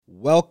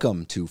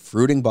Welcome to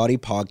Fruiting Body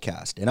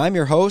Podcast, and I'm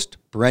your host,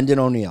 Brendan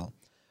O'Neill.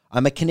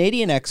 I'm a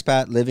Canadian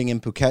expat living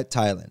in Phuket,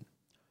 Thailand,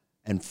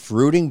 and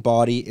Fruiting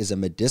Body is a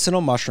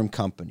medicinal mushroom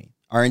company.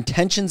 Our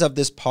intentions of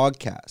this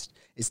podcast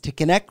is to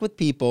connect with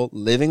people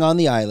living on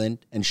the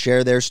island and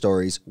share their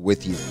stories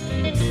with you.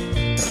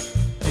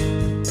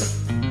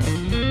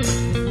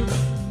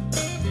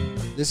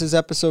 This is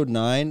episode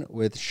 9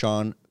 with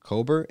Sean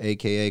Kober,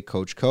 aka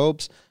Coach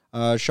Cobes.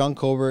 Sean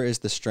Kober is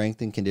the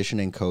strength and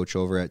conditioning coach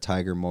over at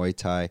Tiger Muay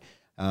Thai.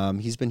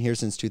 He's been here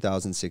since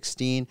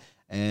 2016,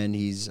 and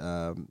he's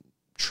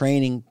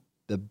training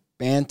the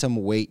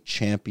bantamweight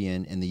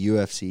champion in the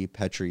UFC,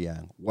 Petr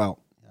Yan.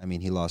 Well, I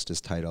mean, he lost his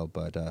title,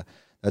 but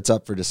that's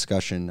up for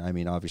discussion. I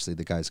mean, obviously,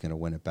 the guy's going to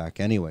win it back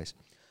anyways.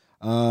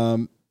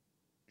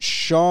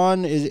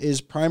 Sean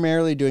is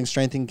primarily doing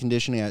strength and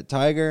conditioning at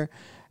Tiger,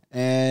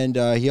 and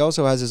he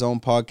also has his own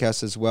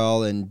podcast as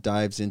well and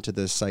dives into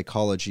the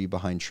psychology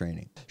behind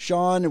training.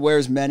 Sean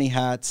wears many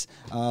hats.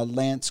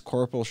 Lance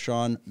Corporal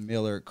Sean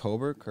Miller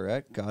Kober,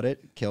 correct? Got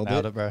it? Killed it.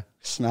 Nailed it, bro.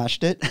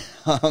 Smashed it.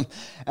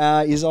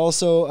 He's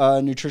also a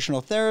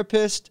nutritional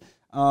therapist.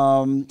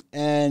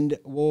 And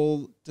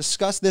we'll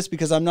discuss this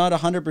because I'm not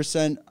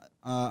 100%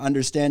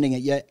 understanding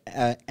it yet.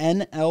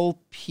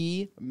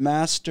 NLP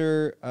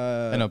Master...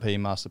 NLP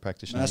Master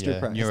Practitioner,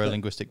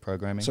 Neuro-Linguistic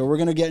Programming. So we're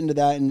going to get into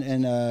that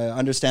and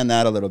understand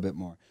that a little bit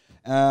more.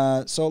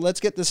 So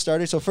let's get this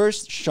started. So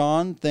first,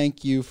 Sean,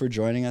 thank you for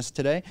joining us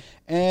today.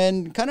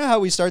 And kind of how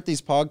we start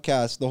these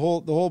podcasts, the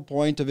whole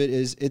point of it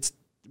is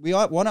we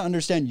want to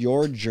understand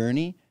your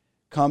journey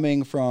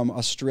coming from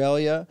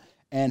Australia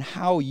and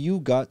how you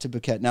got to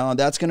Phuket. Now,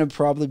 that's going to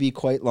probably be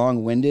quite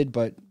long-winded,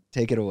 but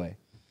take it away.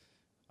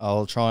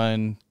 I'll try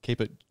and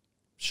keep it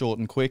short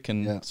and quick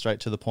and straight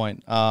to the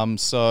point.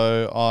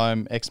 So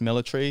I'm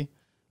ex-military.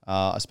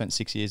 I spent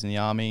 6 years in the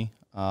Army.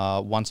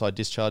 Once I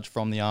discharged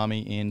from the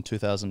Army in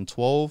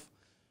 2012,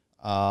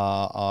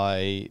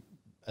 I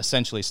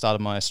essentially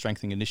started my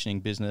strength and conditioning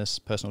business,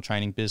 personal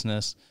training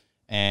business,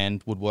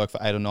 and would work for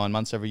 8 or 9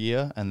 months every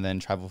year and then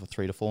travel for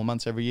 3 to 4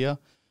 months every year.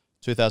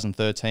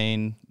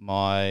 2013,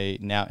 my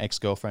now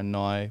ex-girlfriend and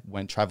I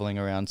went traveling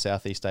around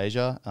Southeast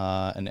Asia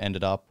and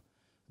ended up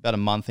about a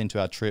month into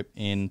our trip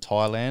in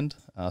Thailand.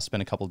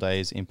 Spent a couple of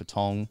days in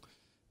Patong.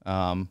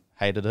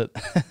 Hated it.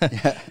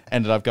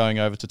 Ended up going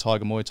over to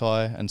Tiger Muay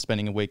Thai and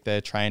spending a week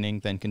there training,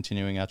 then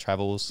continuing our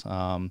travels,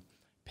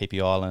 Phi Phi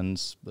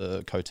Islands,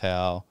 Koh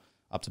Tao,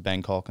 up to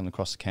Bangkok and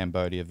across to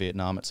Cambodia,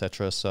 Vietnam,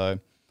 etc. So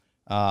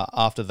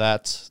after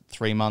that,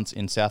 3 months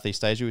in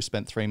Southeast Asia, we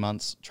spent 3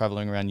 months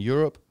traveling around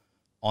Europe.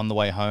 On the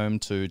way home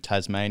to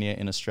Tasmania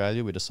in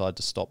Australia, we decided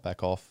to stop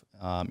back off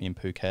in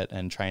Phuket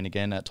and train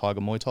again at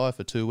Tiger Muay Thai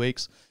for 2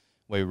 weeks.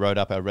 We wrote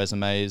up our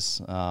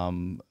resumes,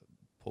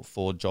 put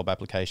forward job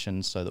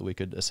applications so that we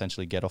could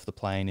essentially get off the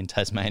plane in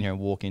Tasmania and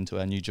walk into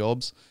our new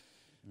jobs.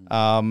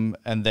 And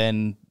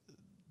then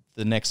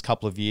the next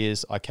couple of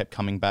years, I kept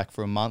coming back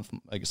for a month.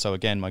 So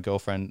again, my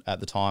girlfriend at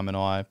the time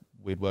and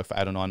we'd work for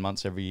 8 or 9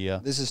 months every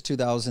year. This is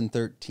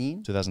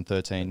 2013?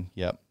 2013,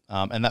 yep.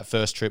 And that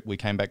first trip, we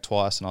came back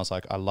twice, and I was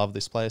like, I love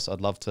this place. I'd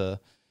love to,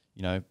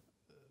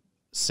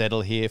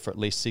 settle here for at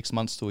least 6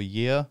 months to a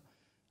year.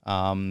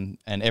 And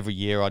every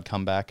year I'd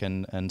come back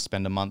and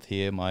spend a month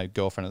here. My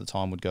girlfriend at the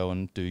time would go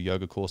and do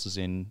yoga courses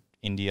in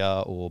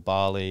India or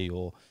Bali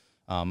or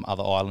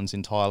other islands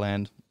in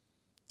Thailand.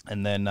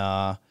 And then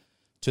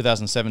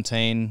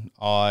 2017,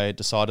 I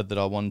decided that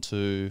I wanted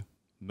to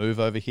move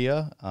over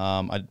here.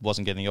 I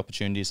wasn't getting the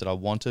opportunities that I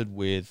wanted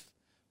with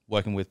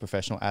working with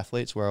professional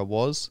athletes where I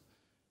was.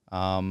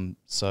 I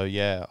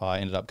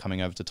ended up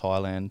coming over to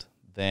Thailand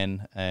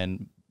then,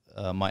 and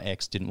my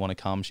ex didn't want to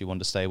come. She wanted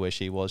to stay where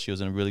she was. She was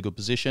in a really good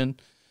position.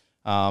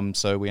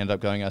 So we ended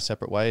up going our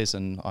separate ways,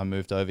 and I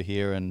moved over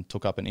here and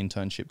took up an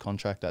internship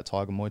contract at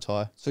Tiger Muay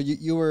Thai. So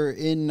you were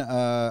in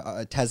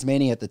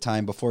Tasmania at the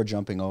time before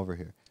jumping over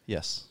here?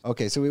 Yes.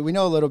 Okay, so we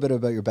know a little bit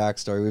about your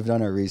backstory. We've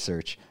done our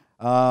research.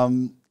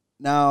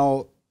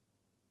 Now,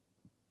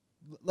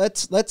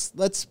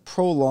 let's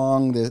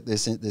prolong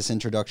this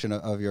introduction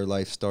of your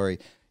life story.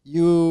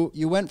 You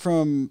went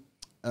from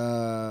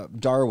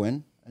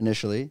Darwin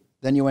initially,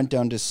 then you went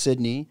down to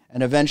Sydney,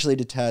 and eventually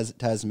to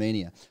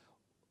Tasmania.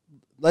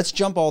 Let's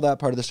jump all that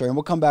part of the story, and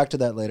we'll come back to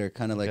that later,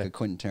 kind of like a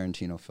Quentin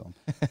Tarantino film.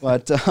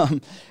 But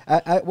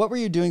what were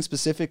you doing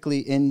specifically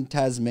in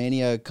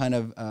Tasmania, kind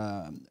of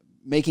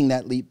making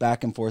that leap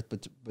back and forth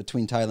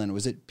between Thailand?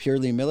 Was it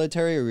purely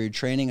military, or were you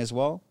training as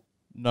well?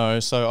 No,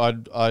 so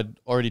I'd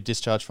already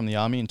discharged from the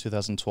Army in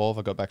 2012.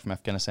 I got back from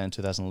Afghanistan in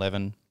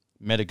 2011,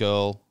 met a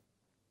girl.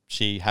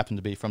 She happened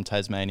to be from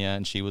Tasmania,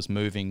 and she was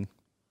moving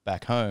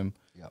back home.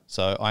 Yep.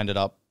 So I ended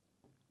up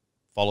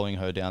following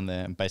her down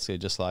there and basically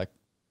just like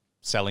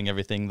selling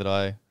everything that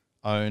I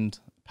owned,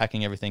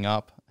 packing everything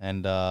up,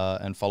 and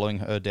following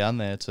her down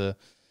there to,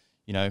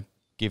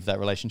 give that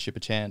relationship a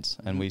chance.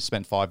 And we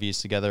spent 5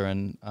 years together,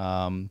 and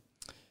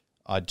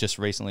I just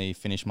recently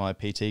finished my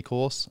PT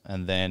course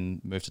and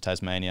then moved to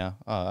Tasmania.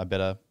 I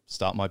better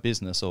start my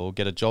business or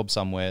get a job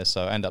somewhere.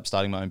 So I ended up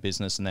starting my own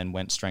business and then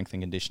went strength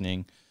and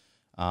conditioning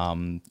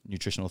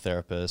nutritional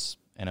therapist,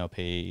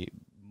 NLP,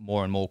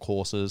 more and more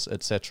courses,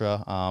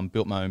 etc.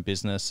 Built my own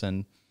business,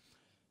 and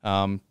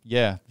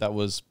that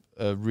was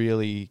a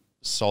really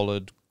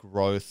solid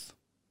growth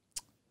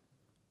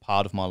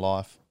part of my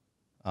life,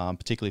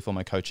 particularly for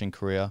my coaching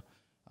career.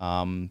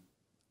 I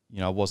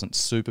wasn't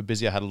super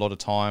busy. I had a lot of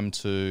time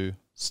to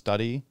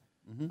study,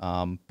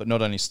 but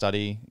not only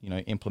study,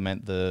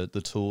 implement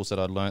the tools that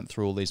I'd learned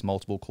through all these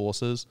multiple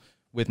courses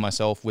with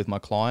myself, with my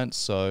clients.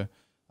 So,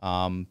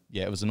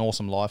 it was an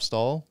awesome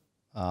lifestyle.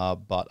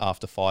 But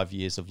after 5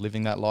 years of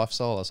living that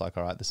lifestyle, I was like,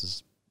 all right,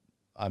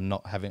 I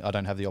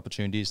don't have the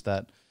opportunities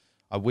that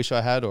I wish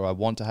I had or I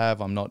want to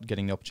have. I'm not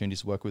getting the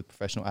opportunities to work with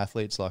professional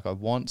athletes like I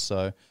want.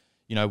 So,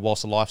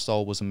 whilst the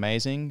lifestyle was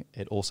amazing,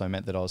 it also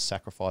meant that I was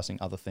sacrificing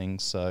other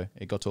things. So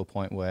it got to a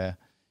point where,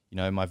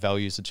 my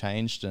values had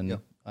changed, and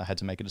I had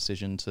to make a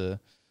decision to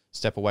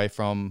step away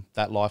from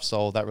that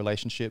lifestyle, that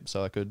relationship,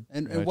 so I could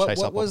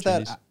what was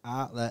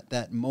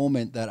that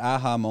moment, that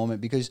aha moment?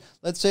 Because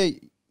let's say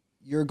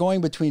you're going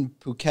between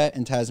Phuket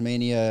and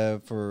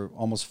Tasmania for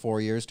almost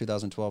 4 years,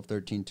 2012,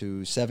 13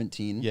 to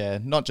 17. Yeah,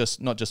 not just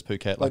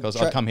Phuket. Like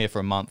I'd come here for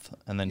a month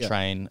and then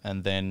train,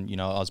 and then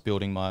I was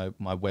building my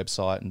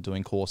website and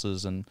doing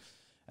courses and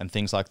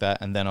things like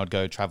that, and then I'd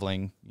go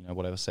traveling,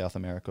 whatever, South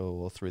America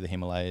or through the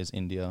Himalayas,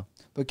 India.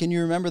 But can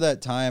you remember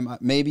that time?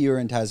 Maybe you were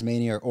in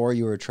Tasmania or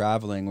you were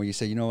traveling, where you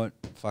said, you know what,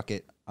 fuck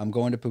it, I'm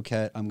going to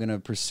Phuket. I'm going to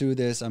pursue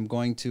this. I'm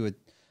going to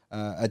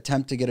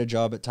attempt to get a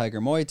job at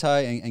Tiger Muay Thai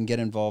and get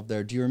involved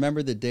there. Do you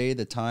remember the day,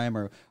 the time,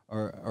 or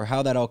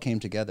how that all came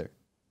together?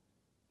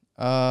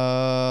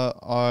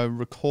 I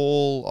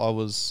recall I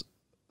was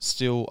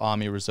still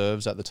Army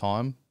Reserves at the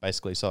time,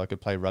 basically, so I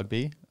could play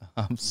rugby.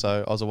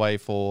 So I was away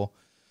for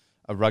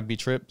a rugby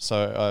trip.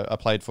 So I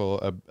played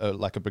for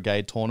a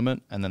brigade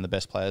tournament, and then the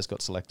best players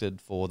got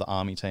selected for the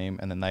Army team,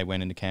 and then they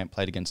went into camp,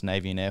 played against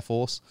Navy and Air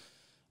Force.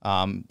 So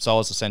I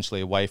was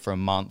essentially away for a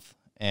month,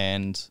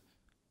 and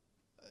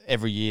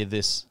every year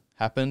this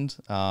happened.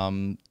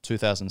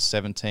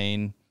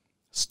 2017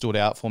 stood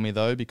out for me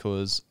though,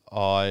 because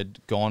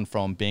I'd gone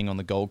from being on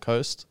the Gold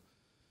Coast,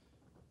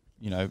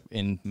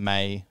 in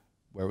May,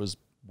 where it was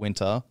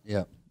winter.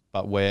 Yeah.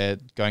 But we're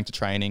going to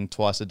training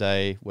twice a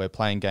day. We're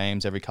playing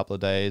games every couple of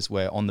days.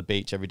 We're on the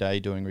beach every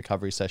day doing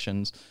recovery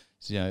sessions,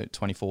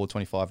 24,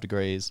 25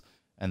 degrees.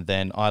 And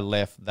then I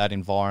left that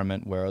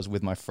environment where I was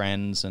with my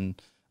friends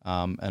and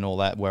all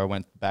that, where I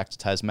went back to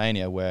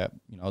Tasmania, where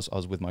I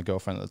was with my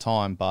girlfriend at the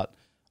time, but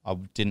I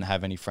didn't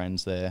have any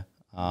friends there.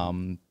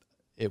 I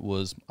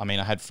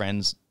had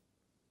friends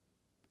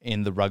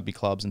in the rugby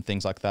clubs and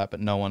things like that, but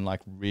no one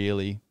like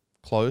really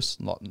close,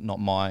 not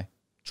my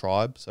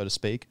tribe, so to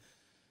speak.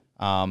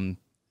 And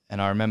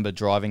I remember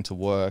driving to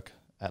work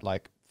at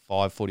like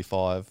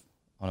 5:45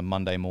 on a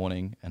Monday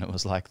morning, and it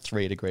was like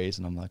 3 degrees,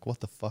 and I'm like,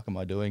 what the fuck am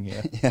I doing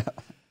here?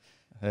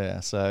 Yeah.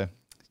 So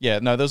yeah,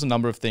 no, there's a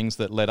number of things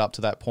that led up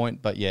to that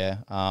point, but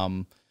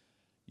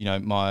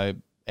my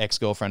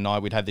ex-girlfriend and I,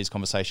 we'd had these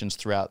conversations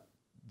throughout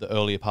the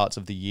earlier parts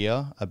of the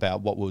year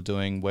about what we were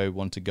doing, where we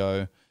wanted to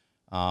go,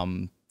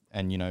 and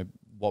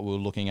what we were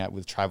looking at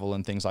with travel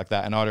and things like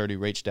that. And I'd already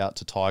reached out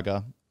to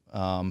Tiger,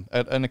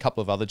 and a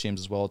couple of other gyms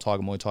as well.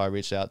 Tiger Muay Thai,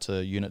 reached out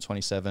to Unit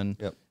 27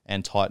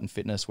 and Titan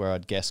Fitness, where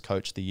I'd guest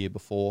coached the year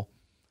before,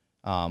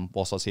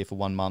 whilst I was here for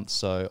 1 month.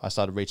 So I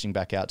started reaching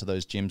back out to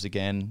those gyms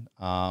again.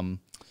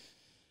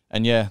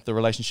 And yeah, the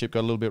relationship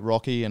got a little bit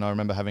rocky, and I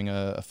remember having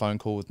a phone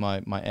call with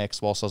my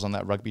ex whilst I was on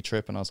that rugby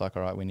trip, and I was like,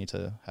 all right, we need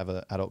to have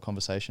an adult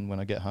conversation when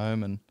I get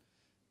home. And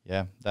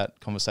yeah, that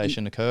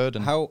conversation occurred.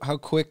 And how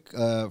quick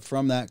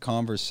from that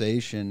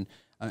conversation,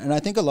 and I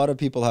think a lot of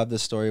people have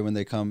this story when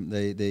they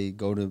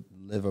go to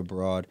live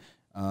abroad.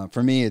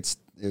 For me, it's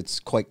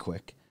quite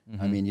quick.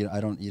 Mm-hmm. I mean, you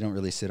don't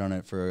really sit on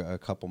it for a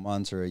couple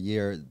months or a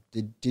year.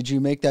 Did you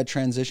make that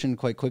transition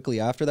quite quickly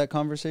after that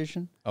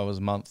conversation? Oh, it was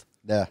a month.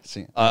 Yeah,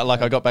 see,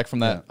 I got back from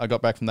that. Yeah. I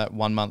got back from that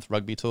 1 month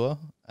rugby tour,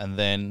 and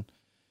then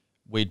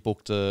we'd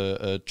booked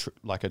a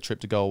trip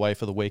to go away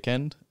for the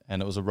weekend,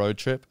 and it was a road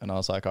trip. And I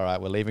was like, all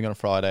right, we're leaving on a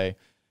Friday.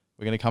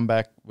 We're going to come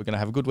back. We're going to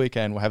have a good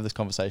weekend. We'll have this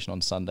conversation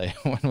on Sunday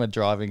when we're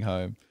driving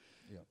home.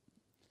 Yeah.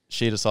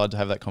 She decided to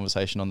have that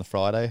conversation on the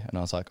Friday, and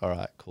I was like, all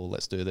right, cool,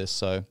 let's do this.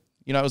 So,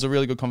 it was a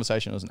really good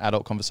conversation. It was an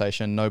adult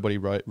conversation. Nobody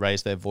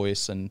raised their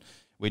voice, and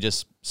we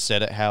just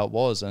said it how it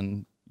was.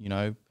 And,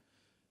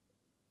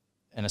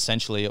 and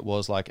essentially it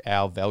was like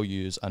our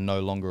values are no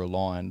longer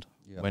aligned.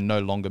 Yep. We're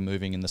no longer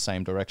moving in the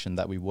same direction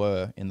that we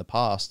were in the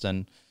past.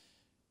 And,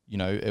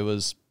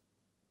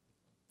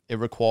 it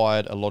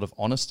required a lot of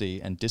honesty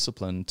and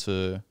discipline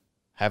to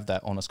have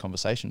that honest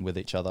conversation with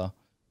each other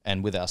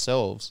and with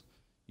ourselves,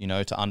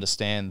 to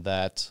understand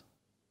that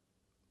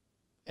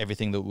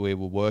everything that we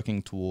were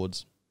working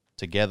towards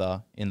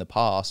together in the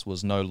past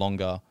was no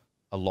longer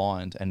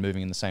aligned and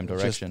moving in the same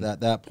direction. Just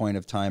that point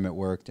of time it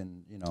worked,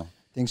 and,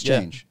 things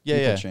change.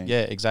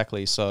 Yeah,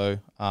 exactly. So,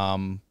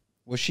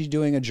 was she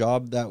doing a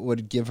job that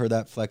would give her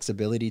that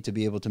flexibility to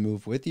be able to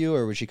move with you,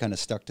 or was she kind of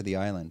stuck to the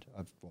island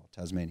of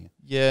Tasmania?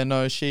 Yeah,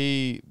 no,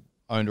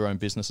 owned her own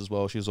business as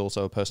well. She was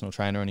also a personal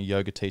trainer and a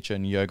yoga teacher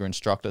and yoga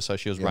instructor. So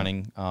she was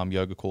running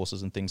yoga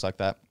courses and things like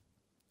that.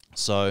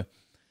 So,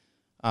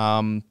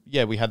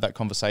 we had that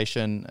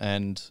conversation,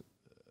 and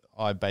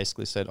I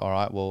basically said, all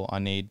right, well, I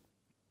need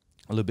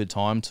a little bit of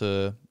time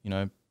to,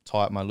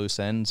 tie up my loose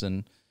ends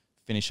and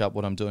finish up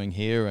what I'm doing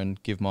here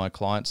and give my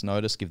clients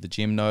notice, give the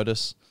gym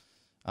notice,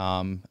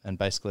 and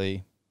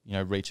basically,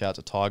 reach out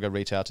to Tiger,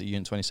 reach out to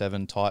Unit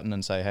 27 Titan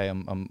and say, hey,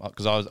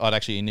 because I'd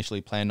actually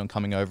initially planned on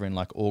coming over in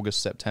like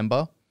August,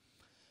 September.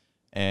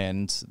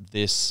 And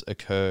this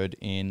occurred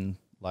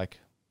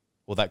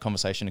that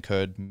conversation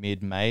occurred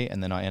mid-May,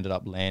 and then I ended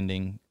up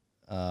landing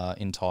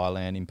in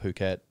Thailand, in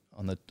Phuket,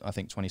 on the, I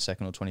think,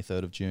 22nd or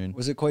 23rd of June.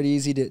 Was it quite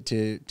easy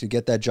to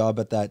get that job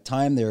at that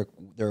time? They're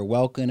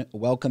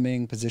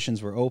welcoming,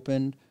 positions were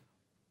opened?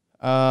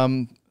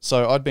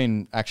 So I'd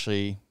been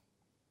actually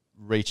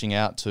reaching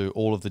out to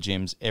all of the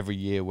gyms every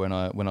year when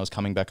I was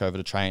coming back over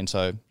to train.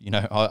 So,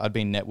 I'd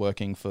been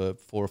networking for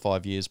 4 or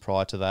 5 years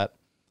prior to that,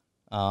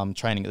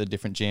 training at the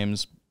different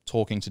gyms,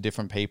 talking to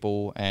different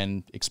people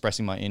and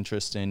expressing my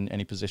interest in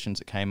any positions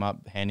that came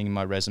up, handing in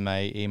my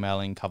resume,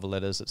 emailing cover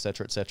letters, et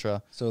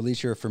cetera. So at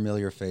least you're a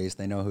familiar face.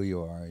 They know who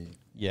you are.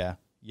 Yeah.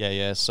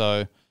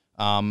 So,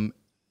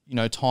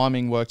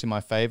 timing worked in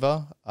my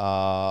favor.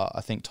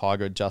 I think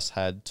Tiger just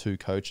had 2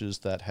 coaches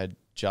that had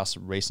just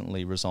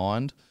recently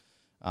resigned.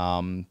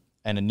 And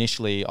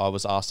initially I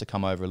was asked to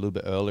come over a little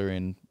bit earlier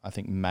in, I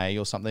think, May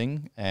or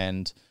something.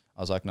 And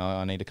I was like, no,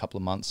 I need a couple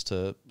of months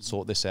to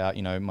sort this out.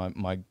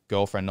 My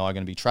girlfriend and I are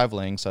going to be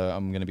traveling, so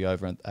I'm going to be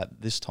over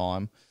at this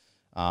time.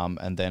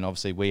 And then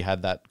obviously we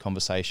had that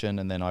conversation,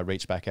 and then I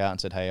reached back out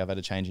and said, hey, I've had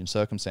a change in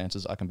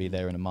circumstances. I can be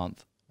there in a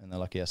month. And they're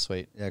like, yeah,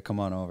 sweet. Yeah, come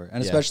on over.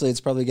 And especially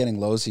it's probably getting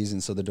low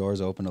season, so the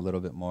doors open a little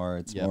bit more.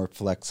 It's more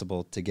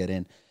flexible to get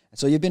in.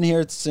 So you've been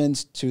here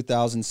since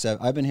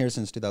 2007. I've been here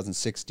since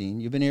 2016.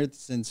 You've been here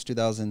since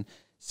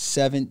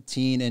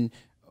 2017. And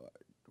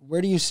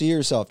where do you see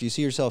yourself? Do you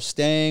see yourself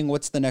staying?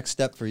 What's the next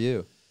step for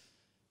you?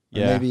 Or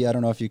maybe, I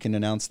don't know if you can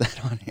announce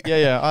that on here.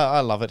 Yeah. I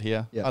love it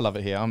here. Yeah. I love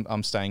it here.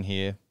 I'm staying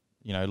here,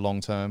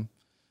 long term.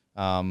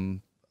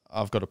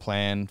 I've got a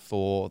plan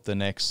for the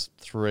next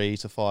 3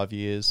 to 5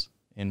 years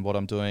in what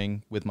I'm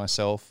doing with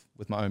myself,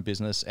 with my own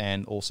business,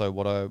 and also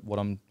what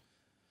I'm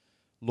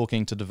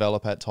looking to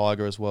develop at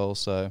Tiger as well.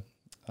 So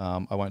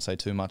I won't say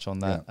too much on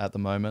that at the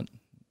moment,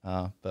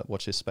 but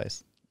watch this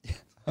space.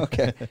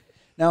 Okay.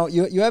 Now,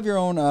 you have your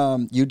own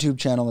YouTube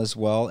channel as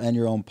well, and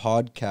your own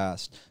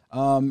podcast.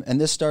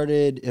 And this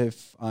started,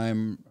 if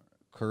I'm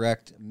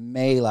correct,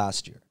 May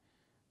last year.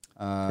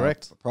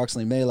 Correct.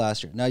 Approximately May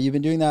last year. Now, you've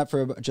been doing that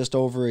for just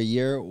over a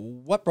year.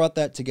 What brought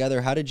that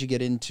together? How did you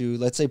get into,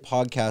 let's say,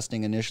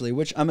 podcasting initially,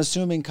 which I'm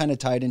assuming kind of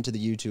tied into the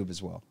YouTube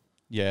as well?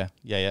 Yeah,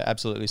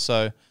 absolutely.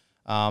 So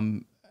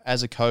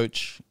as a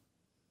coach,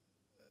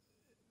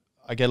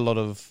 I get a lot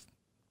of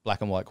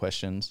black and white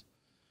questions,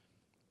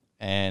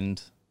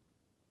 and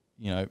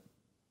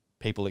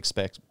people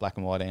expect black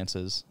and white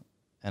answers.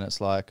 And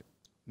it's like,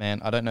 man,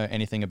 I don't know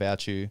anything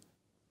about you.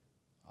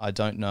 I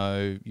don't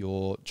know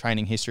your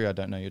training history. I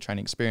don't know your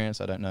training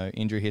experience. I don't know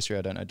injury history.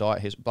 I don't know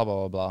diet history, blah, blah,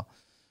 blah, blah.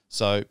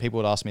 So people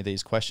would ask me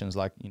these questions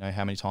like,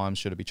 how many times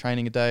should I be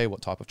training a day?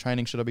 What type of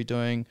training should I be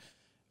doing?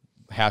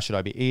 How should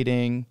I be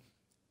eating?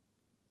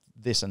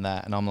 This and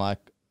that. And I'm like,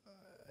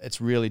 it's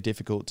really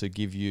difficult to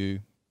give you,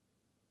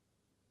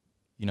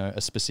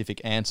 a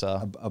specific answer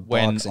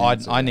when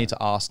I need to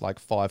ask like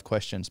 5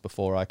 questions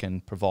before I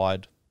can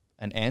provide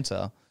an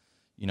answer,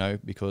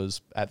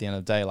 because at the end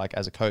of the day, like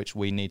as a coach,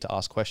 we need to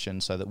ask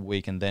questions so that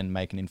we can then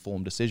make an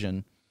informed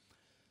decision.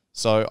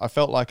 So I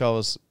felt like I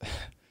was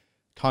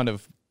kind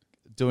of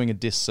doing a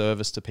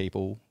disservice to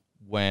people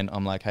when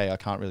I'm like, hey, I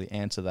can't really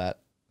answer that.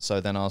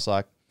 So then I was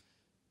like,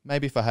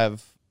 maybe if I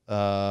have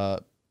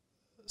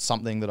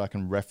something that I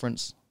can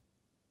reference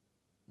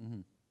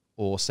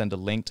or send a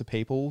link to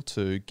people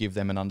to give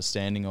them an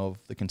understanding of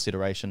the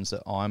considerations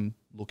that I'm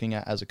looking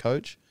at as a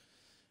coach.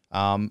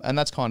 And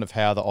that's kind of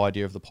how the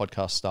idea of the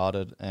podcast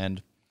started.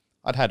 And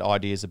I'd had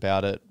ideas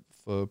about it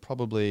for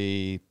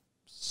probably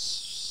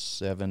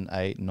 7,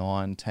 8,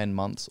 9, 10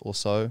 months or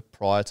so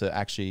prior to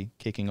actually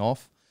kicking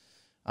off.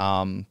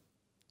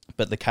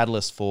 But the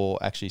catalyst for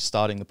actually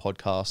starting the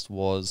podcast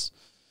was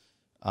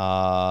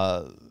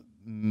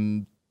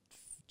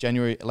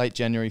late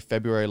January,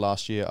 February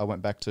last year. I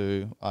went back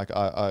to,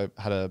 I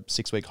had a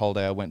 6-week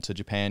holiday. I went to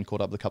Japan, caught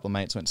up with a couple of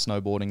mates, went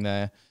snowboarding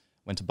there,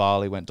 went to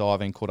Bali, went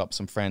diving, caught up with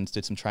some friends,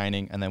 did some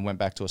training, and then went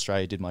back to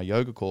Australia, did my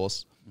yoga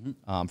course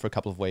for a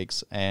couple of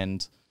weeks.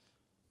 And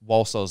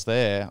whilst I was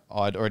there,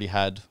 I'd already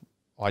had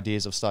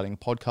ideas of starting a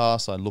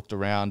podcast. I looked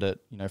around at,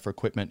 for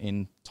equipment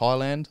in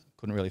Thailand,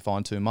 couldn't really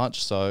find too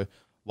much. So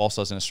whilst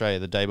I was in Australia,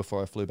 the day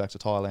before I flew back to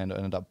Thailand, I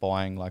ended up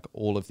buying like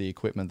all of the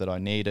equipment that I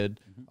needed.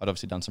 I'd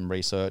obviously done some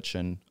research,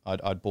 and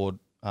I'd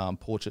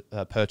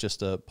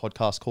purchased a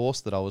podcast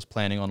course that I was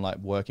planning on like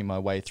working my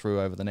way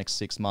through over the next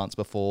 6 months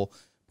before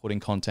putting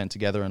content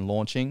together and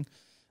launching.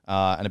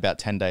 And about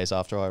 10 days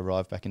after I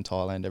arrived back in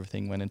Thailand,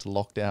 everything went into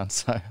lockdown.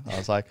 So I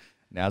was like,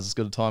 now's as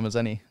good a time as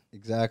any.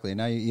 Exactly.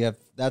 Now you have,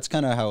 that's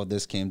kind of how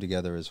this came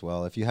together as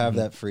well. If you have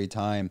that free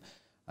time,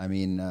 I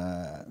mean,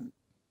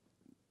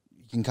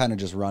 you can kind of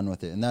just run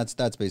with it. And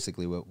that's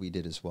basically what we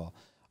did as well.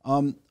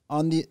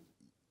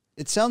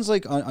 It sounds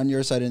like on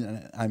your side,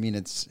 and I mean,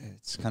 it's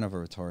kind of a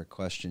rhetoric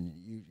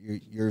question.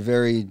 You're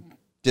very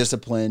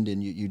disciplined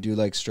and you do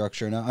like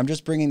structure. And I'm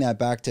just bringing that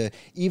back to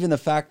even the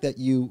fact that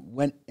you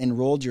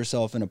enrolled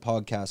yourself in a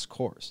podcast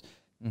course.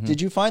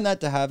 Did you find that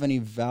to have any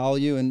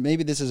value? And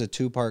maybe this is a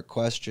 2-part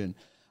question.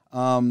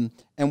 And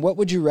what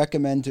would you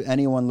recommend to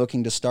anyone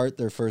looking to start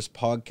their first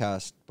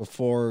podcast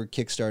before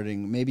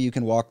kickstarting? Maybe you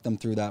can walk them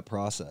through that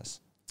process.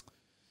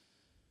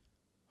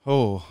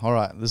 Oh, all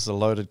right. This is a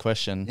loaded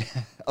question.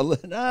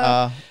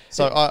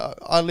 So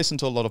I listen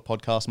to a lot of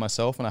podcasts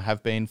myself, and I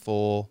have been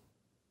for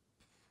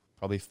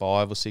probably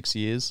 5 or 6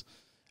 years.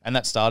 And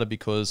that started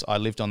because I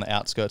lived on the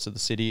outskirts of the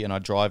city, and I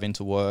drive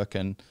into work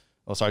I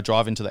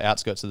drive into the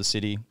outskirts of the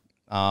city,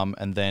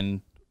 and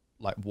then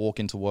like walk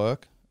into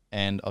work.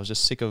 And I was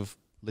just sick of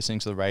listening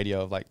to the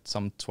radio of like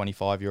some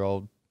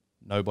 25-year-old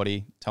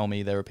nobody tell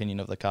me their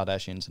opinion of the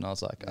Kardashians. And I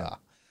was like,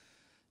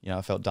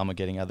 I felt dumber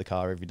getting out of the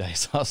car every day.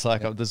 So I was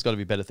like, there's got to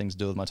be better things to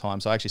do with my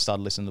time. So I actually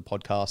started listening to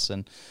podcasts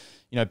and,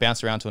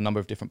 bounced around to a number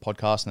of different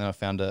podcasts. And then I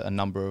found a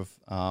number of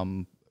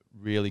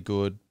really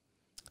good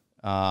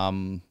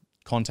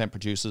content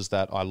producers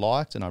that I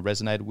liked and I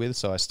resonated with.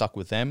 So I stuck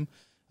with them.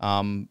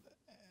 And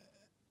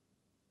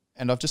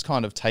I've just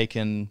kind of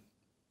taken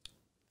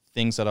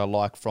things that I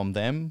like from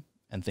them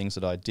and things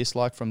that I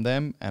dislike from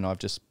them, and I've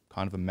just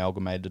kind of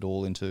amalgamated it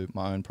all into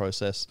my own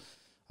process,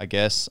 I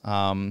guess.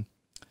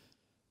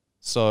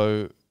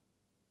 So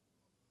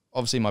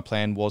obviously my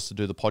plan was to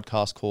do the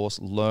podcast course,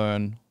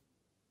 learn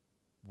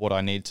what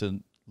I need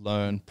to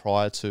learn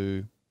prior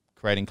to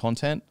creating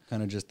content.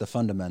 Kind of just the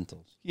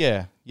fundamentals.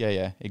 Yeah,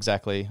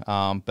 exactly.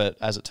 But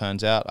as it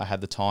turns out, I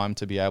had the time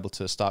to be able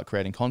to start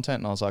creating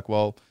content, and I was like,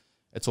 well,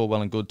 it's all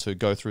well and good to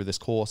go through this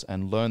course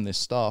and learn this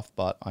stuff,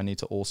 but I need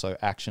to also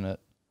action it.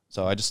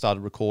 So I just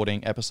started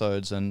recording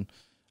episodes, and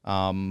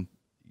I'd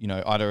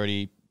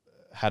already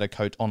had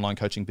a online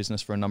coaching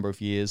business for a number of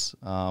years,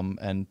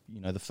 and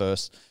I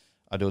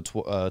do a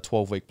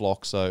 12-week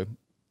block, so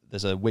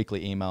there's a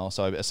weekly email.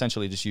 So I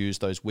essentially just use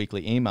those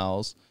weekly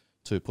emails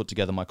to put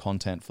together my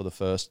content for the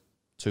first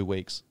 2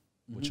 weeks,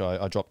 which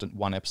I dropped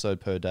 1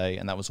 episode per day,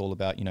 and that was all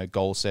about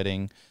goal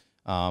setting,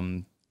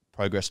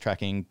 progress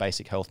tracking,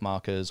 basic health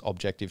markers,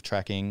 objective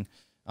tracking,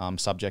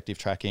 subjective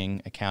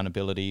tracking,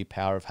 accountability,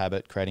 power of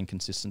habit, creating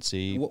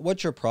consistency.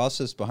 What's your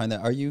process behind that?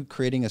 Are you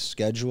creating a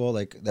schedule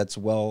that's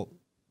well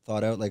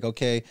thought out? Like,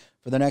 okay,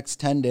 for the next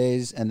 10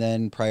 days and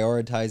then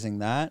prioritizing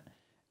that.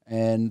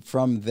 And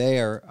from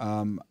there,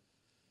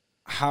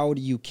 how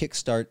do you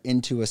kickstart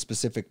into a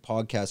specific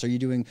podcast? Are you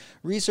doing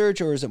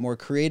research or is it more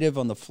creative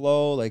on the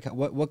flow? Like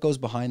what goes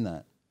behind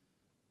that?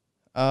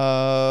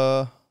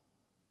 I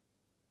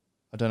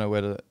don't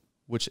know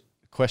which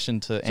question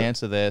to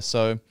answer there.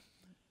 So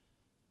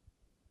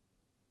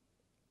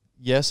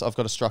yes, I've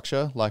got a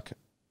structure. Like,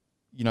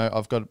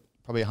 I've got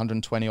probably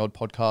 120 odd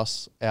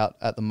podcasts out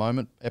at the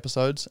moment,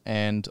 episodes.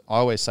 And I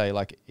always say,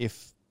 like,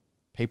 if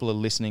people are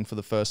listening for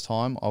the first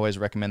time, I always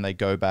recommend they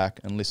go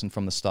back and listen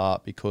from the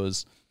start,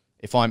 because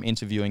if I'm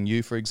interviewing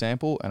you, for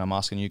example, and I'm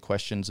asking you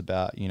questions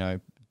about,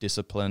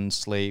 discipline,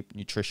 sleep,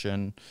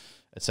 nutrition,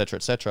 et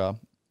cetera,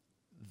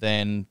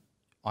 then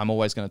I'm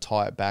always going to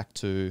tie it back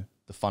to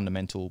the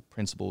fundamental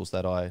principles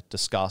that I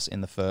discuss in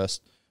the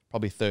first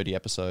probably 30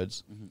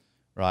 episodes.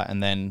 Right.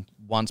 And then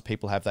once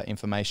people have that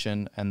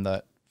information and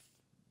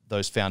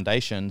those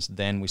foundations,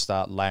 then we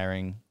start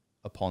layering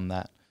upon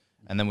that.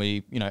 And then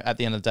we, at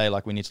the end of the day,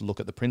 like, we need to look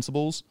at the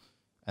principles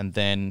and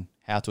then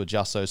how to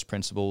adjust those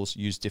principles,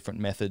 use different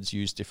methods,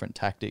 use different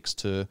tactics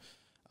to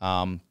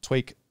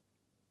tweak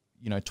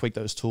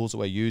those tools that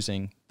we're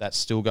using that's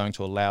still going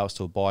to allow us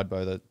to abide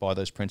by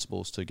those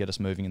principles to get us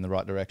moving in the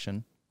right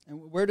direction.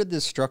 And where did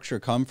this structure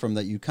come from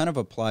that you kind of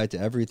apply to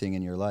everything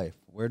in your life?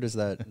 Where does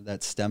that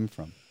stem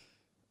from?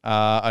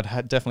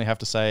 I'd definitely have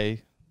to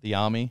say the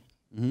Army.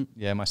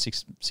 Yeah, my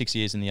six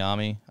years in the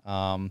Army.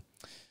 I'm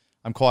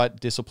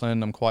quite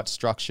disciplined. I'm quite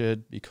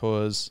structured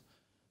because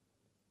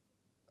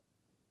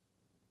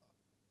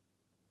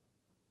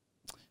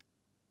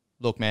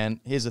look,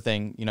 man, here's the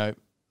thing.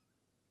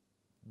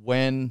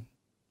 When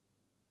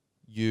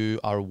you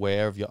are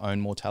aware of your own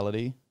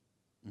mortality,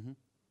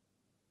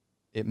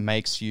 it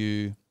makes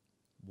you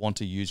want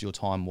to use your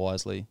time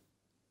wisely.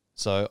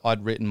 So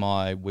I'd written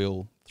my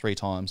will 3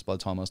 times by the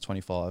time I was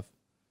 25,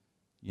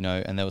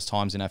 and there was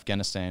times in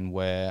Afghanistan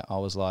where I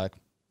was like,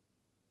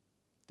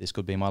 this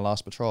could be my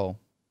last patrol.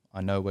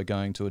 I know we're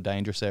going to a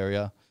dangerous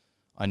area.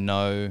 I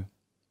know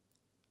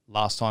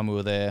last time we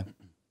were there,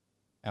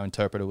 our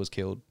interpreter was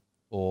killed,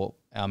 or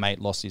our mate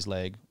lost his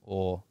leg,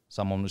 or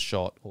someone was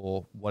shot,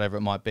 or whatever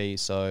it might be.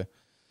 So,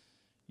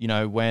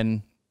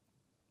 when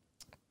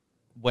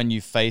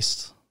you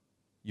faced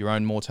your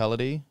own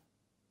mortality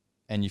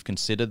and you've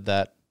considered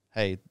that,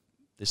 hey,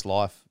 this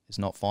life is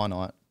not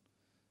finite,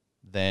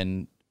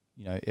 then,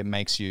 it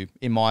makes you,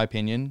 in my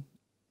opinion,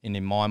 and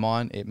in my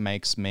mind, it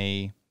makes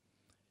me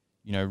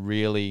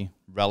really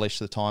relish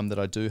the time that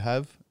I do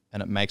have,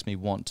 and it makes me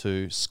want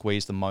to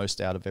squeeze the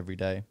most out of every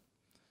day.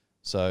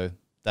 So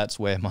that's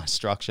where my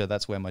structure,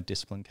 that's where my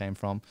discipline came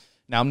from.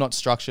 Now, I'm not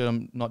structured,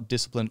 I'm not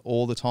disciplined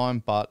all the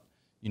time, but,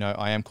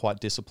 I am quite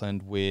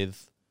disciplined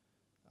with...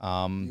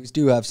 you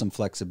do have some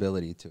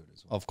flexibility to it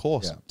as well. Of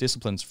course.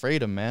 Discipline's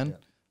freedom, man. Yeah.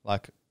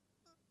 Like,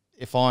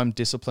 if I'm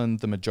disciplined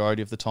the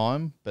majority of the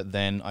time, but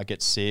then I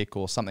get sick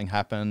or something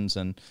happens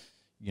and,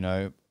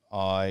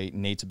 I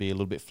need to be a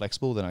little bit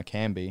flexible, then I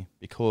can be,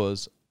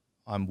 because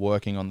I'm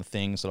working on the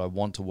things that I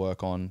want to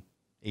work on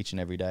each and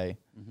every day,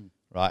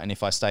 right? And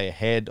if I stay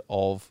ahead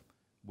of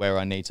where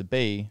I need to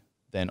be,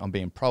 then I'm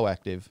being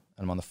proactive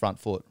and I'm on the front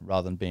foot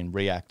rather than being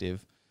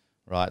reactive,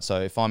 right?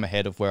 So if I'm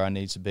ahead of where I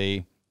need to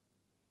be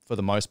for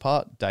the most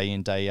part, day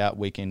in, day out,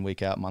 week in,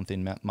 week out, month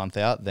in, month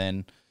out,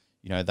 then,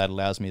 that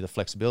allows me the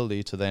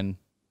flexibility to then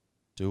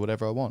do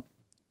whatever I want.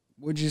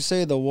 Would you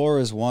say the war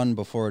is won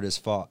before it is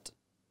fought?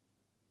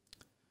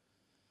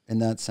 In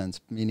that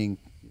sense, meaning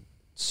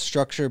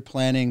structure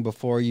planning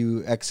before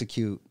you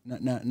execute,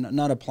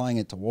 not applying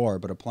it to war,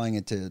 but applying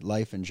it to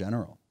life in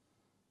general.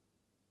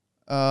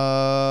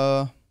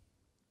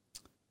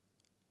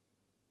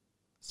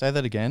 Say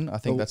that again. I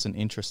think that's an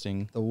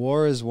interesting... The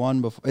war is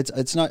won before...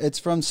 It's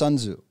from Sun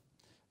Tzu.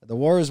 The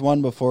war is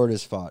won before it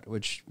is fought,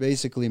 which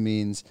basically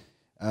means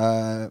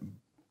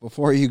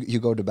before you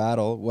go to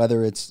battle,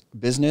 whether it's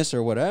business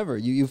or whatever,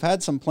 you've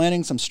had some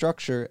planning, some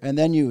structure, and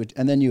then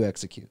you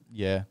execute.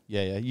 Yeah.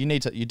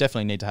 You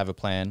definitely need to have a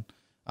plan.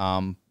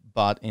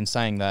 But in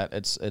saying that,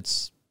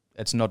 it's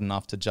not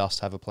enough to just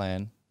have a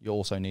plan. You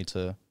also need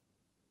to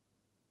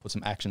put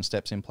some action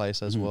steps in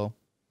place as well.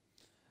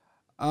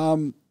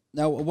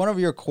 Now, one of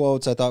your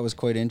quotes I thought was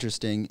quite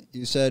interesting.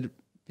 You said,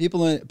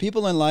 people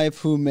in life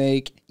who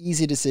make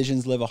easy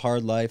decisions live a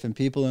hard life, and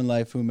people in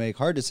life who make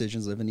hard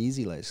decisions live an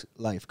easy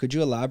life. Could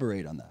you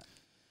elaborate on that?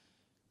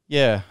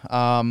 Yeah.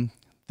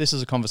 This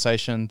is a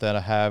conversation that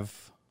I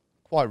have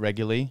quite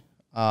regularly.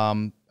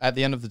 At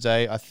the end of the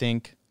day, I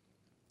think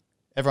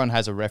everyone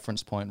has a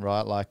reference point,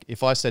 right? Like,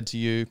 if I said to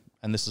you,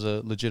 and this is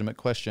a legitimate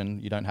question,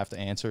 you don't have to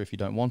answer if you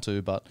don't want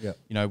to, but,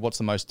 what's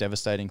the most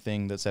devastating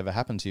thing that's ever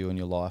happened to you in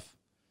your life?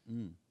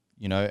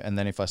 And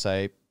then if I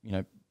say,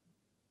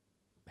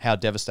 how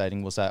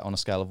devastating was that on a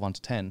scale of 1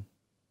 to 10?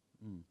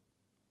 And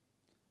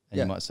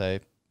you might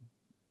say,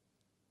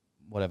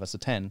 whatever, it's a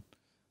 10,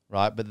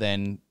 right? But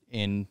then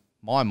in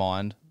my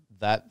mind,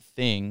 that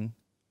thing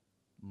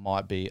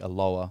might be a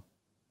lower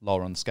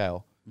on the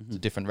scale. It's a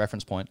different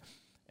reference point.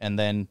 And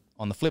then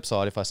on the flip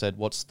side, if I said,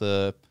 what's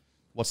the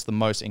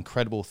most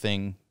incredible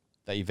thing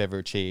that you've ever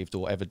achieved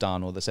or ever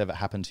done or that's ever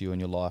happened to you in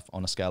your life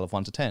on a scale of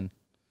 1 to 10,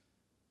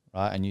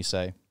 right? And you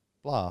say,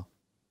 blah.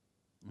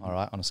 All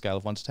right, on a scale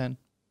of 1 to 10,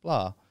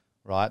 blah,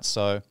 right?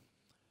 So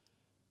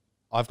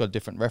I've got a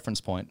different reference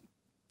point.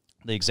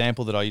 The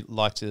example that I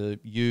like to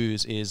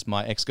use is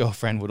my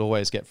ex-girlfriend would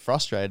always get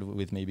frustrated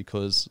with me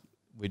because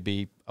we'd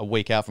be a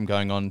week out from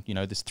going on,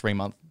 this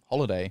 3-month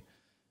holiday.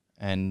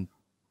 And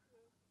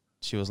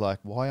she was like,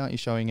 why aren't you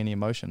showing any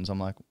emotions? I'm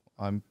like,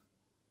 I'm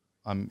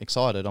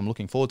excited. I'm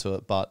looking forward to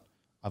it, but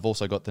I've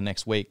also got the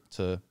next week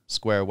to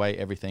square away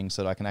everything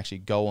so that I can actually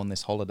go on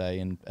this holiday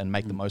and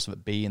make the most of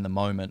it, be in the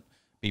moment,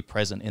 be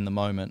present in the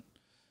moment,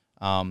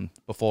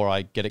 before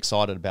I get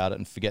excited about it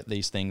and forget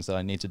these things that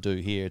I need to do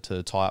here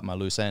to tie up my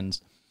loose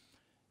ends.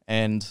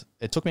 And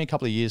it took me a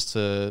couple of years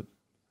to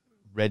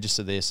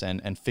register this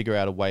and figure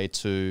out a way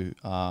to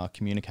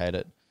communicate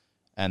it.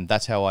 And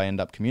that's how I end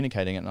up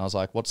communicating it. And I was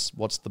like, what's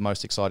the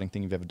most exciting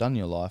thing you've ever done in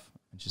your life?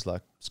 And she's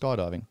like,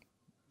 skydiving.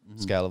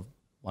 Scale of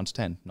 1 to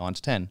 10, 9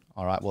 to 10.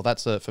 All right, well,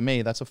 for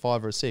me, that's a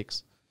 5 or a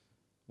 6.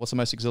 What's the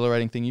most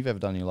exhilarating thing you've ever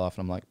done in your life?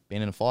 And I'm like,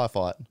 being in a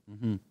firefight.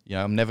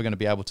 I'm never going to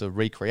be able to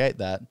recreate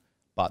that,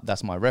 but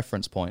that's my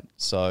reference point.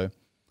 So,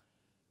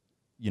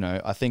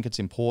 I think it's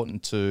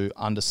important to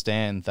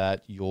understand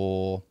that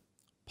your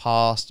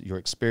past, your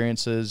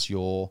experiences,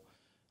 your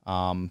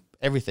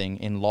everything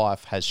in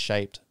life has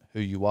shaped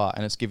who you are,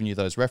 and it's given you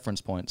those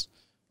reference points,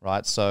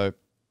 right? So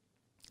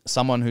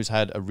someone who's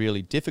had a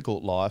really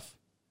difficult life,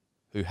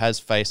 who has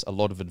faced a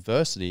lot of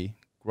adversity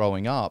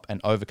growing up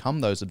and overcome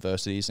those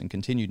adversities and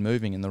continued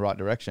moving in the right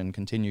direction,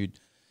 continued,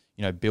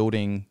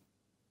 building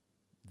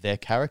their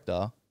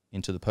character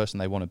into the person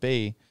they want to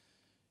be,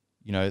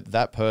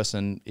 that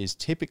person is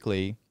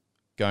typically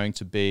going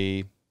to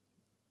be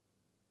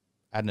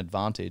at an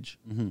advantage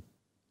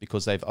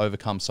because they've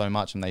overcome so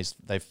much and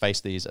they've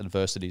faced these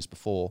adversities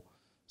before.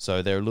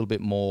 So they're a little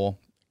bit more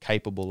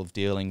capable of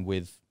dealing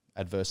with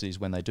adversities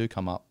when they do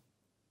come up.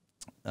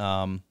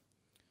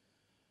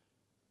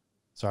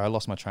 Sorry, I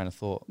lost my train of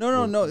thought.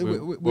 No.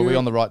 Were we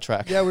on the right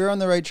track? Yeah, we were on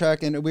the right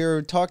track, and we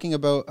were talking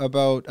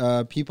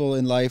about people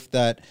in life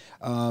that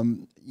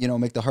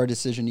make the hard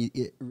decision,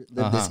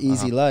 live this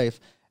easy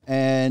life,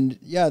 and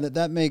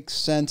that makes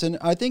sense. And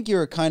I think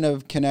you're kind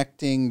of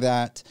connecting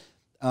that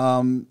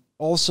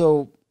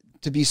also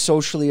to be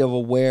socially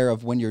aware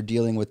of when you're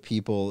dealing with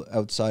people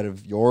outside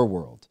of your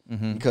world,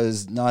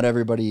 because not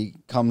everybody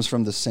comes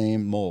from the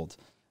same mold.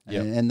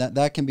 and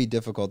that can be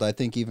difficult. I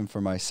think even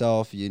for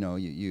myself, you know,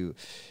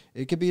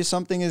 it could be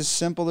something as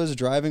simple as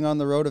driving on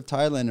the road of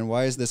Thailand. And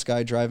why is this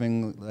guy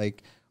driving,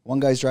 like, one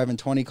guy's driving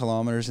 20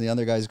 kilometers and the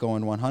other guy's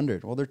going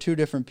 100? Well, they're two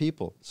different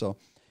people. So,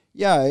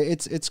 yeah,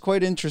 it's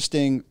quite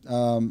interesting.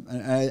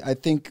 And I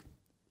think,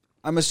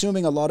 I'm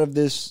assuming a lot of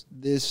this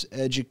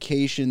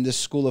education, this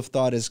school of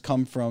thought has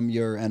come from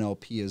your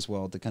NLP as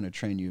well, to kind of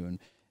train you and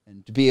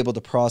to be able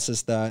to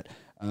process that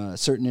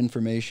certain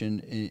information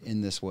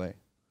in this way.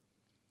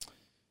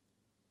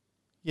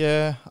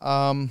 Yeah.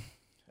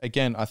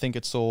 Again, I think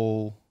it's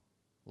all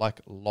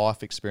like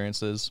life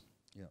experiences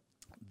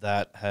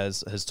that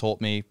has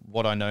taught me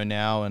what I know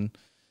now. And,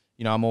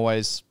 you know, I'm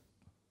always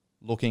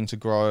looking to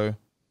grow,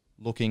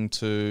 looking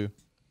to,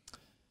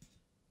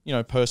 you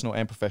know, personal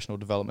and professional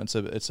development.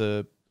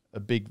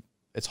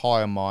 It's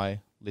high on my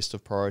list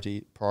of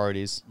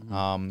priorities.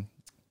 Mm-hmm.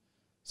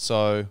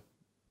 So,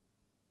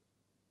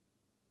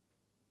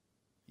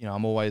 you know,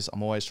 I'm always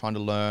trying to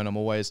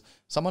learn.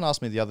 Someone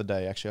asked me the other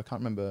day, actually, I can't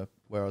remember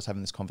where I was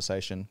having this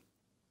conversation.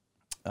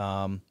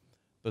 But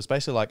it's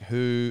basically like,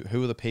 who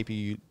are the people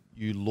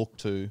you look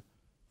to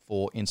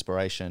for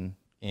inspiration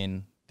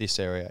in this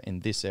area, in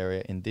this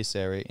area, in this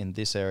area, in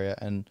this area?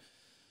 And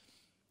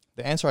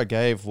the answer I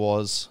gave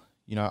was,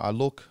 you know, I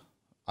look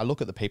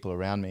at the people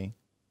around me,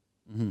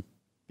 mm-hmm.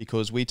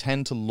 because we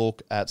tend to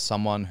look at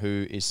someone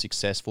who is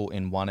successful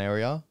in one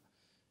area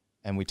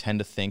and we tend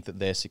to think that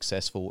they're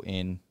successful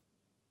in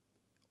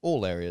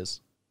all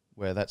areas,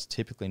 where that's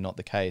typically not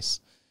the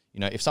case. You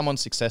know, if someone's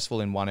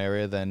successful in one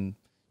area, then,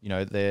 you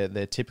know,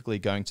 they're typically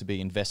going to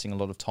be investing a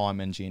lot of time,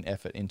 energy, and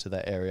effort into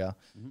that area,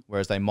 mm-hmm.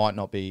 whereas they might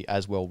not be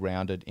as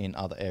well-rounded in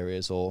other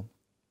areas. Or,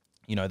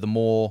 you know, the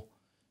more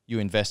you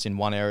invest in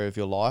one area of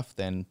your life,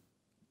 then,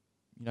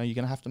 you know, you're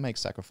going to have to make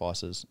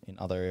sacrifices in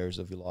other areas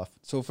of your life.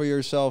 So for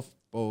yourself,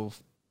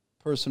 both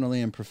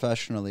personally and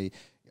professionally,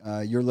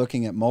 you're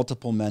looking at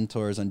multiple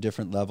mentors on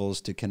different levels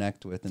to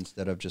connect with,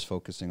 instead of just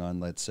focusing on,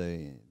 let's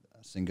say,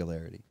 a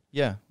singularity.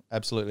 Yeah,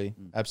 absolutely.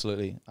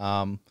 Absolutely.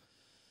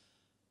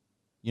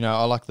 You know,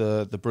 I like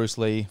the Bruce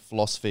Lee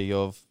philosophy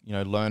of, you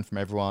know, learn from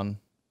everyone,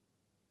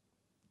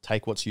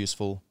 take what's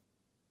useful,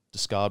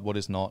 discard what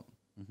is not,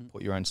 mm-hmm.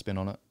 put your own spin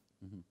on it.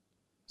 Mm-hmm.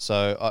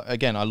 So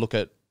again, I look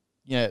at,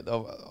 you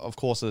know, of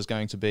course there's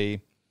going to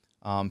be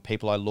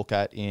people I look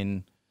at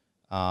in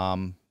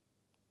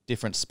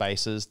different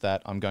spaces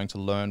that I'm going to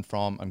learn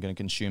from. I'm going to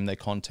consume their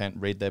content,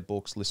 read their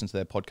books, listen to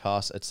their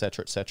podcasts,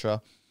 etc.,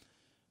 etc.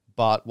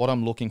 But what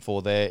I'm looking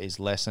for there is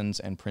lessons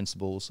and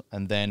principles.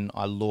 And then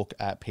I look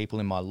at people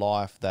in my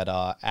life that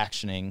are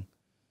actioning,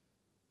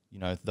 you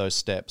know, those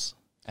steps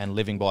and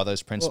living by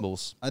those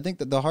principles. Well, I think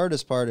that the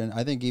hardest part, and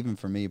I think even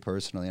for me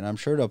personally, and I'm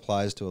sure it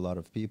applies to a lot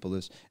of people,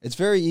 is it's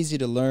very easy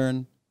to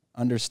learn,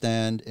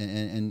 understand,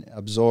 and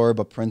absorb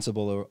a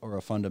principle or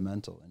a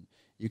fundamental. And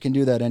you can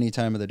do that any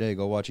time of the day.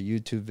 Go watch a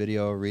YouTube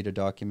video, read a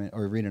document,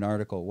 or read an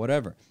article,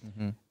 whatever.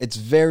 Mm-hmm. It's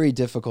very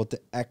difficult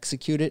to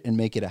execute it and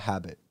make it a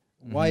habit.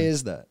 Mm-hmm. Why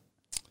is that?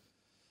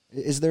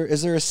 Is there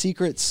a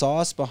secret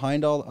sauce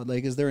behind all,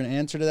 like, is there an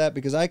answer to that?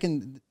 Because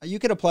you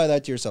can apply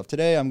that to yourself.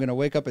 Today, I'm going to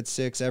wake up at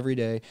 6 every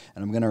day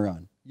and I'm going to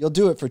run. You'll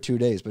do it for 2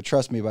 days, but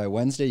trust me, by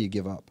Wednesday, you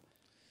give up.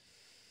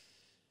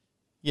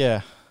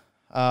 Yeah.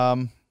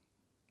 I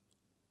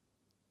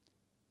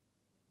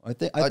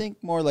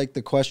think more like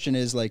the question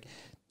is like,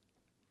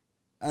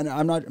 and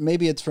I'm not,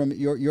 maybe it's from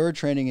your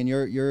training and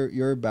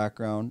your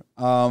background.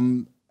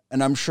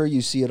 And I'm sure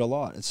you see it a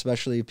lot,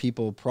 especially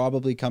people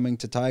probably coming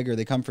to Tiger.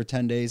 They come for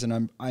 10 days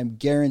and I'm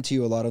guarantee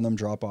you a lot of them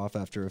drop off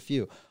after a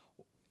few.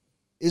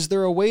 Is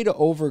there a way to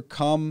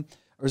overcome,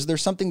 or is there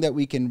something that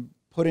we can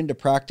put into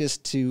practice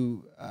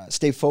to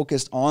stay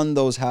focused on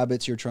those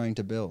habits you're trying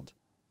to build?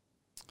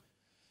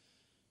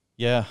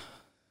 Yeah.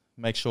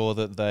 Make sure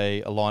that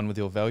they align with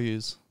your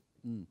values.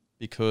 Mm.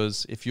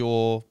 Because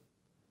here's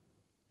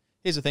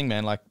the thing,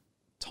 man, like,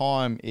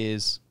 time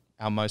is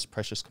our most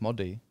precious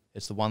commodity.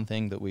 It's the one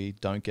thing that we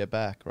don't get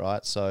back,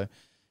 right? So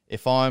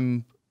if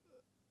I'm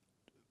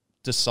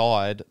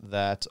decide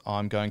that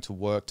I'm going to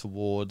work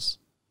towards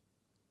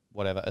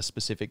whatever, a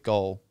specific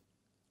goal,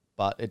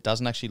 but it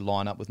doesn't actually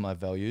line up with my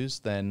values,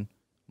 then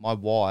my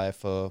why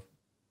for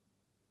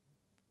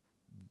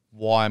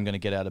why I'm going to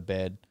get out of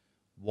bed,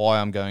 why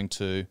I'm going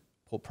to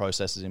put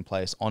processes in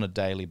place on a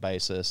daily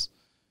basis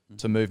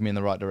to move me in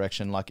the right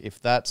direction. Like,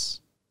 if that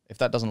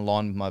doesn't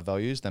align with my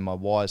values, then my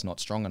why is not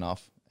strong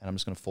enough and I'm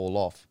just going to fall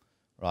off.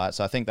 Right.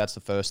 So I think that's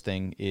the first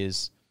thing,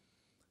 is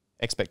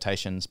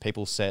expectations.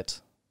 People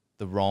set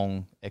the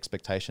wrong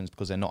expectations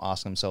because they're not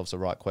asking themselves the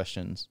right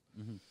questions.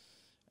 Mm-hmm.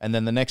 And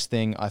then the next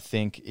thing, I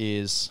think,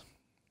 is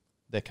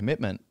their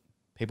commitment.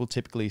 People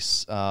typically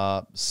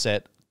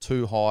set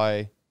too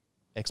high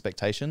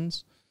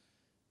expectations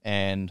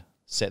and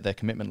set their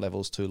commitment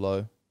levels too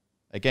low.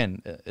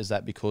 Again, is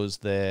that because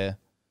they're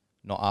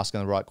not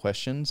asking the right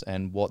questions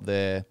and what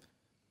they're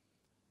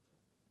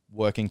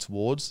working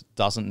towards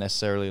doesn't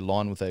necessarily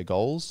align with their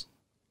goals?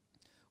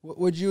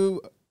 Would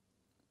you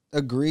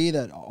agree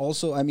that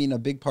also, I mean, a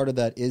big part of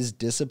that is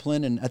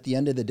discipline. And at the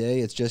end of the day,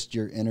 it's just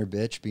your inner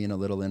bitch being a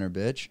little inner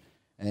bitch.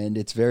 And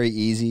it's very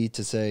easy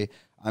to say,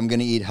 I'm going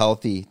to eat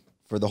healthy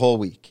for the whole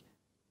week.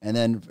 And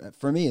then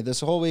for me,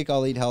 this whole week,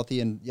 I'll eat healthy.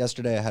 And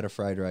yesterday I had a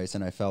fried rice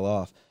and I fell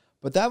off.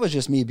 But that was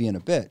just me being a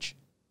bitch,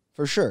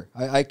 for sure.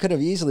 I could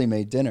have easily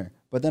made dinner.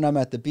 But then I'm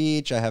at the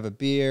beach, I have a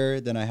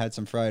beer, then I had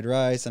some fried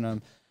rice,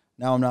 and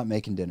now I'm not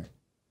making dinner.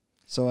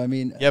 So, I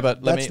mean, yeah,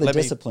 but that's the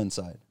discipline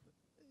side.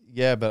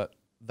 Yeah, but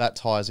that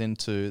ties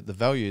into the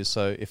values.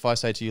 So if I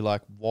say to you,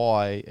 like,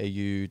 why are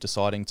you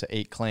deciding to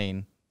eat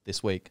clean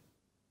this week?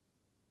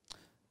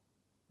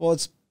 Well,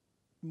 it's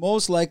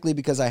most likely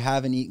because I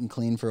haven't eaten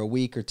clean for a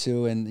week or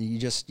two, and you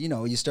just,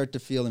 you start to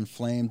feel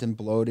inflamed and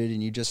bloated,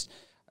 and you just,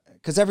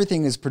 because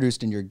everything is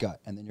produced in your gut,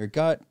 and then your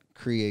gut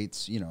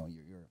creates, your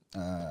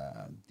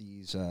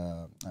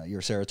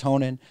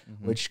serotonin,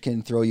 which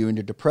can throw you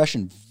into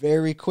depression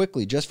very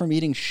quickly just from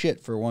eating shit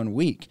for 1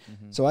 week.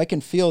 So I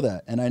can feel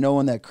that, and I know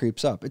when that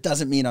creeps up. It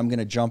doesn't mean I'm going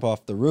to jump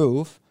off the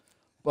roof,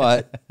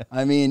 but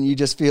I mean, you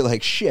just feel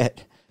like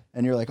shit,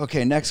 and you're like,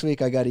 okay, next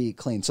week I got to eat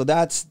clean. So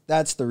that's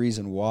the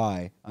reason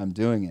why I'm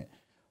doing it.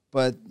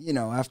 But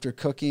after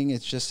cooking,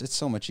 it's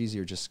so much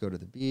easier just to go to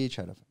the beach,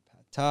 have a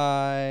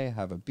Thai,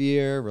 have a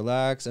beer,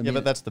 relax. I mean,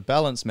 but that's the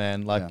balance,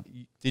 man. Like,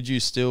 did you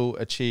still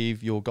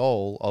achieve your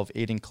goal of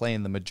eating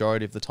clean the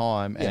majority of the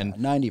time and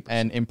 90%.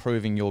 and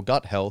improving your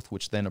gut health,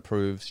 which then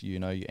improves, your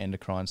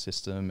endocrine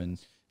system and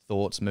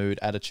thoughts, mood,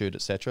 attitude,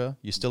 etc.?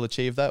 You still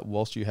achieved that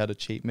whilst you had a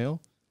cheat meal?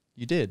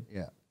 You did.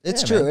 Yeah.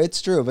 It's true. Man.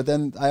 It's true. But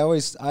then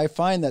I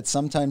find that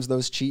sometimes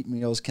those cheat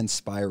meals can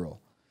spiral.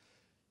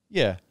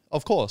 Yeah,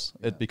 of course.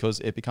 Yeah. Because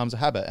it becomes a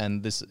habit,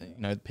 and this,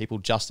 people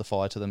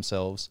justify to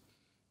themselves.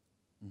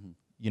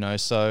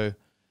 So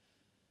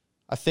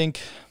I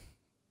think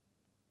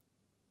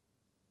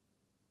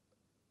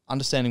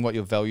understanding what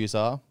your values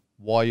are,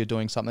 why you're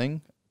doing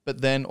something,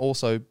 but then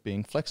also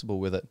being flexible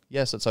with it.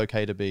 Yes, it's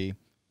okay to be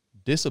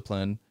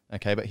disciplined,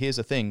 okay, but here's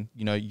the thing,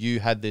 you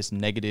had this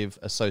negative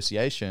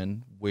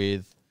association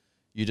with,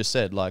 you just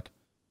said, like,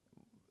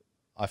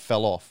 I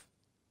fell off.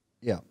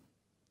 Yeah.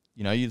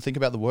 You think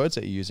about the words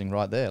that you're using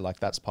right there,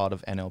 like that's part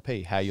of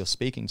NLP, how you're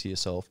speaking to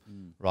yourself,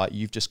 right?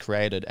 You've just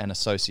created an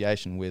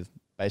association with,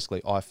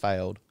 basically, I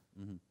failed.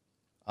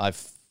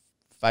 I've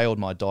failed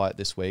my diet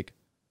this week,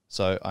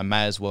 so I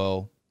may as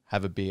well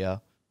have a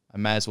beer. I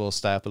may as well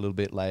stay up a little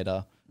bit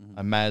later.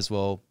 I may as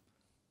well.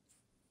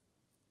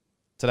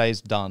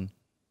 Today's done,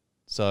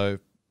 so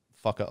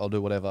fuck it, I'll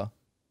do whatever.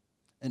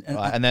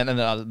 And then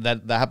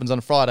that happens on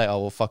Friday.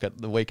 Oh, well, fuck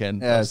it, the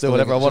weekend. I'll do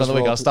whatever I want on the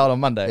week. I'll start on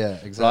Monday. Yeah,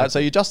 exactly. Right? So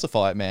you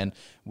justify it, man.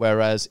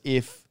 Whereas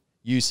if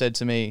you said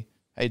to me,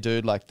 hey,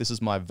 dude, like, this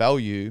is my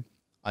value.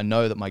 I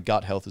know that my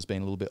gut health has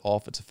been a little bit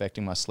off. It's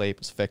affecting my sleep.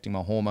 It's affecting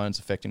my hormones,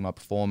 affecting my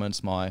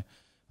performance, my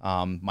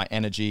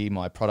energy,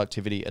 my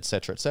productivity, et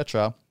cetera, et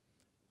cetera.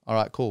 All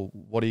right, cool.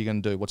 What are you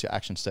going to do? What's your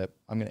action step?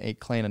 I'm going to eat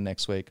cleaner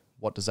next week.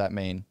 What does that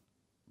mean?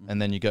 And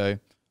then you go,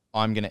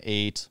 I'm going to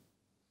eat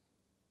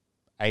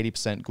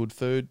 80% good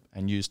food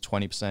and use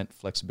 20%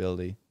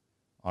 flexibility.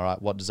 All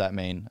right, what does that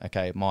mean?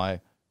 Okay, my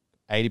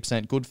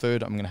 80% good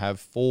food, I'm going to have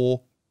 4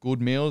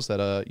 good meals that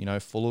are,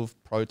 full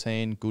of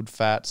protein, good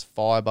fats,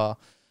 fiber,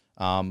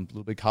 a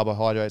little bit of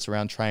carbohydrates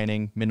around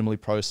training,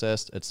 minimally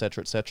processed, et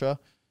cetera,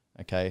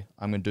 okay,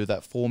 I'm going to do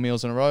that 4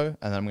 meals in a row, and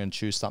then I'm going to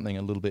choose something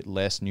a little bit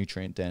less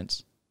nutrient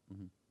dense.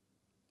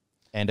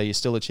 And are you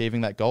still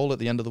achieving that goal at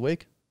the end of the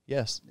week?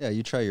 Yes. Yeah,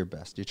 you try your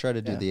best. You try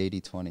to do the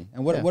 80-20.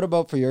 And what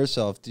about for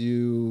yourself?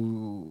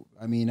 You're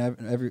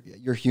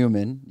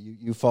human.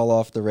 You fall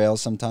off the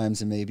rails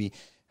sometimes and maybe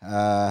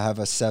have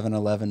a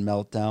 7-Eleven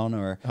meltdown,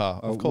 or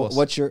of course.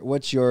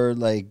 What's your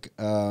like,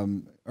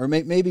 or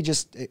maybe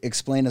just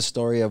explain a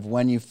story of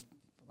when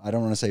I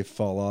don't want to say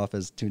fall off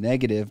as too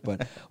negative,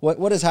 but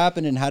what has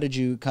happened and how did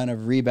you kind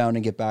of rebound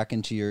and get back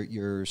into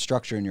your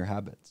structure and your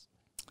habits?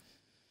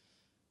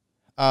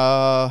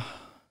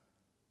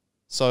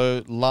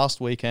 So last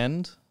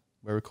weekend,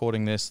 we're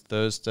recording this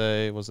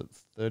Thursday, was it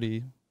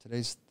 30?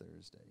 Today's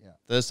Thursday, yeah.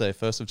 Thursday,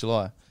 1st of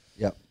July.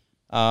 Yep.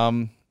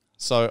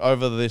 So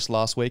over this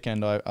last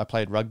weekend, I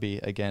played rugby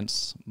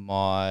against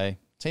my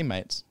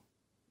teammates,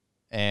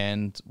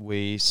 and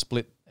we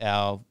split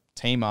our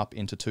team up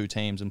into 2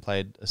 teams and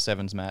played a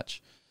 7s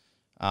match.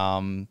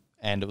 And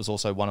it was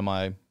also one of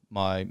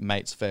my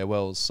mates'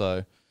 farewells.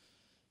 So,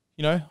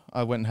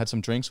 I went and had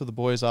some drinks with the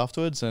boys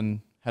afterwards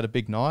and had a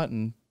big night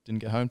and didn't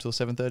get home till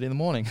 7:30 in the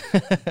morning.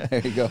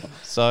 There you go.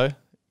 So,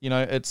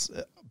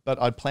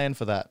 but I'd planned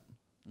for that.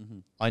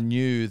 I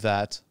knew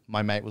that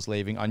my mate was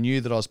leaving. I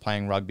knew that I was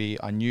playing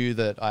rugby. I knew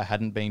that I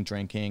hadn't been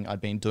drinking. I'd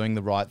been doing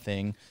the right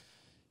thing,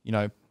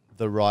 the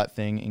right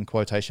thing in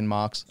quotation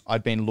marks.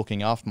 I'd been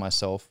looking after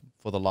myself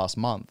for the last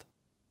month.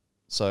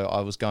 So I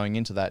was going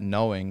into that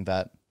knowing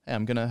that, hey,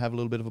 I'm going to have a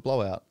little bit of a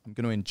blowout. I'm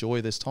going to enjoy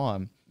this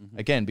time.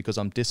 Again, because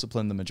I'm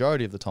disciplined the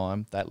majority of the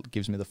time, that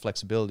gives me the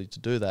flexibility to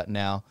do that.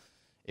 Now,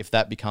 if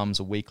that becomes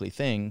a weekly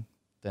thing,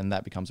 then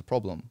that becomes a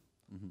problem,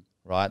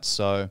 right?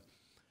 So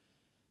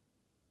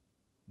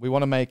we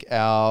want to make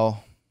our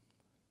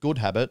good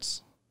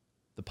habits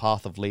the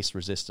path of least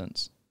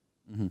resistance,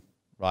 Mm-hmm.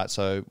 right?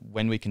 So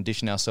when we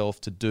condition ourselves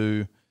to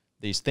do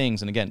these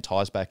things, and again, it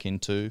ties back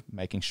into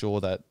making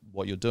sure that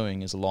what you're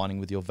doing is aligning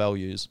with your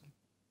values,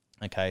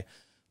 okay,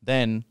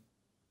 then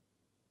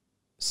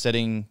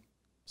setting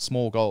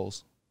small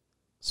goals,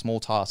 small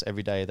tasks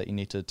every day that you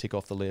need to tick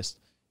off the list.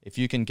 If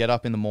you can get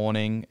up in the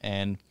morning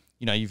and,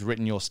 you know, you've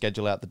written your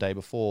schedule out the day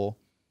before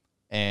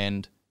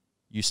and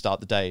you start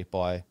the day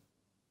by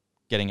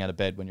getting out of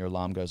bed when your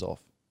alarm goes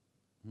off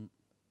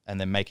and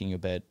then making your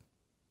bed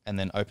and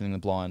then opening the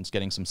blinds,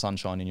 getting some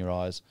sunshine in your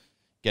eyes,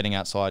 getting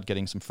outside,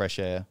 getting some fresh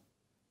air,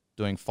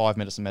 doing 5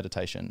 minutes of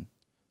meditation,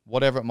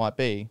 whatever it might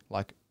be,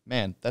 like,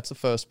 man, that's the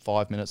first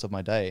 5 minutes of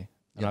my day.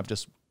 And I've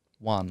just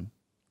won.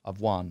 I've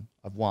won.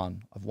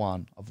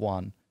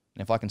 And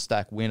if I can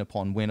stack win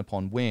upon win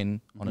upon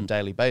win on a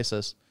daily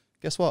basis,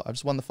 guess what? I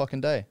just won the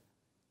fucking day.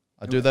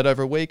 I do that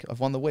over a week, I've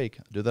won the week.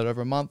 I do that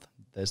over a month,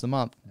 there's the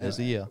month, there's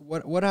the year.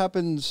 What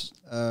happens,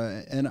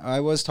 and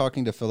I was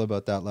talking to Phil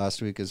about that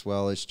last week as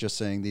well, it's just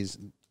saying these,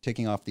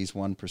 ticking off these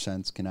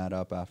 1% can add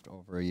up after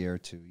over a year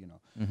to, you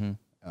know,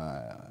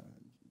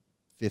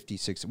 50,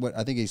 60, what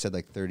I think he said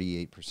like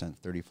 38%,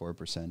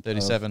 34%.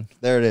 37.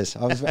 There it is.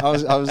 I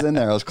was in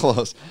there. I was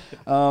close.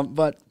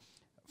 But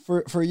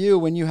for you,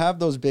 when you have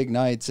those big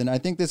nights, and I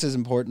think this is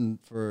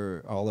important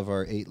for all of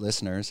our 8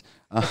 listeners.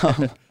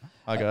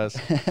 Hi guys.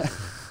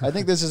 I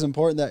think this is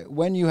important that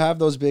when you have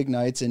those big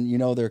nights and you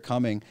know they're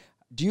coming,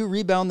 do you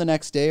rebound the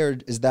next day, or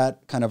is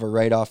that kind of a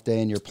write-off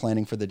day and you're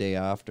planning for the day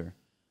after?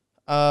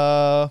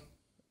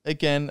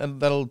 Again,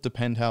 that'll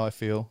depend how I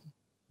feel.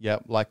 Yeah,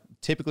 like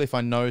typically if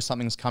I know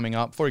something's coming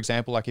up, for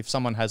example, like if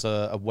someone has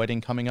a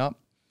wedding coming up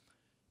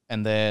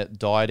and they're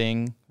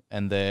dieting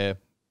and they're,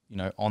 you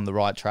know, on the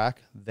right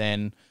track,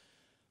 then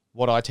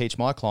what I teach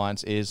my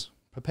clients is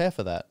prepare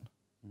for that,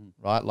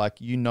 right?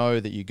 Like, you know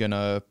that you're going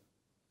to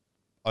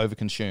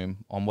overconsume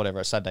on whatever,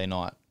 a Saturday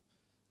night.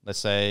 Let's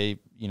say,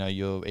 you know,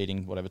 you're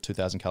eating whatever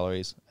 2,000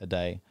 calories a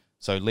day.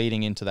 So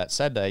leading into that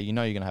Saturday, you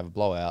know you're going to have a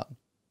blowout.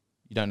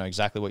 You don't know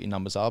exactly what your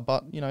numbers are,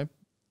 but, you know,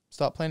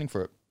 start planning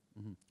for it.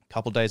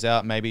 Couple days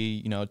out, maybe,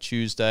 you know,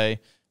 Tuesday,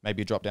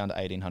 maybe you drop down to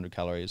 1,800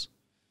 calories,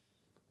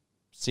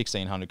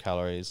 1,600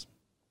 calories.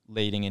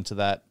 Leading into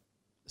that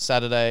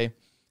Saturday,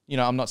 you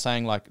know, I'm not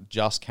saying like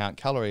just count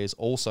calories.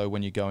 Also,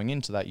 when you're going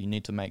into that, you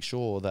need to make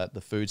sure that the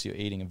foods you're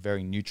eating are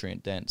very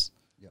nutrient dense.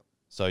 Yep.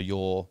 So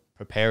you're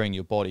preparing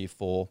your body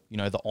for, you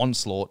know, the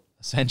onslaught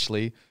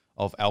essentially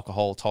of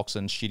alcohol,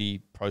 toxins,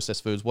 shitty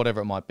processed foods,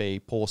 whatever it might be,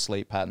 poor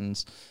sleep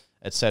patterns,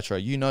 etc.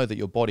 You know that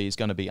your body is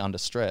going to be under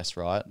stress,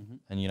 right?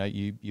 And you know,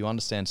 you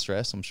understand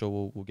stress. I'm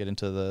sure we'll get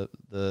into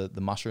the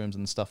mushrooms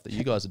and the stuff that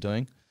you guys are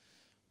doing,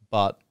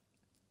 but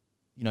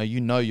you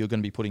know you're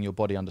going to be putting your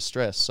body under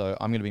stress. So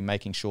I'm going to be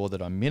making sure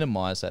that I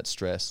minimize that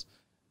stress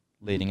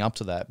leading up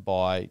to that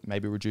by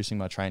maybe reducing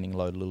my training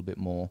load a little bit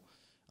more,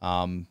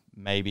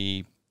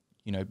 maybe,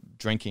 you know,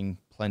 drinking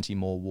plenty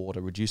more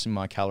water, reducing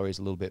my calories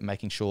a little bit,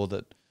 making sure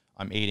that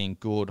I'm eating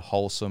good,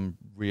 wholesome,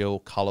 real,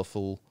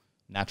 colorful,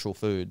 natural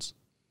foods.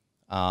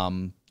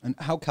 And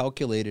how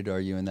calculated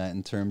are you in that,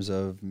 in terms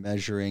of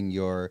measuring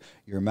your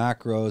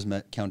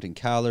macros, counting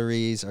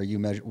calories? Are you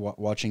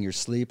watching your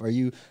sleep? Are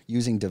you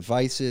using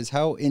devices?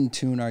 How in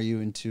tune are you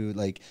into,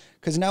 like,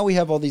 because now we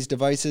have all these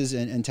devices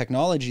and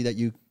technology that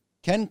you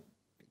can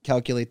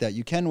calculate that,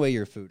 you can weigh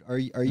your food. Are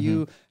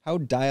you, how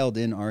dialed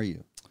in are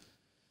you?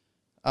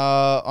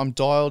 I'm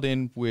dialed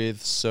in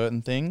with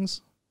certain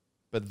things,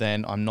 but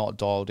then I'm not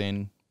dialed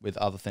in with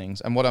other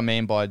things. And what I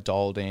mean by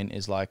dialed in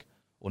is like,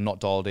 or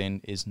not dialed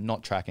in, is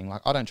not tracking.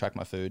 Like, I don't track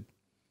my food.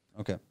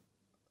 Okay.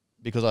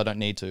 Because I don't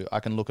need to. I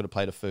can look at a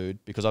plate of food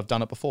because I've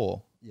done it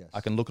before. Yes.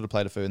 I can look at a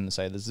plate of food and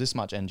say, there's this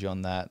much energy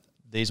on that.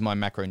 These are my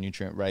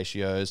macronutrient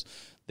ratios.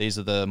 These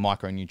are the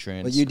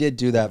micronutrients. But you did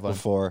do that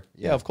before.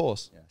 Yeah, of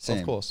course. Yeah, same,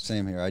 of course.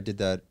 Same here. I did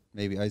that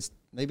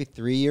maybe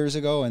 3 years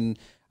ago, and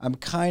I'm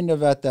kind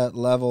of at that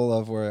level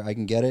of where I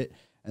can get it.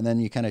 And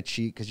then you kind of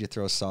cheat because you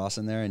throw sauce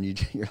in there and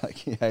you're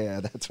like, yeah,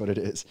 that's what it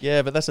is.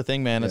 Yeah, but that's the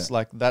thing, man. It's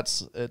like,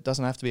 it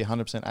doesn't have to be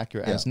 100%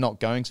 accurate, and it's not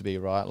going to be,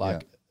 right?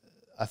 Like,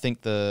 I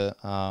think the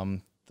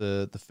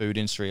food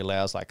industry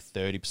allows like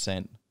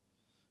 30%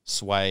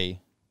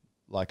 sway,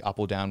 like up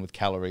or down with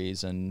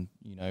calories and,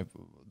 you know,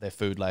 their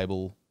food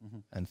label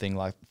and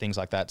things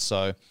like that.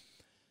 So,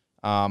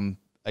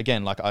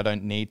 again, like, I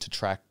don't need to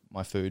track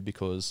my food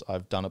because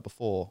I've done it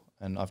before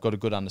and I've got a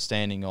good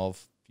understanding of,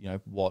 you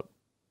know, what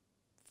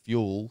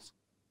fuels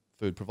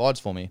food provides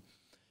for me.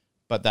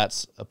 But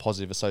that's a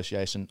positive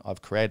association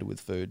I've created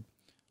with food,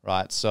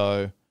 right?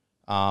 So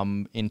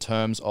in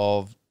terms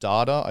of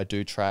data, I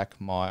do track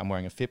I'm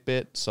wearing a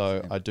Fitbit,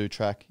 so I do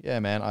track,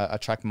 I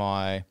track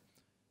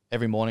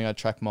every morning I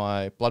track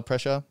my blood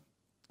pressure.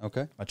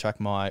 Okay. I track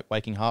my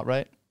waking heart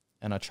rate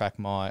and I track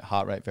my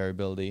heart rate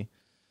variability.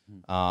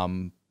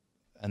 And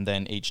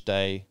then each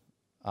day,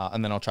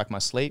 and then I'll track my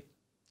sleep.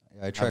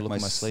 I track my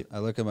sleep. I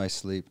look at my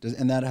sleep.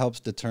 And that helps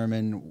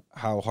determine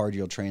how hard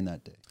you'll train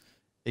that day.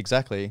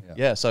 Exactly.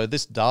 Yeah. So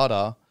this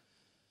data,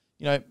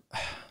 you know,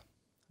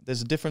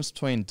 there's a difference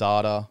between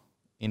data,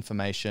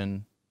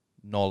 information,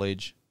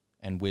 knowledge,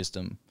 and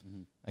wisdom.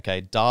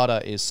 Okay,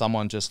 data is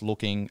someone just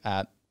looking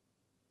at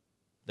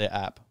their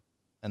app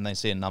and they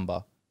see a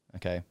number,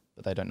 okay,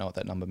 but they don't know what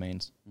that number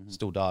means.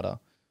 Still data,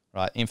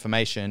 right?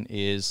 Information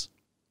is,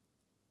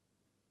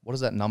 what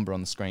does that number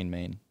on the screen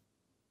mean?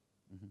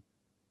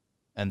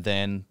 And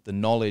then the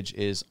knowledge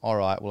is, all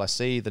right, well, I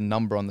see the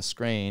number on the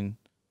screen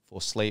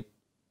for sleep,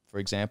 for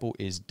example,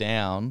 is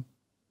down.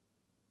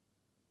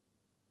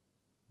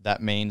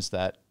 That means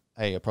that,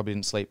 hey, I probably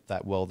didn't sleep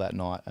that well that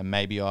night, and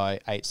maybe I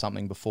ate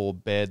something before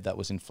bed that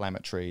was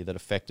inflammatory that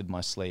affected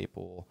my sleep,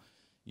 or,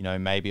 you know,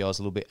 maybe I was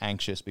a little bit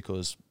anxious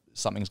because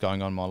something's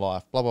going on in my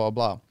life, blah, blah,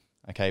 blah.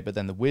 Okay, but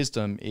then the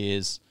wisdom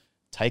is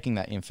taking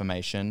that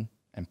information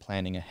and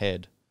planning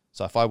ahead.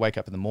 So if I wake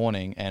up in the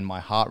morning and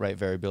my heart rate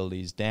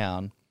variability is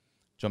down,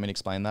 do you want me to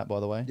explain that, by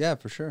the way? Yeah,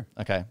 for sure.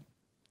 Okay.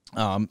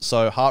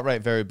 So heart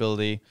rate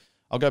variability,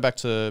 I'll go back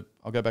to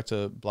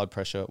blood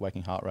pressure,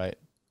 waking heart rate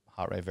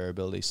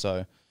variability.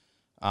 So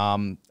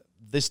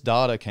this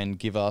data can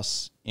give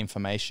us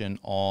information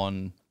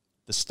on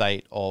the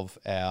state of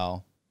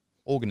our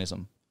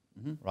organism,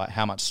 right?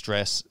 How much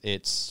stress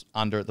it's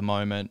under at the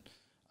moment,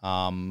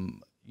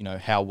 you know,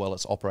 how well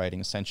it's operating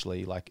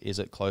essentially. Like, is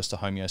it close to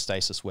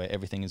homeostasis where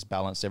everything is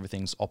balanced,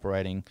 everything's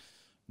operating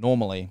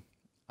normally?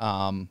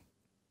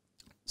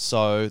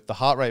 So the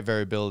heart rate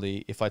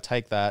variability, if I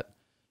take that,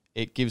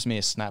 it gives me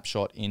a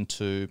snapshot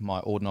into my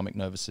autonomic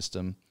nervous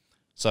system.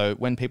 So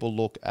when people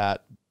look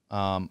at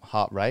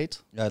heart rate.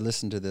 Yeah, I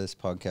listened to this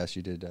podcast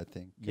you did, I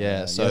think.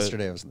 Yeah. So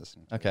yesterday I was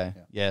listening. Okay.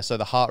 Yeah. So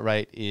the heart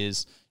rate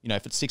is, you know,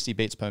 if it's 60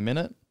 beats per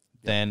minute,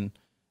 then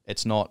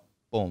it's not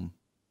boom,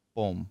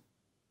 boom,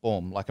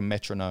 boom, like a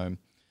metronome.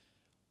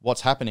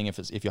 What's happening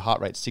if your heart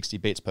rate's 60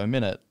 beats per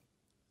minute,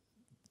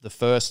 the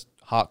first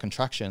heart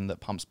contraction that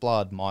pumps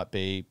blood might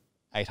be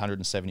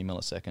 870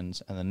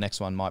 milliseconds, and the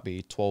next one might be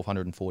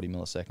 1240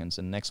 milliseconds,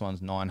 and the next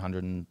one's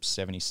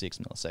 976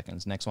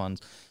 milliseconds, next one's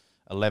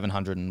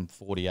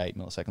 1148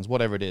 milliseconds,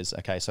 whatever it is.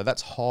 Okay, so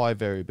that's high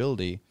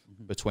variability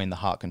between the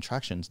heart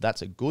contractions.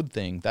 That's a good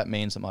thing. That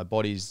means that my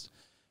body's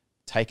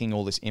taking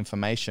all this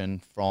information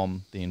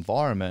from the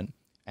environment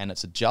and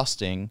it's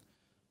adjusting,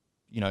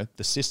 you know,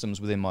 the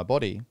systems within my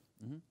body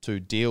to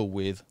deal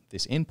with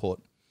this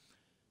input.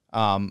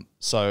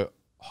 So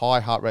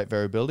high heart rate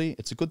variability,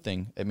 it's a good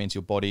thing. It means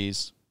your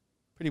body's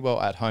pretty well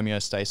at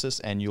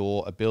homeostasis and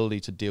your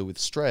ability to deal with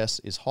stress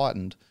is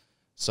heightened.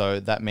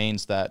 So that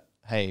means that,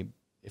 hey,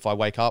 if I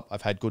wake up,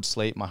 I've had good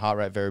sleep, my heart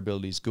rate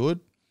variability is good,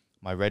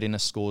 my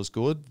readiness score is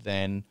good,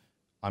 then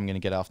I'm going to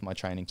get after my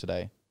training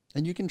today.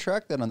 And you can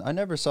track that on, I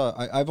never saw,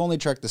 I've only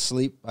tracked the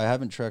sleep. I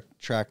haven't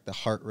tracked the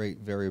heart rate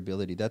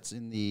variability. That's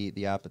in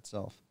the app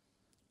itself.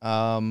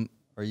 Are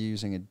you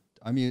using a,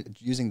 I'm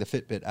using the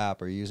Fitbit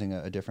app. Or are you using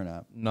a different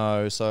app?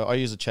 No, so I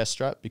use a chest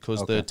strap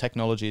because the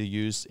technology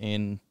used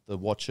in the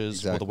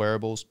watches or the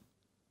wearables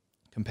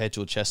compared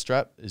to a chest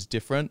strap is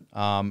different.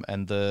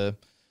 And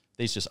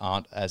these just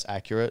aren't as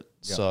accurate.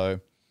 Yeah. So,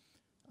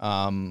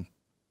 I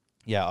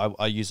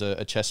use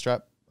a chest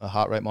strap, a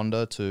heart rate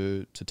monitor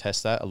to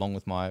test that along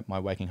with my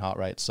waking heart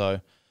rate.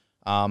 So,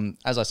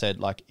 as I said,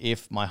 like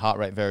if my heart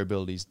rate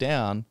variability is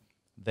down,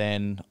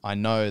 then I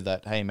know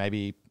that, hey,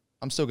 maybe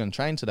I'm still going to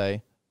train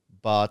today,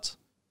 but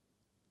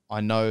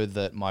I know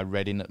that my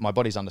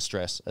body's under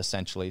stress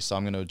essentially. So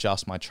I'm going to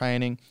adjust my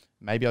training.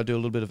 Maybe I'll do a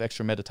little bit of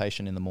extra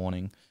meditation in the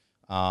morning.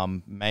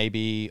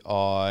 Maybe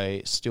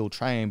I still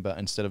train, but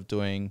instead of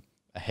doing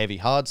a heavy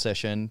hard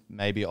session,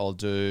 maybe I'll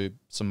do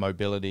some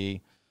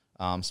mobility,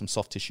 some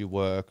soft tissue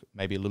work,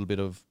 maybe a little bit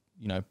of,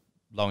 you know,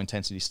 low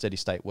intensity steady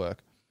state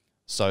work,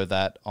 so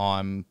that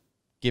I'm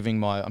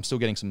still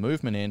getting some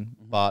movement in,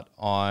 but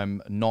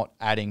I'm not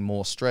adding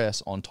more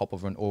stress on top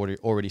of an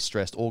already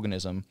stressed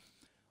organism.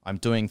 I'm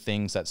doing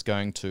things that's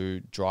going to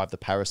drive the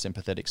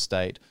parasympathetic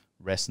state,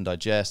 rest and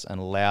digest, and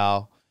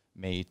allow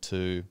me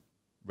to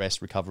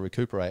rest, recover,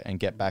 recuperate, and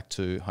get back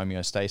to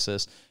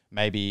homeostasis.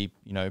 Maybe,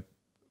 you know,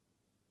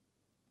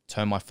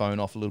 turn my phone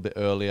off a little bit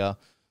earlier,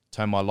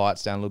 turn my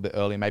lights down a little bit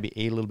earlier, maybe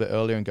eat a little bit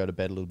earlier and go to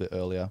bed a little bit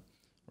earlier,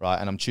 right?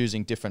 And I'm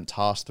choosing different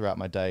tasks throughout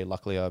my day.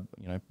 Luckily, I,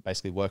 you know,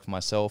 basically work for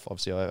myself.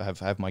 Obviously, I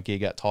have my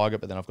gig at Tiger,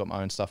 but then I've got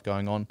my own stuff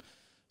going on.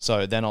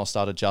 So then I'll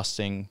start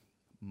adjusting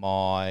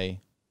my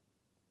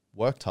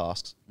work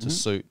tasks to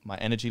suit my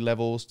energy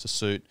levels, to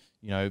suit,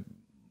 you know,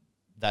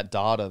 that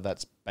data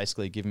that's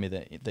basically giving me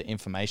the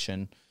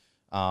information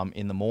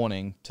in the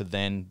morning to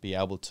then be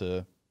able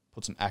to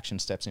put some action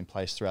steps in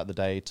place throughout the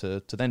day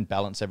to then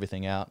balance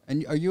everything out.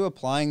 And are you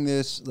applying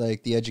this,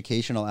 like the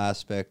educational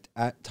aspect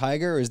at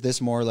Tiger, or is this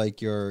more like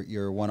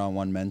your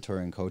one-on-one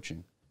mentoring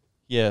coaching?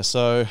 Yeah,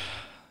 so,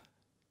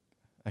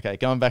 okay,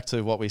 going back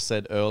to what we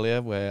said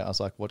earlier where I was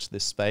like, watch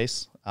this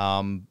space.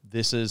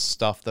 This is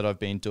stuff that I've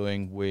been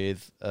doing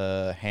with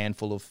a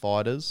handful of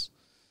fighters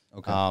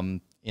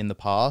in the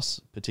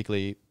past,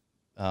 particularly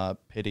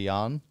Peter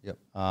Yan. Yep.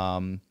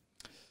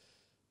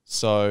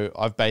 So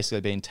I've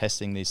basically been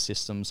testing these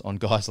systems on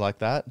guys like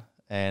that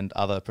and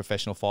other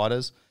professional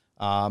fighters.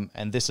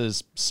 And this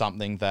is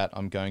something that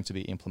I'm going to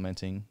be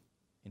implementing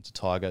into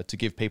Tiger to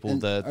give people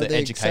the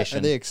education.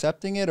 Are they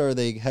accepting it, or are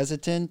they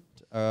hesitant?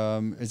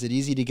 Is it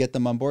easy to get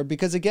them on board?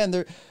 Because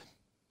again,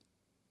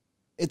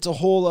 it's a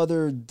whole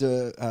other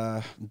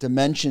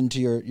dimension to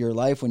your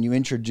life when you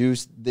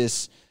introduce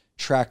this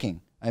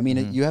tracking. I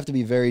mean, you have to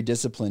be very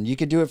disciplined. You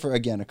could do it for,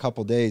 again, a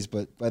couple days,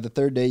 but by the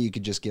third day, you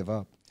could just give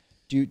up.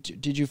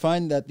 Did you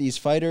find that these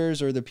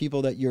fighters or the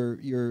people that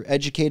you're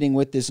educating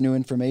with this new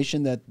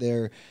information, that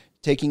they're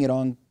taking it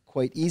on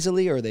quite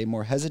easily, or are they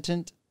more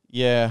hesitant?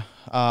 Yeah,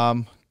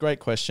 great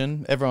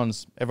question.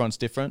 Everyone's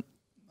different.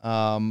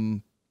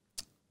 At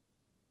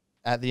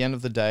the end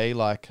of the day,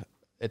 like,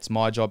 it's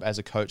my job as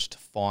a coach to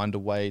find a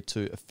way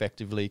to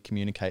effectively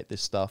communicate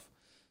this stuff.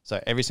 So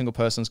every single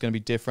person is going to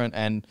be different.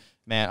 And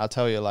man, I'll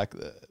tell you, like,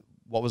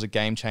 what was a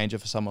game changer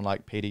for someone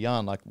like Peter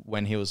Yan, like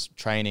when he was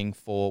training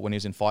when he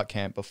was in fight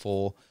camp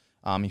before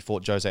he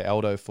fought Jose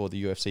Aldo for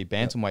the UFC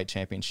Bantamweight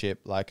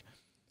Championship. Like,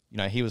 you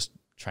know, he was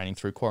training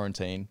through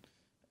quarantine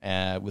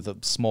with a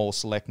small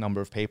select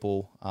number of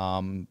people,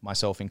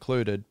 myself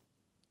included.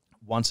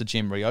 Once the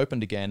gym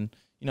reopened again,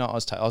 you know, I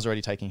was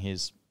already taking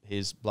his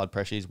blood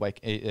pressure, his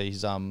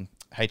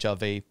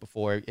HRV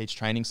before each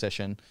training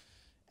session.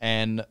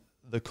 And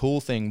the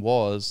cool thing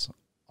was,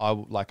 I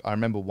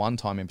remember one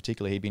time in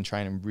particular, he'd been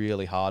training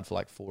really hard for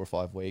like 4 or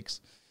 5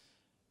 weeks.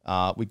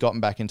 We'd gotten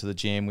back into the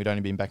gym. We'd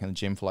only been back in the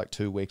gym for like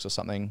 2 weeks or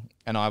something.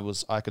 And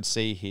I could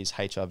see his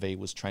HRV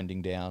was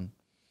trending down.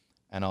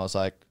 And I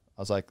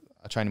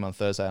trained him on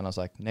Thursday, and I was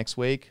like, next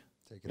week,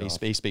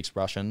 he speaks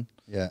Russian.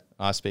 Yeah.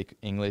 I speak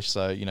English.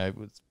 So, you know,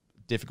 it's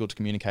difficult to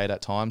communicate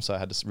at times. So I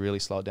had to really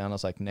slow it down. I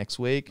was like, next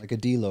week. Like a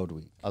deload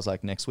week. I was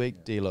like, next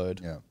week,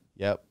 deload. Yeah.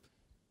 Yep.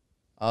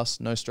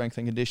 No strength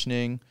and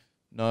conditioning,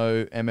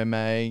 no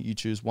MMA. You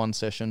choose one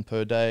session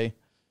per day.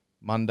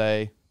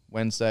 Monday,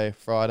 Wednesday,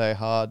 Friday,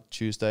 hard.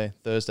 Tuesday,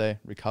 Thursday,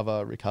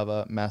 recover,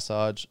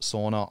 massage,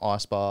 sauna,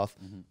 ice bath,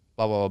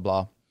 blah, blah, blah,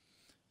 blah.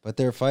 But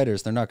they're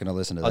fighters. They're not going to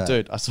listen to that.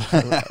 Dude, I saw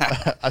him.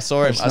 I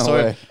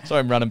saw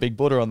him running Big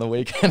Buddha on the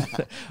weekend,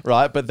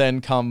 right? But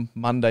then come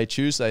Monday,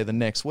 Tuesday, the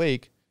next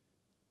week,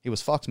 he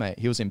was fucked, mate.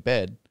 He was in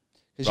bed.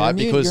 Right?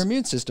 Because your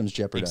immune system's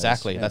jeopardized.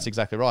 Exactly. Yeah. That's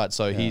exactly right.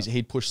 So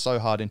he'd pushed so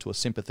hard into a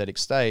sympathetic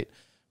state,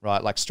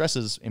 right? Like, stress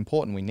is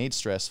important. We need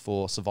stress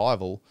for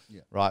survival,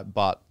 right?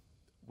 But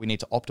we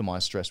need to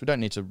optimize stress. We don't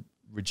need to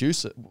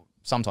reduce it.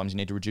 Sometimes you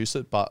need to reduce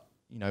it, but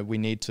you know, we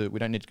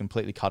don't need to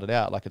completely cut it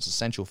out. Like, it's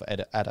essential for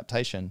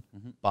adaptation,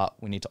 but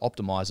we need to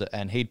optimize it.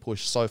 And he'd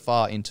pushed so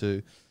far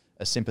into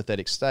a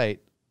sympathetic state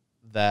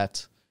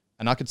that,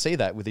 and I could see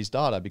that with his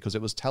data because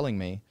it was telling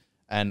me,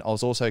 and I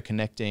was also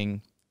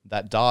connecting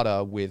that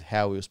data with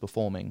how he was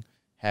performing,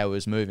 how he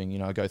was moving. You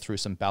know, I go through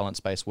some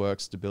balance-based work,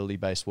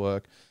 stability-based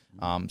work,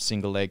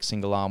 single leg,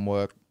 single arm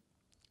work,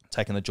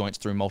 taking the joints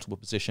through multiple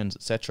positions,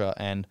 etc.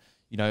 And,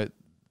 you know,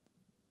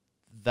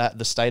 that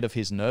the state of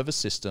his nervous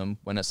system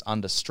when it's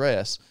under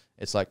stress,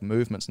 it's like,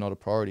 movement's not a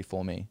priority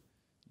for me.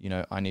 You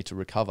know, I need to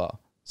recover.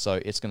 So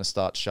it's going to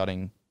start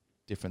shutting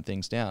different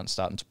things down,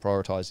 starting to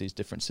prioritize these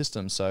different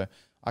systems. So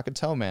I could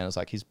tell, man, it's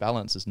like his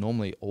balance is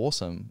normally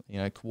awesome. You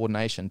know,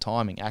 coordination,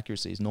 timing,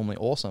 accuracy is normally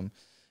awesome.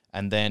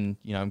 And then,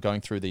 you know, I'm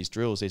going through these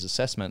drills, these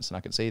assessments, and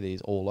I can see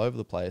these all over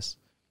the place.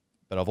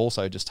 But I've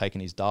also just taken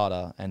his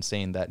data and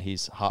seen that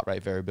his heart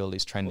rate variability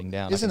is trending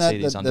down. Isn't I can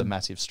see he's under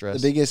massive stress.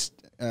 The biggest,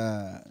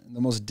 the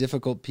most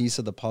difficult piece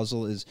of the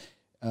puzzle is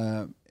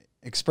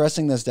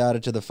expressing this data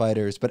to the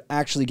fighters, but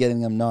actually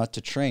getting them not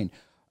to train.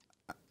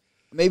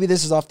 Maybe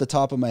this is off the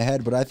top of my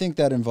head, but I think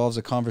that involves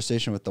a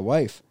conversation with the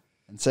wife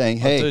and saying,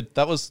 "Hey, dude,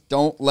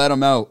 don't let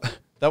them out."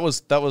 That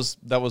was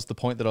the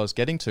point that I was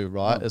getting to,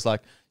 right? Oh. It's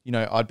like, you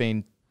know, I'd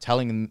been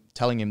telling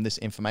him this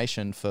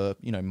information for,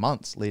 you know,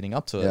 months leading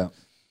up to it.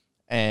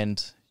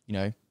 And, you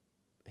know,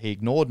 he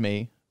ignored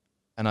me.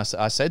 And I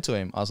said to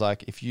him, I was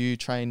like, if you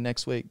train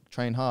next week,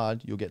 train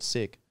hard, you'll get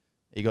sick.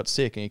 He got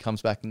sick and he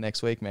comes back the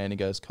next week, man. He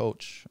goes,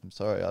 "Coach, I'm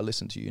sorry, I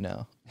listened to you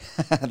now."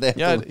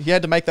 Yeah, he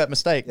had to make that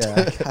mistake.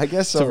 Yeah, I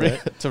guess so.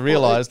 to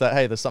realize that,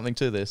 hey, there's something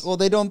to this. Well,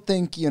 they don't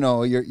think, you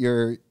know,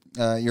 you're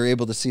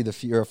able to see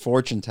you're a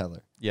fortune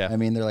teller. Yeah. I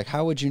mean, they're like,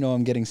 how would you know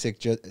I'm going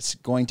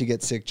to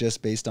get sick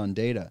just based on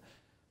data?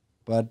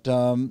 But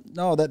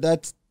no,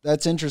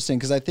 that's interesting,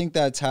 because I think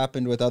that's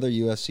happened with other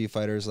UFC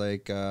fighters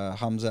like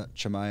Khamzat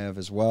Chimaev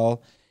as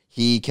well.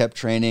 He kept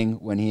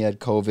training when he had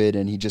COVID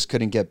and he just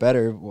couldn't get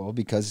better. Well,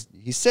 because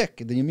he's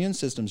sick. The immune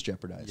system's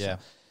jeopardized. Yeah.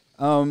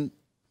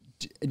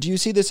 Do you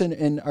see this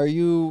are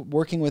you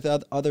working with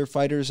other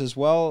fighters as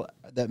well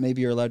that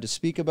maybe you're allowed to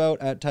speak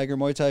about at Tiger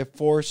Muay Thai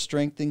for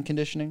strength and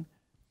conditioning?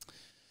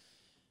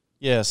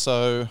 Yeah,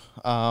 so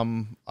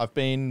I've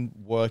been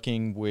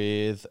working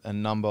with a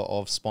number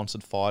of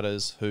sponsored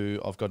fighters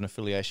who I've got an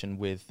affiliation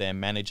with their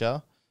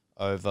manager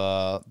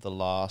over the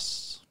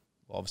last,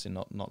 obviously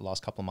not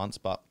last couple of months,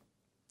 but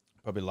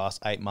probably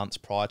last 8 months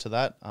prior to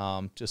that.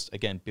 Just,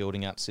 again,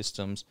 building out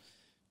systems,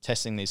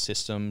 testing these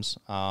systems,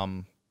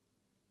 and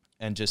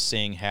just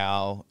seeing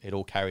how it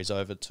all carries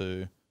over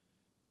to,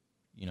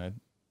 you know,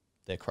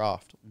 their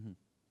craft. Mm-hmm.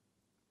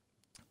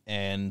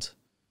 And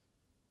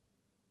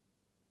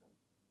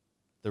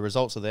the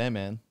results are there,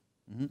 man.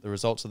 Mm-hmm. The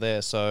results are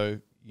there. So,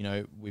 you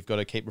know, we've got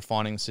to keep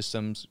refining the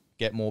systems,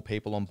 get more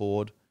people on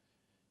board,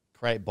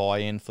 create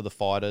buy-in for the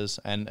fighters.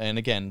 And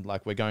again,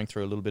 like we're going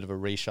through a little bit of a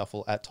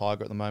reshuffle at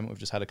Tiger at the moment. We've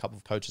just had a couple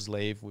of coaches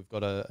leave. We've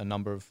got a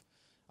number of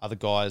other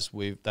guys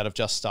that have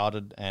just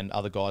started and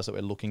other guys that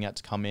we're looking at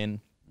to come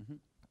in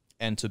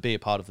and to be a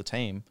part of the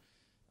team.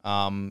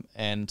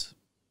 And,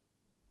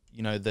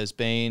 you know, there's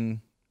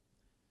been,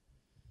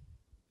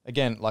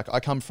 again, like I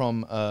come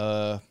from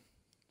a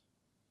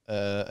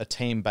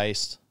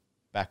team-based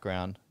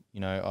background.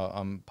 You know,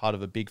 I'm part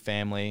of a big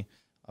family.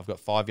 I've got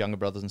 5 younger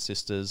brothers and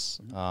sisters.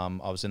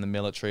 I was in the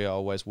military. I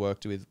always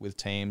worked with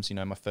teams. You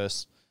know, my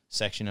first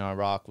section in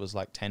Iraq was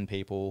like 10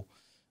 people.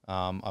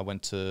 I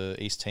went to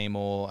East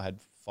Timor. I had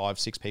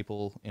 5-6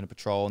 people in a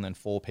patrol and then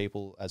 4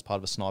 people as part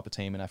of a sniper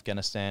team in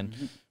Afghanistan.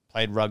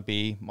 Played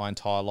rugby my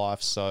entire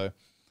life. So,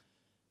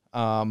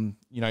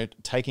 you know,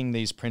 taking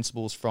these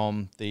principles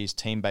from these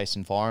team-based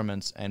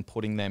environments and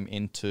putting them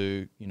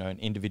into, you know, an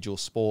individual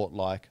sport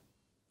like,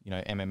 you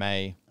know,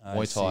 MMA,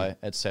 Muay Thai,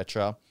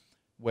 etc.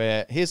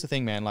 Where here's the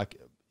thing, man. Like,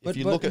 if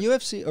you look at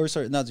UFC, or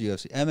sorry, not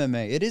UFC,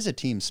 MMA, it is a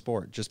team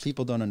sport. Just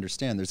people don't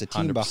understand. There's a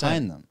team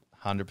behind them.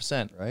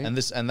 100%. Right.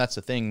 And that's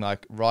the thing.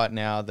 Like right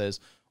now,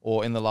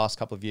 or in the last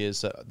couple of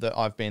years that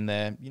I've been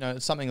there, you know,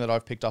 it's something that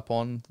I've picked up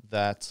on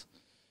that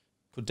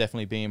could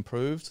definitely be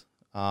improved.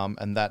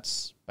 And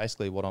that's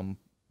basically what I'm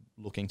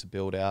looking to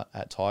build out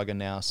at Tiger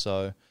now.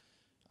 So,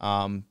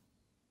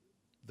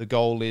 the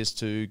goal is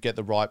to get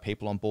the right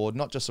people on board,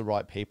 not just the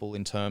right people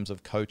in terms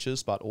of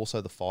coaches, but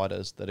also the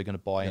fighters that are going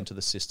to buy into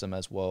the system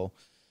as well.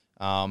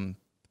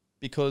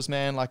 Because,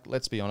 man, like,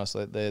 let's be honest,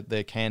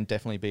 there can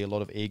definitely be a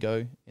lot of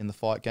ego in the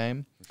fight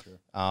game. For sure.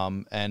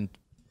 And,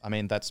 I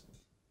mean, that's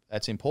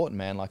important,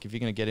 man. Like, if you're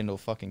going to get into a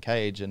fucking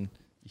cage and,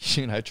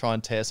 you know, try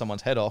and tear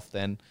someone's head off,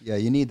 then... Yeah,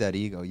 you need that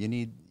ego. You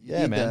need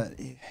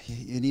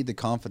the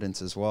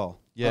confidence as well.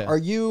 Yeah. Are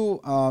you,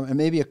 and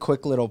maybe a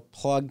quick little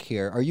plug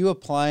here, are you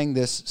applying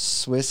this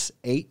Swiss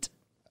 8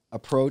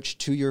 approach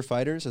to your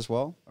fighters as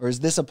well? Or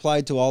is this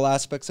applied to all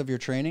aspects of your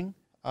training?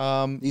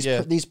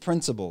 These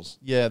principles.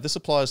 Yeah, this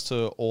applies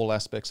to all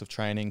aspects of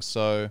training.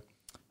 So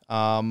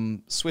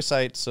Swiss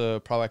 8's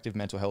a proactive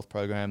mental health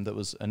program that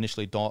was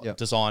initially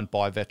designed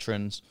by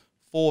veterans,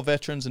 for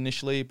veterans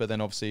initially, but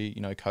then obviously,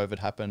 you know, COVID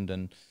happened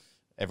and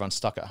everyone's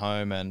stuck at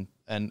home. And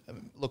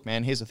look,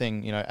 man, here's the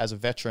thing, you know, as a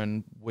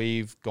veteran,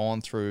 we've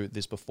gone through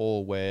this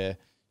before where,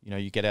 you know,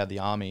 you get out of the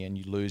army and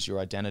you lose your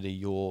identity.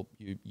 You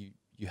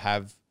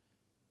have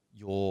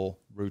your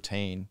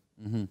routine.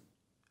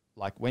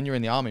 Like when you're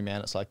in the army,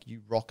 man, it's like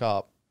you rock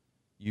up,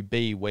 you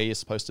be where you're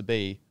supposed to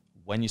be,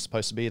 when you're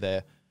supposed to be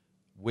there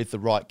with the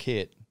right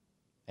kit,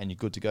 and you're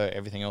good to go.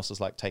 Everything else is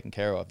like taken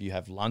care of. You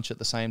have lunch at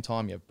the same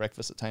time, you have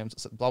breakfast at the same time,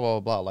 blah, blah, blah,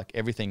 blah. Like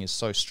everything is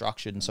so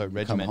structured and so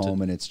regimented. Come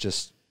home and it's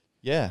just...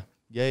 Yeah.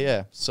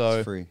 So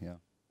it's free, yeah.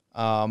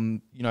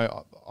 You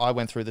know, I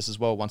went through this as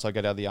well. Once I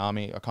got out of the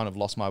army, I kind of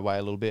lost my way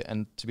a little bit.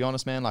 And to be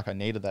honest, man, like I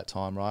needed that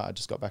time, right? I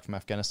just got back from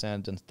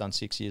Afghanistan, done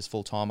 6 years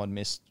full time. I'd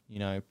missed, you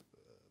know,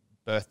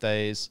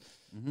 birthdays,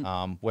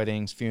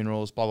 weddings,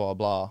 funerals, blah,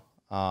 blah,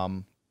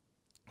 blah.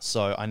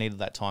 So I needed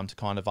that time to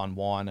kind of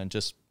unwind and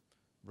just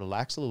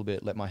relax a little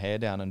bit, let my hair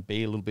down and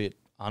be a little bit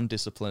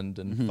undisciplined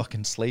and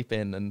fucking sleep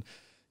in and,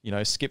 you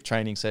know, skip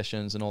training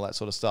sessions and all that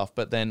sort of stuff.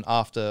 But then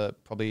after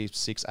probably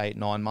 6, 8,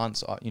 9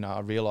 months, I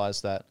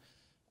realized that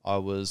I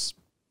was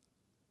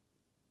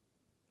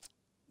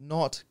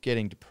not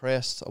getting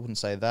depressed. I wouldn't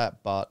say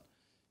that, but,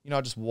 you know,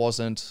 I just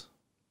wasn't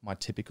my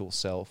typical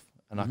self.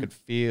 And I could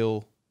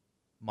feel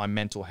my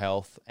mental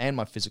health and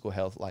my physical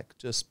health like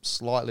just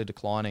slightly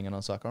declining. And I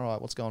was like, all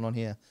right, what's going on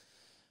here?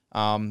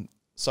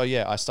 So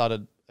yeah, I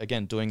started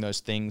again doing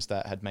those things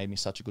that had made me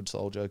such a good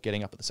soldier,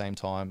 getting up at the same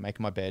time,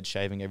 making my bed,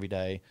 shaving every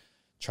day,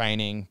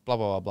 training, blah,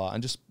 blah, blah, blah,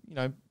 and just, you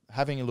know,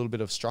 having a little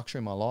bit of structure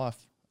in my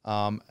life.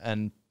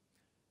 And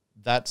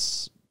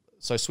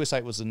so Swiss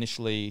 8 was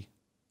initially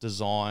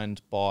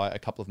designed by a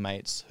couple of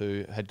mates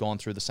who had gone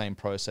through the same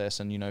process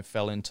and, you know,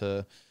 fell into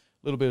a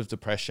little bit of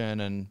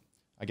depression, and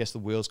I guess the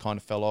wheels kind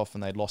of fell off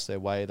and they'd lost their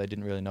way. They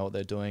didn't really know what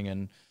they're doing.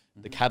 And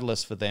the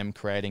catalyst for them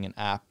creating an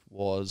app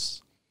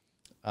was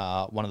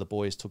one of the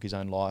boys took his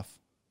own life,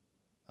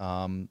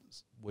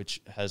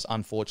 which has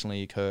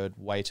unfortunately occurred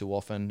way too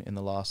often in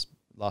the last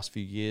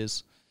few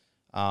years.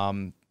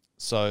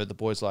 So the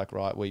boys like,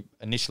 right,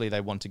 initially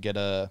they want to get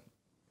a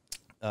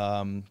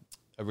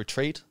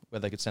retreat where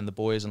they could send the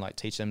boys and like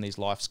teach them these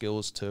life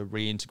skills to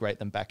reintegrate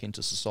them back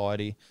into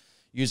society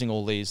using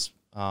all these...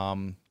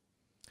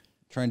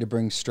 trying to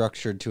bring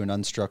structured to an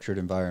unstructured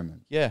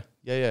environment. Yeah,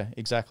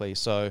 exactly.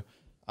 So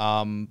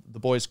the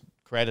boys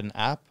created an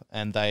app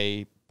and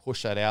they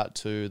pushed that out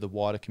to the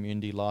wider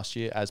community last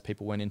year as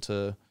people went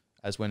into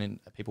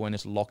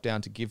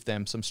lockdown, to give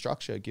them some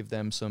structure, give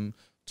them some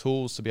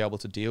tools to be able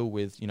to deal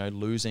with, you know,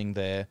 losing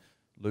their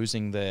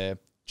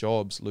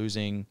jobs,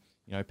 losing,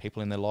 you know,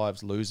 people in their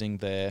lives, losing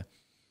their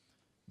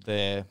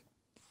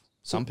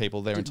some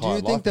people their entire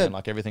life, man,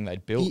 like everything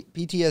they'd built.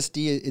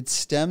 PTSD, it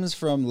stems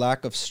from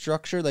lack of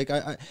structure. Like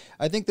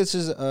I think this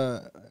is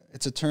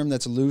it's a term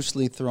that's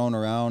loosely thrown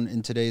around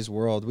in today's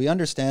world. We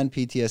understand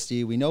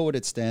PTSD, we know what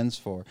it stands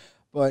for,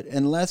 But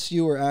unless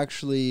you were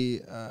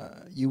actually,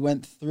 you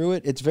went through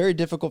it, it's very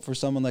difficult for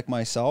someone like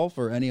myself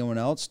or anyone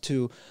else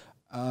to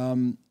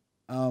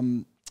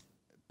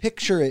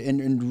picture it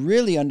and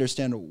really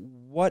understand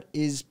what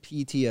is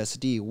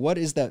PTSD. What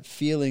is that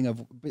feeling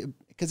of,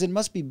 because it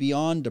must be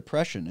beyond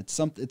depression. It's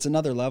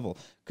another level.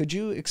 Could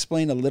you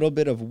explain a little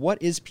bit of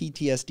what is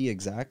PTSD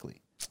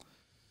exactly?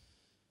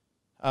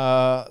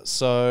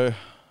 So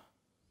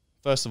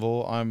first of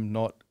all, I'm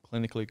not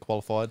clinically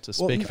qualified to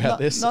speak about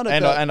this, and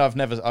I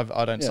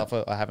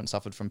haven't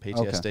suffered from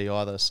PTSD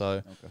either.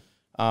 So,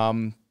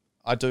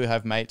 I do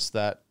have mates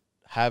that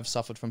have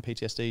suffered from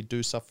PTSD,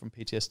 do suffer from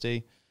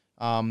PTSD,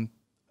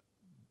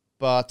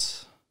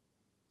 but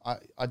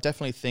I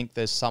definitely think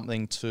there's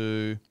something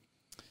to.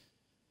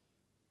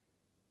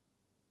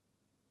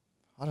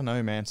 I don't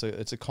know, man. So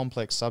it's a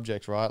complex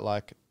subject, right?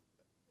 Like,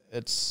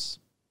 it's.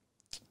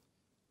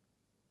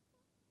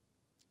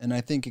 And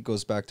I think it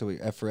goes back to,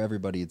 for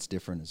everybody, it's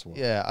different as well.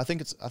 Yeah, I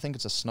think it's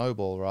a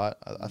snowball, right?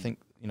 I think,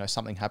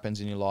 something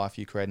happens in your life,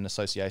 you create an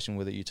association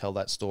with it, you tell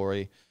that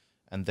story,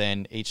 and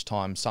then each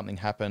time something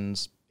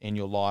happens in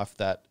your life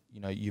that,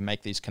 you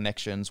make these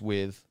connections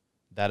with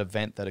that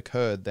event that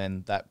occurred,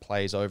 then that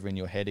plays over in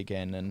your head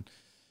again.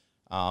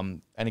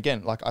 And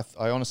again, like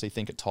I honestly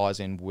think it ties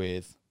in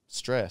with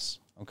stress.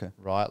 Okay.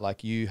 Right?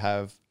 Like if you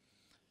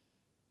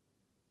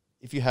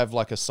have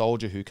like a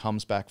soldier who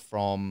comes back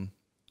from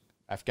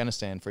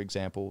Afghanistan, for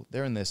example,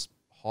 they're in this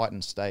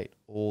heightened state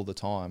all the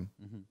time,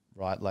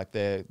 right? Like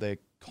they're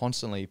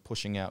constantly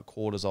pushing out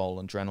cortisol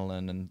and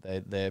adrenaline, and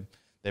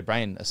their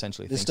brain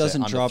essentially thinks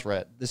they're under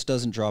threat. This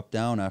doesn't drop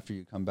down after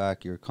you come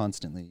back. You're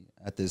constantly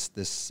at this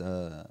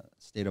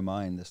state of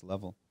mind, this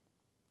level.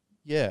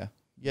 Yeah.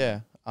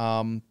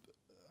 And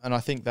I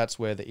think that's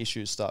where the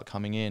issues start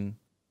coming in.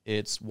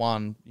 It's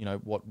one,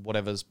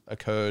 whatever's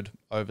occurred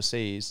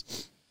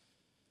overseas.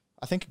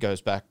 I think it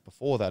goes back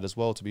before that as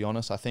well, to be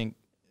honest. I think,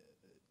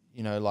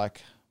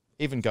 like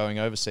even going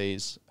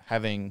overseas, I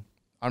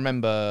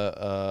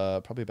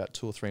remember probably about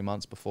 2 or 3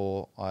 months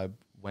before I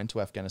went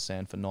to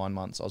Afghanistan for 9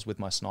 months, I was with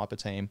my sniper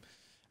team,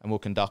 and we're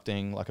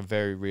conducting like a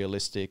very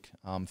realistic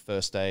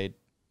first aid,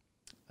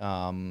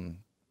 not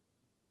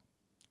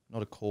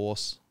a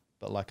course,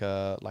 but like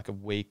a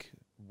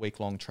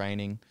week-long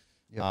training.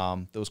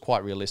 Yep. That was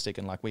quite realistic,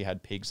 and like we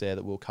had pigs there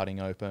that we were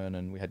cutting open,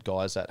 and we had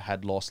guys that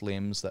had lost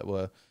limbs that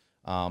were,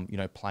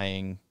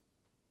 playing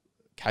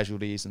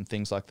casualties and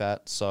things like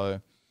that.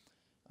 So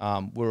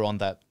we were on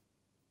that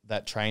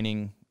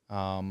training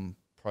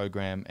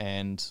program,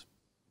 and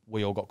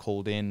we all got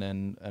called in,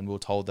 and we were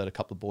told that a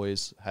couple of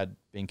boys had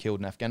been killed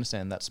in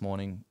Afghanistan that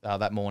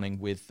morning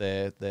with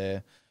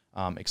their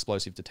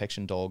explosive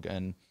detection dog.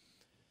 And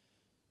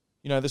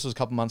this was a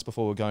couple of months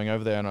before we were going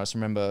over there, and I just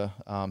remember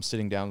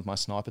sitting down with my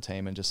sniper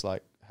team and just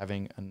like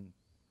having an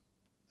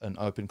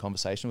open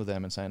conversation with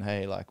them and saying,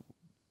 hey, like,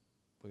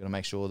 we're going to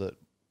make sure that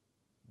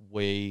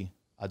we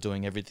are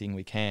doing everything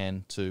we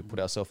can to put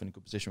ourselves in a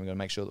good position. We're going to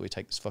make sure that we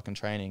take this fucking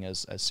training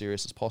as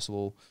serious as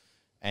possible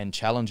and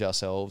challenge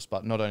ourselves,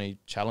 but not only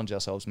challenge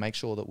ourselves, make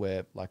sure that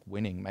we're like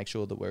winning, make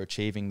sure that we're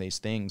achieving these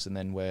things, and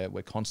then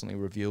we're constantly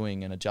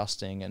reviewing and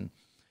adjusting and,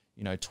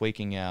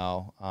 tweaking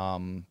our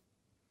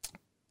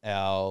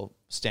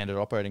standard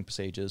operating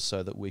procedures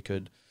so that we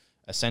could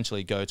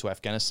essentially go to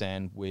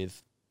Afghanistan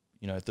with,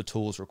 the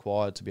tools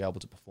required to be able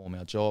to perform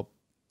our job.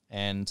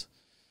 And,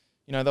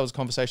 that was a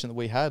conversation that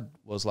we had,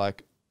 was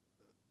like,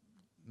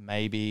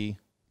 maybe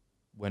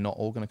we're not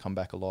all going to come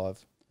back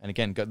alive. And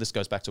again, this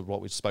goes back to what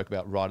we spoke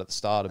about right at the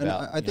start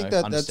about I think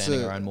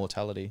understanding our own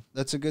mortality.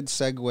 That's a good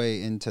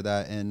segue into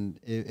that. And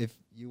if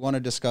you want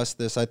to discuss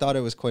this, I thought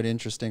it was quite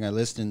interesting. I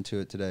listened to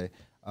it today.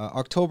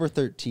 October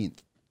 13th.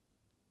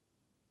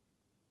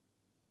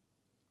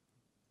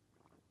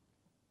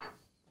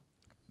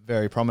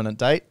 Very prominent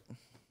date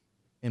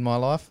in my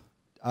life.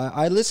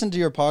 I listened to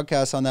your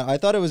podcast on that. I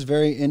thought it was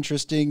very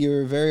interesting. You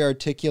were very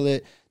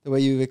articulate the way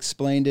you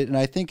explained it. And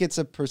I think it's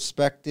a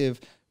perspective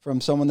from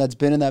someone that's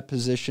been in that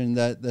position,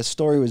 that the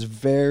story was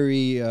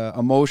very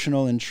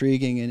emotional,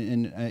 intriguing,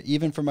 and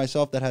even for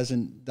myself that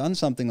hasn't done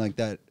something like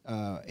that,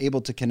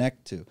 able to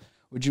connect to.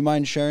 Would you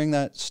mind sharing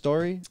that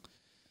story?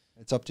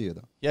 It's up to you,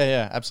 though.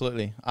 Yeah,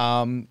 absolutely.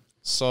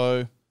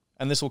 So,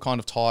 and this will kind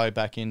of tie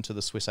back into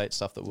the Swiss 8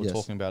 stuff that we're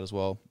talking about as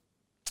well.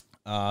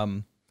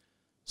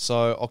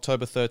 So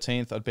October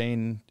 13th, I'd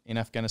been in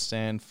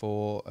Afghanistan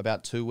for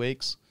about 2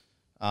 weeks.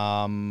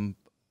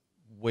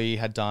 We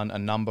had done a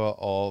number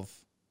of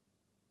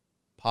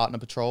partner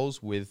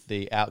patrols with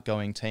the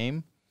outgoing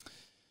team.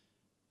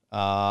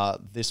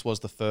 This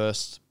was the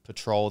first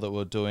patrol that we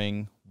were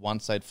doing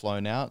once they'd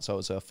flown out. So it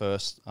was our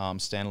first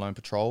standalone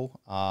patrol.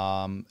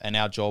 And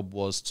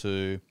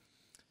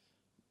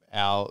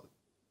our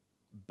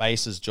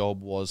base's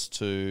job was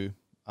to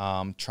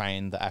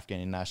train the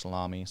Afghan National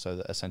Army so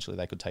that essentially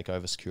they could take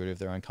over security of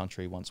their own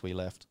country once we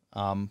left.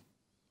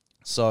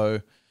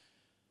 So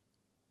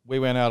we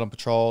went out on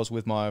patrols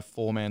with my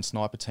 4-man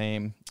sniper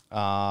team.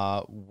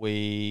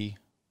 We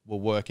were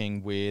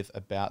working with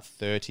about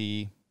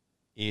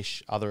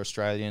 30-ish other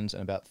Australians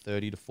and about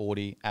 30 to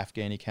 40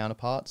 Afghani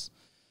counterparts.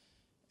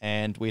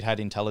 and we'd had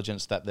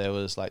intelligence that there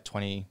was like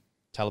 20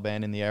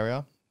 Taliban in the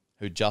area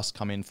who'd just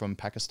come in from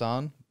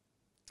Pakistan.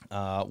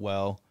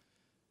 Well,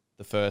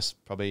 the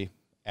first probably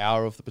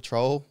hour of the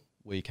patrol,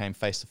 we came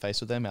face to face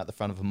with them out the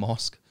front of a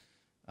mosque.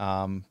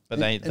 But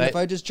they if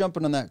I just jump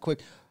in on that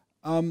quick,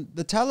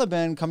 the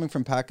Taliban coming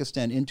from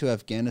Pakistan into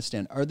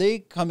Afghanistan, are they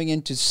coming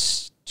in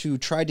to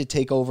try to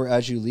take over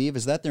as you leave?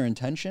 Is that their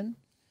intention?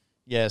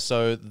 Yeah,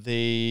 so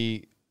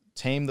the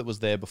team that was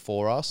there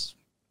before us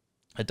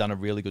had done a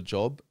really good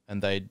job,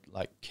 and they'd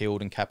like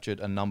killed and captured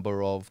a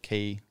number of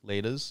key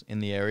leaders in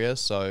the area.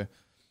 So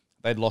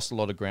they'd lost a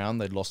lot of ground.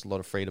 They'd lost a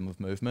lot of freedom of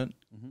movement.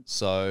 Mm-hmm.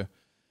 So,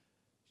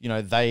 you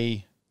know,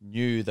 they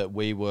knew that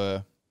they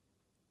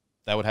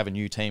would have a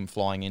new team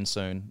flying in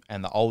soon,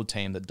 and the old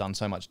team that done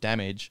so much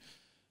damage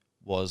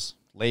was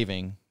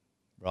leaving,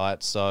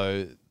 right?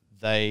 So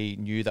they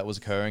knew that was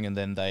occurring, and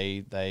then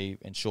they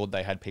ensured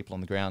they had people on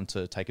the ground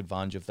to take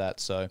advantage of that.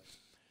 So,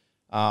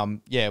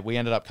 we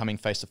ended up coming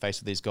face to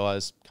face with these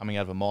guys coming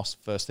out of a mosque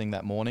first thing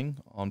that morning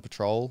on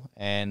patrol,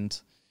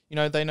 and you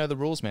know they know the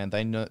rules, man.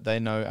 They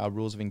know our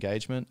rules of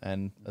engagement,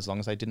 and as long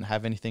as they didn't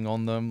have anything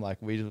on them,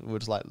 like we were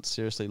just like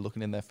seriously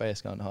looking in their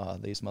face, going, "Oh,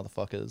 these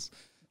motherfuckers."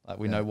 Like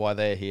we know why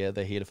they're here.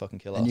 They're here to fucking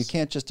kill us. And you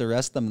can't just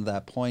arrest them at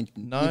that point,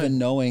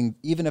 no.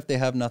 even if they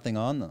have nothing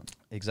on them.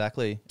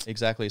 Exactly.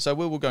 So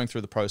we were going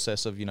through the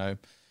process of,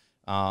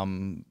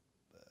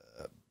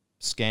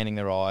 scanning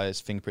their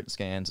eyes, fingerprint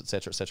scans, et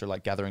cetera,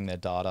 like gathering their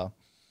data.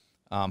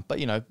 But,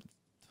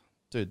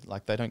 dude,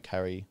 like they don't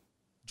carry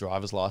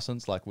driver's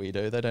license like we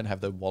do. They don't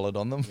have their wallet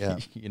on them,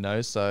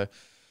 so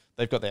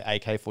they've got their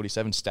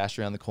AK-47 stashed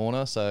around the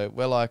corner. So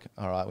we're like,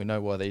 all right, we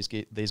know why these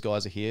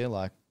guys are here.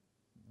 Like,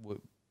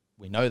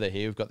 we know they're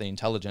here. We've got the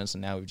intelligence,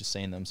 and now we've just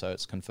seen them, so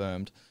it's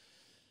confirmed.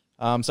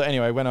 So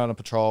anyway, went on a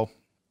patrol.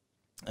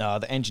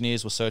 The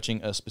engineers were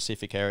searching a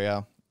specific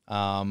area.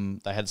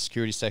 They had the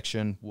security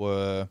section,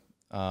 were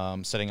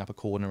setting up a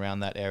cordon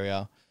around that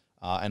area,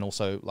 and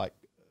also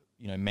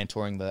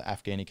mentoring the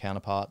Afghani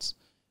counterparts.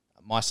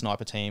 My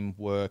sniper team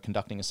were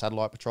conducting a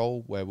satellite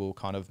patrol where we were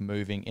kind of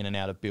moving in and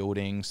out of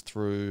buildings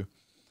through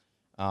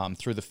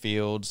the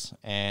fields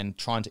and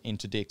trying to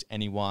interdict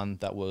anyone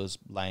that was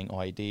laying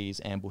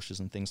IEDs, ambushes,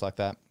 and things like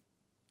that.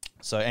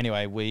 So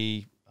anyway,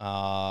 we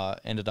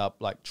ended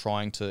up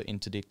trying to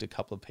interdict a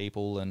couple of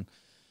people and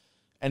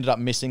ended up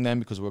missing them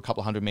because we were a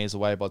couple of 100 meters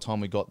away. By the time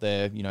we got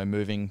there,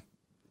 moving,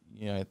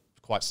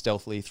 quite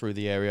stealthily through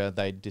the area,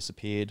 they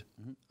disappeared.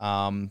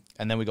 Mm-hmm.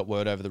 And then we got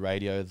word over the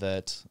radio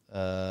that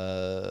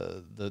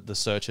the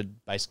search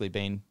had basically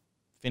been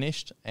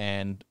finished,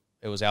 and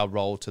it was our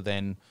role to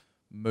then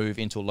move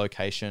into a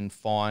location,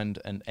 find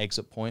an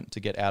exit point to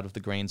get out of the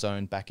green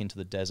zone back into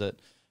the desert,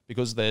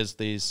 because there's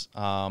these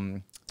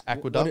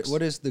aqueducts.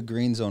 What is the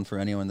green zone for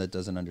anyone that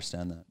doesn't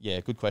understand that?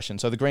 Yeah, good question.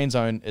 So the green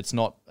zone, it's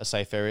not a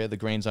safe area. The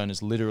green zone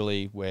is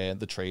literally where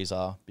the trees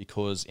are,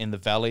 because in the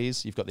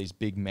valleys, you've got these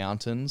big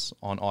mountains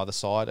on either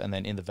side, and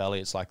then in the valley,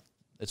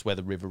 it's where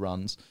the river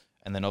runs.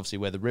 And then obviously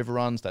where the river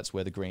runs, that's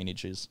where the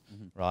greenage is,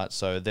 right?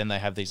 So then they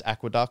have these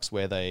aqueducts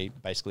where they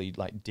basically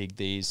dig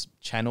these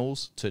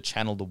channels to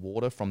channel the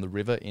water from the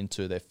river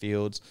into their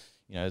fields.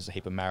 There's a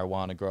heap of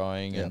marijuana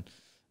growing and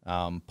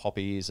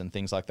poppies and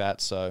things like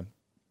that. So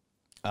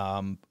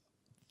some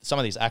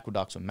of these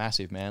aqueducts were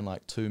massive, man,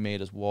 2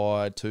 meters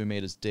wide, 2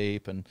 meters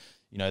deep. And,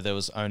 there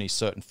was only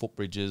certain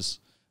footbridges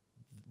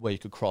where you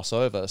could cross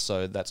over.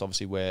 So that's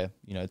obviously where,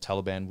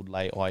 Taliban would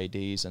lay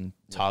IEDs and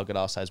target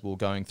us as we were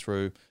going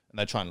through. And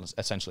they're trying to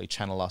essentially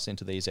channel us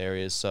into these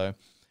areas. So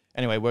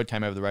anyway, word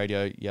came over the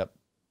radio,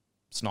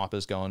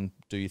 snipers, go and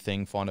do your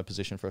thing, find a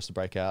position for us to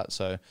break out.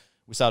 So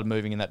we started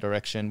moving in that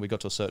direction. We got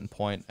to a certain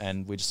point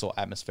and we just saw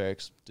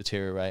atmospherics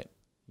deteriorate,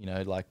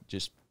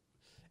 just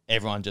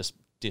everyone just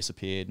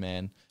disappeared,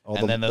 man.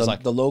 Then there's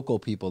the local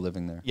people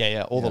living there.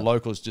 Yeah. The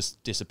locals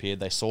just disappeared.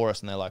 They saw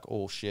us and they're like,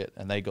 oh shit.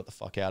 And they got the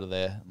fuck out of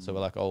there. So we're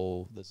like,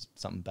 oh, there's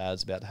something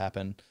bad's about to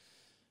happen.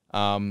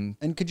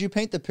 And could you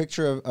paint the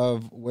picture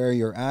of where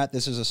you're at?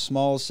 This is a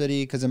small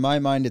city, because in my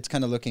mind, it's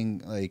kind of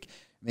looking like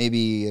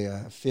maybe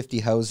 50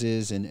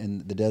 houses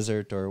in the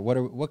desert, or what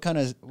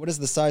is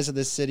the size of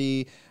this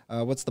city?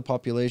 What's the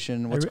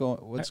population? What's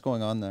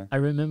going on there? I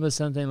remember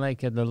something like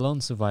The Lone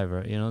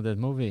Survivor, that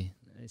movie,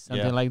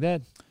 something like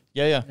that.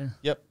 Yeah.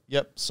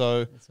 Yep.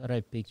 So that's what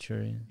I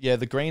picture. Yeah,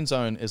 the green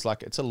zone is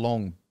it's a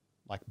long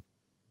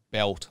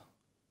belt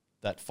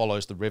that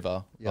follows the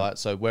river, right?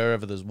 So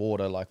wherever there's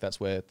water, that's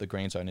where the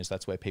green zone is.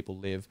 That's where people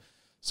live.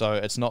 So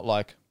it's not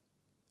like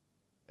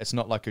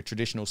a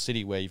traditional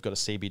city where you've got a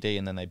CBD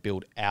and then they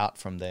build out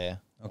from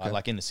there. Okay.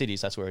 Right? In the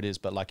cities, that's where it is.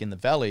 But in the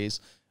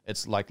valleys,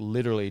 it's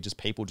literally just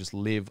people just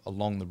live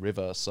along the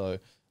river. So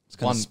it's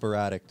kind of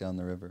sporadic down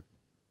the river.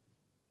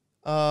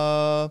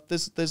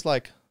 There's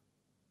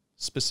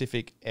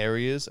specific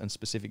areas and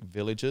specific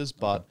villages,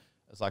 but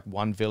it's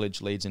one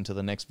village leads into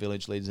the next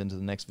village, leads into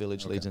the next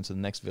village, leads into the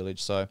next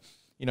village. So,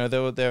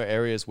 there are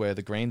areas where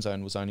the green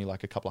zone was only a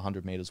couple of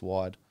 100 meters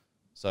wide.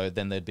 So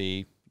then there'd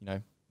be,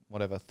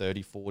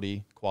 30,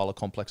 40 koala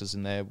complexes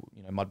in there,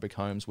 mud brick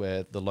homes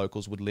where the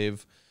locals would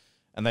live.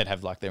 and they'd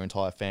have like their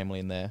entire family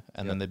in there,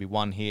 and then there'd be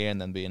one here,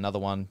 and then be another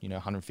one,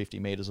 150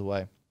 meters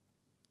away,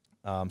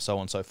 so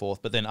on and so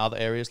forth. But then other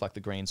areas like the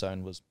green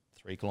zone was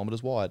 3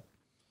 kilometers wide.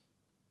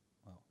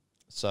 Wow.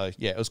 So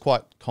yeah, it was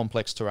quite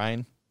complex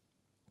terrain.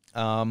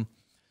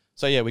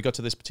 So yeah, we got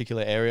to this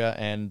particular area,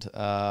 and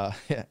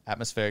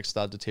atmospheric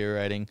started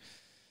deteriorating.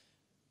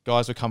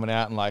 Guys were coming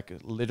out and like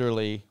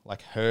literally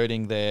like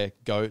herding their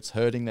goats,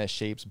 herding their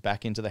sheeps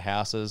back into the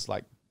houses,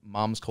 like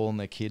mums calling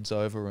their kids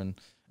over and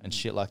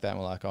shit like that. And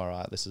we're like, all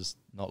right, this is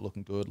not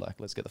looking good.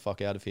 Like, let's get the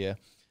fuck out of here.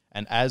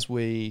 And as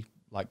we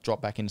like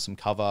dropped back into some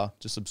cover,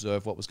 just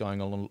observe what was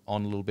going on a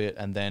little bit,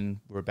 and then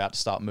we're about to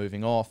start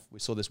moving off, we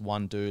saw this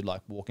one dude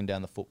like walking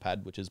down the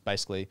footpad, which is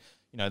basically,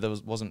 there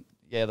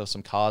was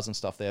some cars and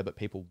stuff there, but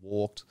people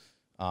walked,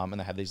 and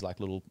they had these like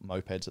little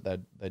mopeds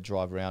that they'd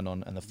drive around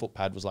on, and the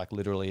footpad was like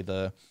literally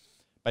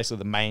basically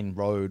the main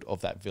road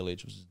of that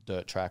village, which was a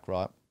dirt track,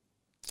 right?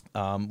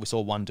 We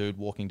saw one dude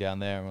walking down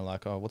there, and we're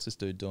like, oh, what's this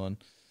dude doing?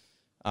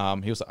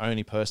 He was the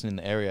only person in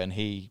the area, and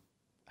he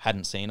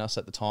hadn't seen us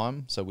at the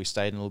time, so we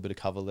stayed in a little bit of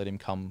cover, let him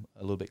come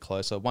a little bit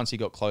closer. Once he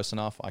got close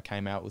enough, I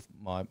came out with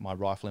my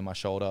rifle in my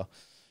shoulder,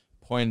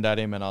 pointed at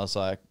him, and I was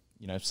like,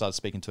 started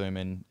speaking to him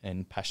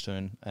in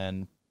Pashtun,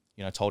 and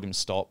told him to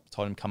stop,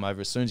 told him to come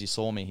over. As soon as he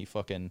saw me,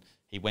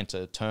 he went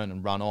to turn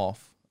and run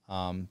off,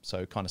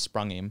 so kind of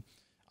sprung him.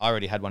 I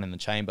already had one in the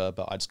chamber,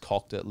 but I just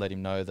cocked it, let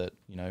him know that,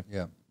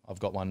 I've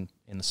got one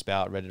in the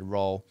spout ready to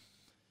roll.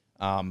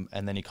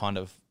 And then he kind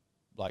of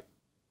like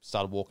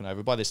started walking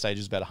over. By this stage, he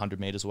was about 100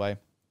 meters away.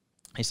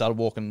 He started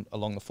walking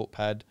along the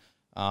footpad.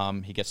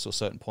 He gets to a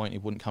certain point. He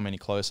wouldn't come any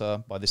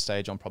closer. By this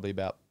stage, I'm probably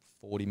about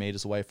 40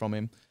 meters away from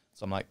him.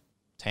 So I'm like,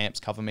 Tamps,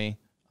 cover me.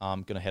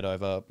 I'm going to head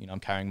over. I'm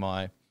carrying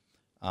my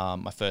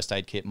first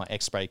aid kit, my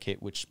X-spray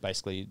kit, which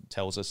basically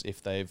tells us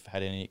if they've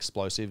had any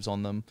explosives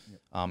on them,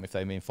 if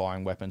they've been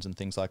firing weapons and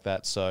things like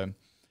that. So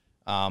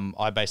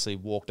I basically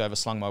walked over,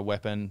 slung my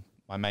weapon.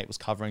 My mate was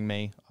covering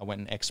me. I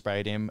went and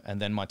X-sprayed him.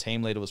 And then my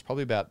team leader was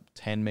probably about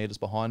 10 meters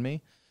behind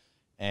me.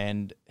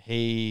 And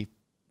he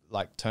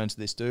like turns to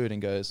this dude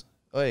and goes,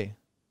 "Oi,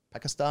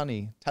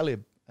 Pakistani,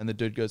 Talib." And the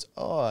dude goes,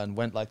 "Oh," and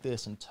went like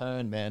this and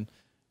turned, man.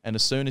 And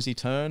as soon as he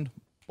turned,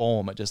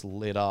 boom, it just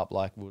lit up.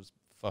 Like, it was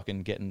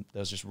fucking there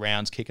was just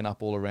rounds kicking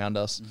up all around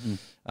us.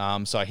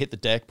 Mm-hmm. So I hit the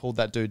deck, pulled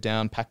that dude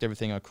down, packed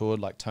everything I could,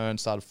 like turned,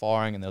 started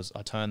firing, and there was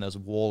a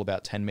wall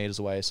about 10 meters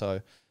away.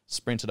 So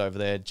sprinted over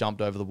there,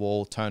 jumped over the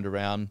wall, turned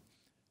around,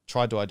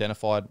 tried to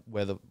identify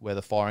where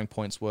the firing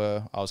points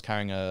were. I was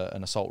carrying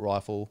an assault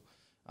rifle,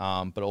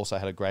 but also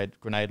had a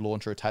grenade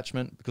launcher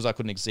attachment. Because I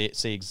couldn't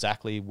see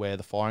exactly where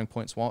the firing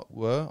points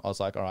were, I was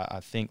like, all right,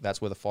 I think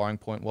that's where the firing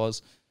point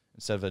was.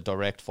 Instead of a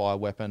direct fire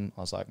weapon,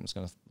 I was like, I'm just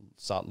going to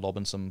start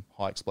lobbing some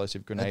high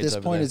explosive grenades over there.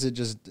 At this point, is it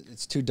just,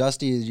 it's too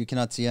dusty, you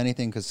cannot see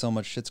anything because so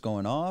much shit's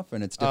going off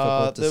and it's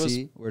difficult to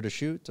see where to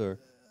shoot? Or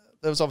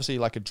there was obviously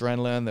like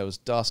adrenaline, there was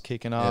dust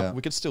kicking up. Yeah.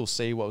 We could still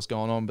see what was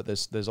going on, but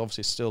there's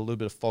obviously still a little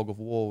bit of fog of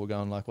war. We're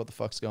going like, what the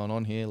fuck's going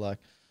on here? Like,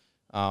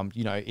 are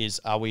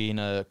we in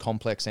a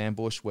complex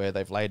ambush where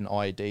they've laid an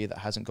IED that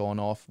hasn't gone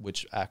off,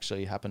 which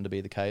actually happened to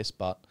be the case.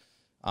 But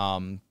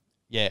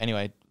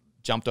anyway,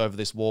 jumped over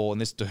this wall, and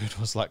this dude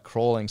was like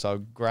crawling. So I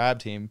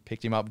grabbed him,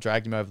 picked him up,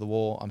 dragged him over the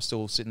wall. I'm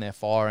still sitting there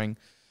firing,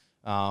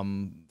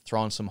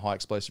 throwing some high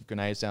explosive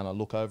grenades down. I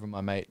look over,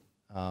 my mate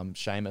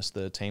Seamus,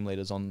 the team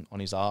leader's on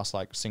his ass,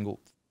 like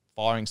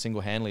firing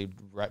single-handedly,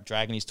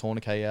 dragging his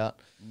tourniquet out.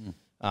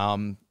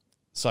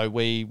 So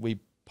we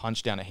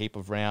punched down a heap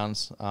of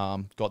rounds,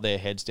 got their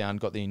heads down,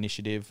 got the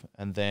initiative,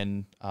 and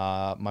then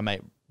my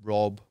mate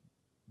Rob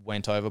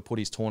went over, put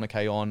his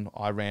tourniquet on.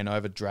 I ran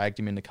over, dragged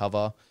him into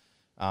cover,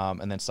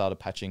 and then started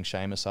patching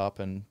Seamus up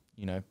and,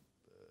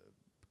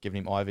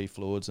 giving him IV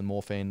fluids and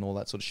morphine and all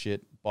that sort of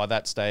shit. By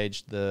that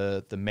stage,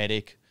 the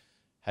medic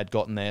had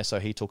gotten there, so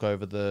he took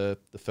over the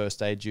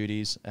first aid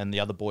duties, and the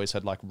other boys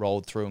had like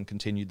rolled through and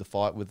continued the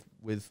fight with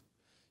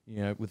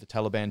the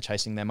Taliban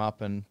chasing them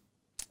up. And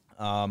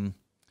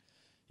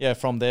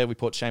from there we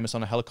put Seamus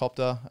on a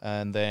helicopter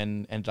and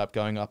then ended up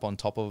going up on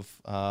top of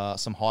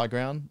some high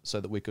ground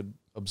so that we could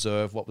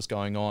observe what was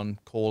going on,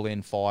 call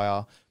in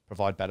fire,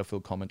 provide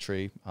battlefield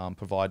commentary,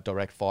 provide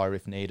direct fire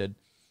if needed,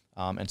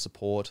 and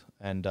support.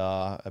 And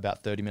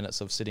about 30 minutes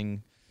of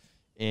sitting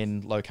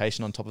in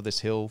location on top of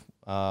this hill,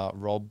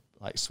 Rob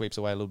like sweeps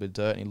away a little bit of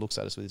dirt and he looks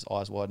at us with his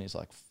eyes wide and he's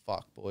like,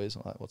 "Fuck, boys."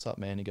 I'm like, "What's up,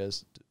 man?" He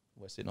goes,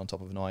 "We're sitting on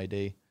top of an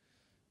IED."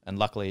 And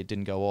luckily it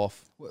didn't go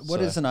off. What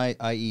is an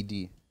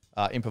IED?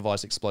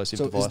 Improvised explosive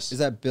device. Is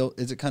that built?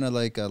 Is it kind of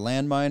like a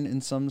landmine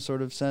in some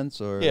sort of sense,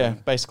 or? Yeah,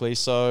 basically.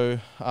 So,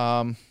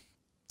 the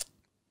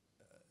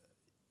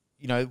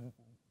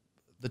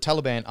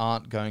Taliban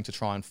aren't going to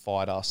try and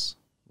fight us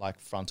like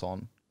front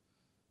on,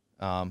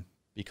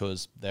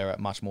 because they're at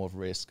much more of a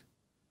risk.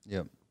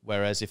 Yep.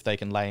 Whereas if they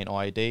can lay an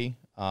IED,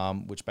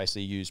 which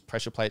basically use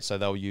pressure plates, so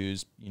they'll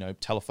use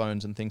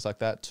telephones and things like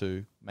that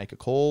to make a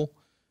call,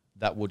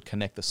 that would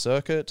connect the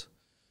circuit.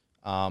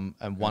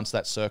 And once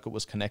that circuit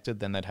was connected,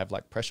 then they'd have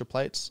like pressure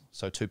plates.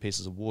 So two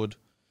pieces of wood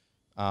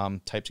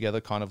taped together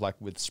kind of like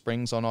with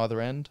springs on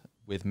either end.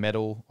 with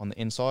metal on the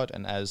inside,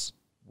 and as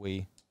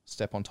we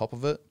step on top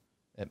of it,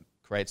 it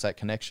creates that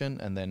connection,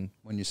 and then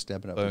when you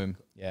step it up, boom,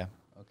 yeah.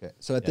 Okay,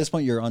 so at this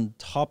point, you're on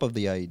top of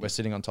the IED. We're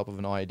sitting on top of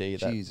an IED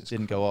that Jesus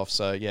didn't Christ. go off.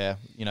 So yeah,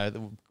 you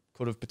know,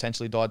 could have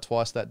potentially died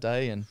twice that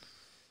day, and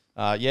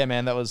yeah,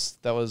 man, that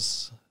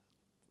was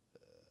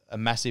a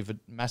massive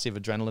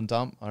adrenaline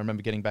dump. I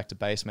remember getting back to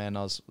base, man.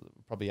 I was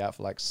probably out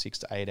for like 6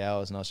 to 8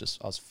 hours, and I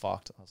was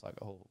fucked. I was like,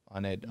 oh, I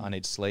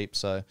need sleep.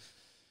 So,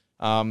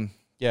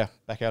 yeah,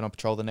 back out on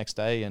patrol the next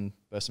day, and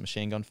burst a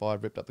machine gun fire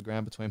ripped up the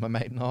ground between my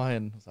mate and I,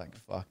 and I was like,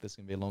 fuck, this is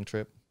gonna be a long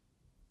trip.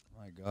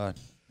 My God,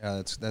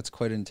 yeah, that's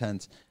quite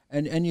intense.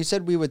 And you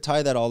said we would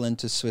tie that all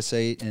into Swiss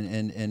 8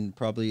 and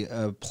probably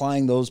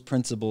applying those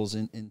principles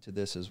into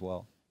this as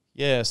well.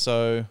 Yeah.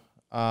 So,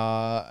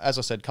 as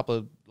I said, a couple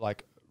of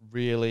like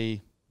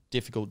really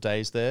difficult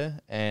days there,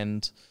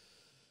 and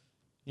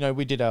you know,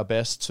 we did our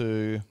best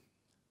to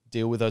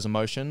deal with those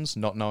emotions,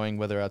 not knowing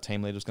whether our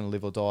team leader was going to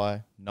live or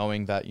die,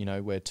 knowing that, you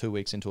know, we're 2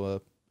 weeks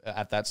into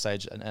at that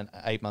stage an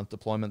 8-month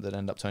deployment that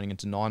ended up turning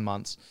into 9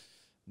 months,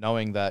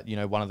 knowing that, you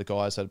know, one of the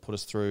guys that had put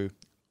us through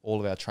all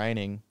of our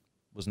training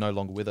was no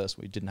longer with us.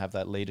 We didn't have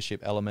that leadership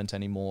element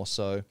anymore.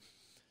 So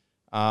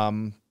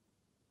that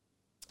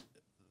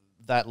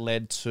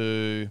led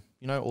to,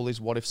 you know, all these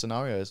what if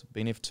scenarios.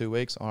 Been here for 2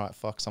 weeks. All right,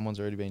 fuck, someone's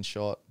already been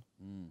shot.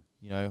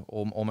 You know,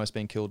 almost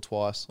been killed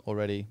twice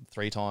already,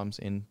 3 times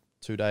in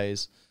 2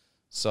 days.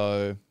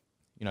 So,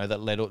 you know,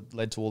 that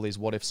led to all these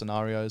what if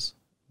scenarios,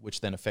 which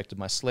then affected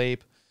my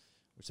sleep,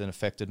 which then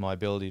affected my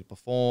ability to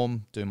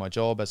perform, do my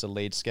job as a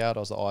lead scout. I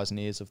was the eyes and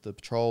ears of the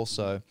patrol.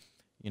 So,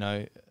 you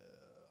know,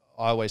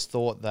 I always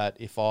thought that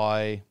if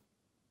I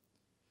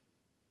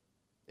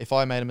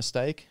made a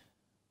mistake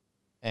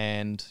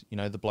and, you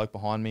know, the bloke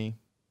behind me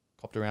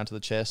copped around to the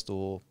chest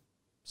or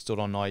stood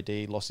on an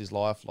IED, lost his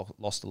life,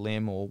 lost a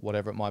limb or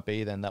whatever it might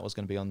be, then that was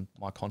going to be on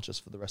my conscience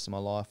for the rest of my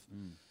life.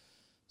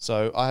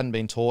 So I hadn't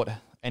been taught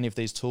any of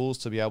these tools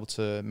to be able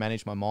to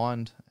manage my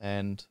mind,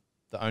 and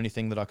the only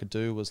thing that I could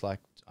do was like,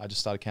 I just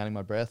started counting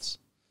my breaths.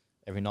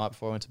 Every night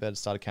before I went to bed, I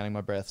started counting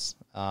my breaths.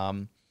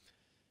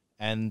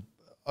 And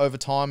over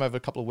time, over a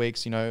couple of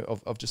weeks, you know,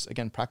 of just,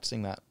 again,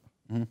 practicing that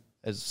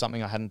as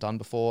something I hadn't done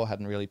before,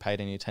 hadn't really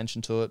paid any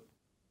attention to it,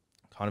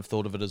 kind of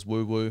thought of it as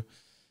woo-woo.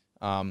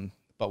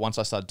 But once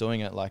I started doing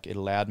it, like, it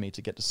allowed me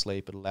to get to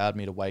sleep. It allowed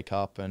me to wake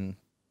up and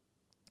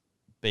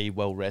be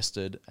well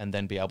rested and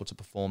then be able to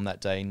perform that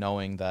day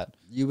knowing that...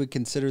 You would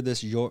consider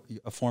this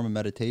a form of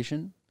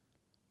meditation?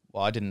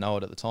 Well, I didn't know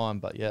it at the time,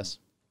 but yes.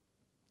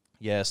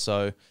 Yeah,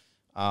 so,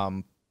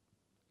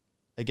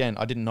 again,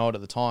 I didn't know it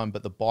at the time,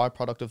 but the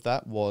byproduct of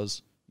that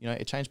was, you know,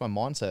 it changed my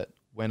mindset.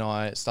 When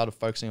I started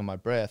focusing on my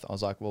breath, I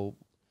was like, well,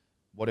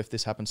 what if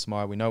this happens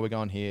tomorrow? We know we're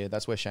going here.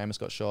 That's where Seamus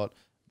got shot.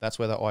 That's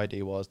where the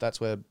IED was.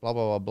 That's where blah,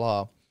 blah, blah,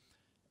 blah.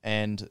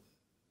 And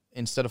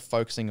instead of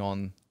focusing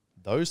on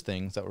those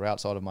things that were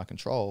outside of my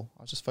control,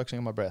 I was just focusing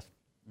on my breath.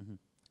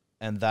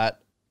 And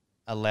that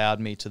allowed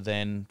me to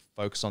then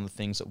focus on the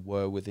things that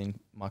were within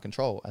my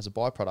control as a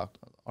byproduct.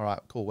 All right,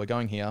 cool, we're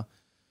going here.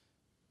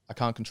 I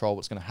can't control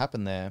what's going to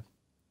happen there,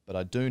 but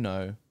I do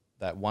know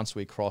that once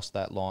we cross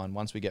that line,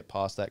 once we get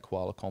past that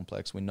koala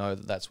complex, we know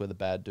that that's where the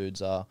bad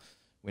dudes are.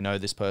 We know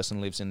this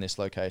person lives in this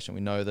location.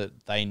 We know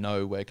that they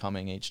know we're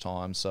coming each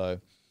time.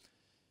 So,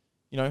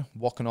 you know,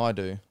 what can I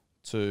do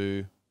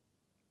to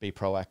be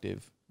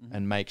proactive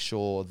and make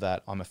sure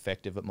that I'm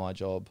effective at my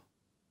job?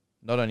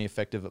 Not only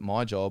effective at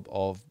my job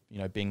of, you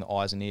know, being the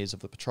eyes and ears of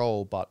the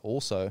patrol, but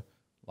also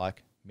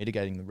like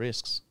mitigating the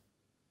risks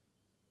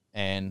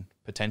and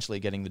potentially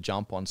getting the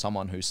jump on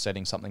someone who's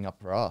setting something up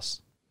for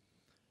us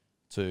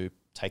to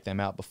take them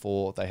out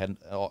before they had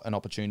an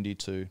opportunity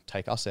to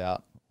take us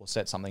out or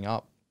set something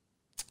up.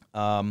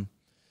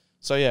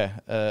 So yeah,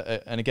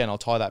 and again, I'll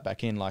tie that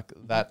back in, like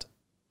that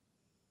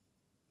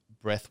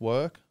breath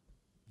work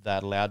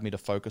that allowed me to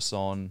focus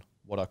on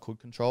what I could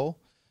control.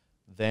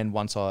 Then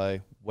once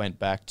I went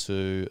back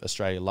to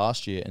Australia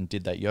last year and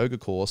did that yoga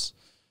course,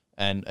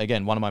 and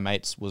again, one of my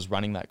mates was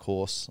running that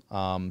course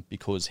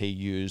because he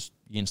used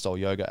yin style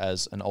yoga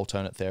as an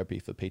alternate therapy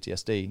for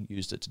PTSD,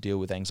 used it to deal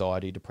with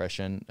anxiety,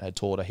 depression, had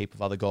taught a heap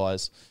of other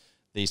guys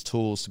these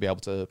tools to be able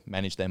to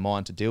manage their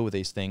mind to deal with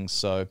these things.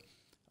 So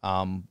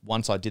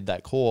once I did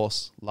that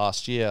course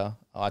last year,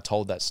 I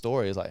told that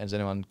story. It was like, has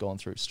anyone gone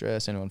through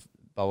stress? Anyone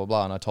blah, blah,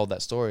 blah. And I told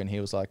that story and he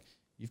was like,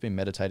 you've been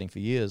meditating for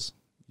years.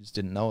 You just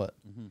didn't know it.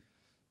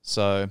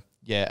 So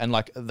yeah. And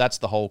like, that's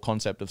the whole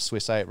concept of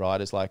Swiss 8,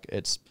 right? Is like,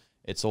 it's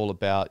all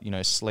about, you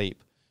know,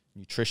 sleep,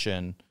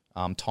 nutrition,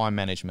 time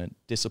management,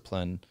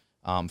 discipline,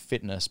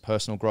 fitness,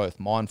 personal growth,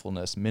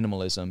 mindfulness,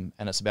 minimalism.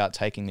 And it's about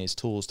taking these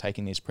tools,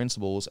 taking these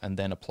principles and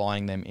then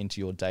applying them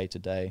into your day to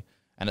day.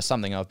 And it's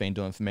something I've been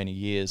doing for many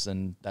years,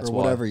 and that's for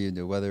whatever you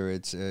do, whether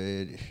it's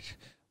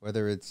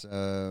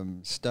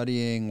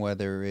studying,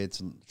 whether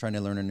it's trying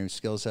to learn a new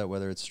skill set,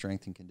 whether it's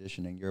strength and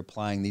conditioning, you're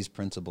applying these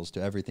principles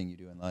to everything you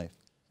do in life.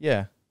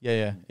 Yeah,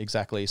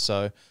 exactly.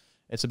 So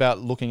it's about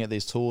looking at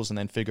these tools and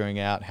then figuring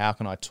out how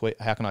can I tweak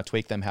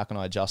them, how can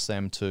I adjust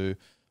them to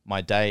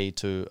my day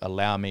to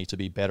allow me to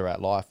be better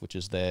at life, which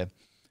is their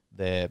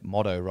their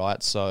motto,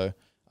 right? So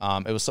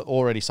it was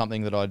already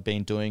something that I'd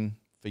been doing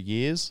for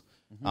years,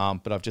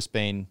 but I've just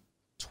been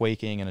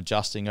tweaking and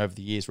adjusting over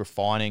the years,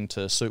 refining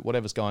to suit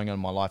whatever's going on in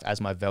my life as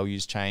my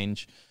values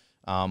change,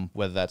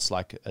 whether that's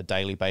like a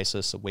daily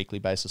basis, a weekly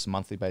basis, a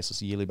monthly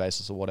basis, a yearly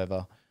basis, or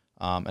whatever,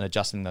 and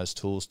adjusting those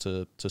tools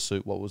to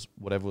suit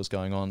whatever was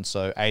going on.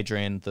 So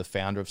Adrian, the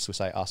founder of Swiss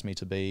 8, asked me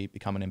to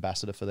become an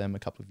ambassador for them a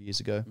couple of years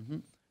ago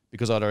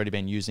because I'd already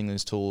been using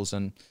these tools.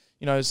 And,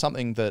 you know,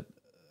 something that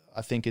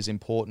I think is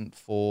important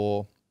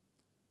for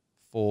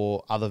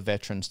other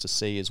veterans to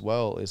see as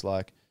well is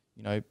like,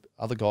 you know,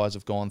 other guys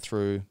have gone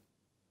through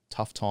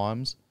tough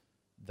times.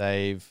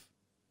 They've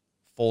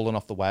fallen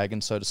off the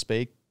wagon, so to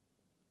speak.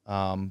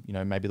 You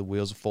know, maybe the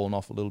wheels have fallen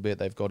off a little bit.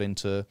 They've got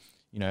into,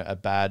 you know, a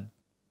bad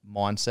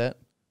mindset,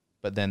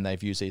 but then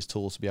they've used these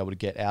tools to be able to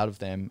get out of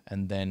them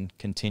and then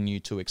continue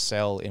to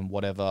excel in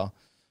whatever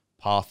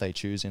path they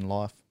choose in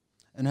life.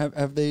 And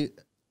have they,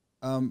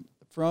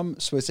 from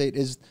Swiss 8,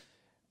 is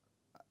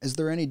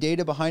there any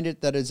data behind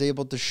it that is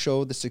able to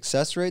show the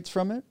success rates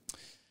from it?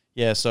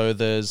 Yeah, so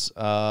there's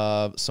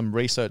some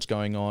research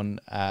going on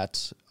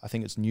at, I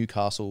think it's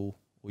Newcastle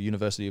or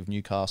University of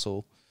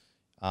Newcastle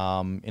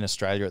in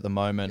Australia at the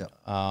moment.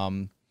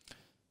 Yep.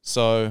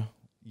 So,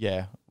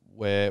 yeah,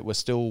 we're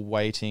still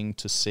waiting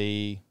to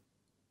see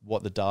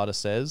what the data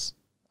says.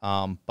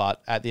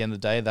 But at the end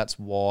of the day, that's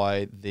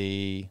why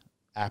the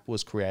app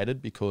was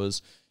created,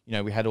 because, you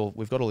know,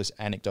 we've got all this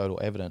anecdotal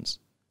evidence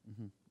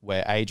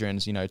where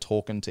Adrian's, you know,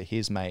 talking to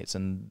his mates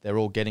and they're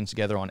all getting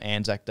together on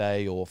Anzac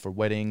Day or for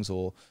weddings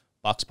or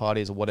Bucks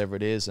parties or whatever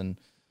it is.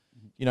 And,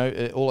 you know,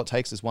 all it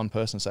takes is one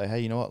person to say, hey,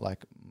 you know what,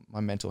 like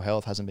my mental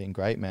health hasn't been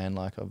great, man.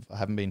 Like I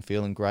haven't been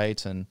feeling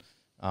great. And,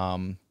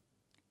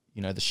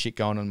 you know, the shit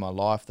going on in my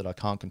life that I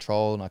can't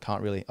control and I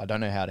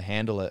don't know how to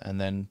handle it. And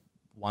then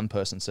one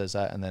person says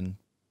that, and then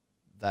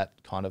that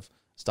kind of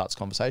starts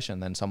conversation.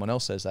 Then someone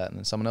else says that, and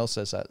then someone else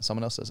says that, and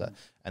someone else says that.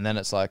 And then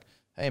it's like,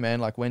 hey man,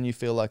 like when you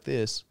feel like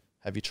this,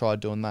 have you tried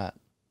doing that?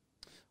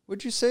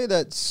 Would you say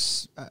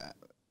that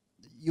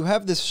you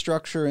have this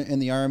structure in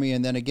the Army,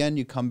 and then again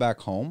you come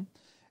back home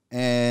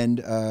and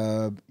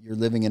you're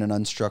living in an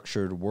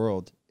unstructured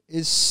world?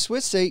 Is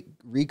Swiss 8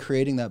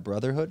 recreating that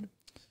brotherhood?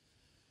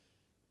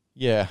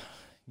 Yeah.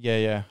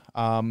 The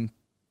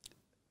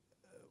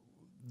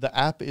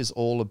app is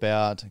all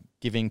about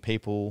giving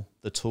people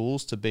the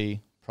tools to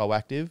be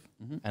proactive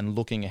and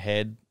looking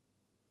ahead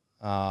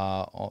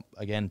on,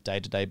 again,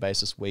 day-to-day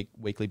basis,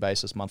 weekly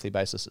basis, monthly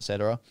basis,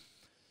 etc.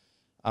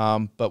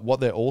 But what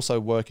they're also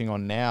working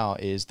on now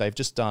is they've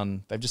just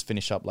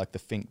finished up like the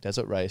Finke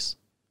Desert Race,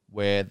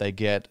 where they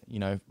get, you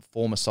know,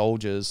 former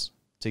soldiers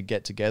to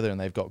get together, and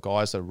they've got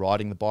guys that are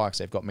riding the bikes,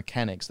 they've got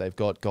mechanics, they've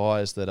got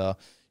guys that are,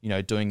 you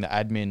know, doing the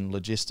admin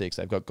logistics,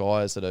 they've got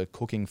guys that are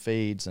cooking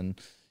feeds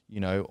and, you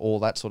know, all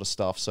that sort of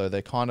stuff. So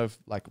they're kind of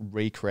like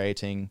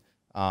recreating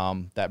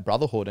that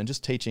brotherhood and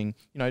just teaching,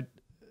 you know,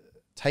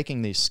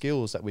 taking these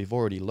skills that we've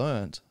already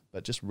learned,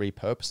 but just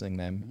repurposing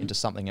them into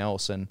something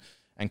else and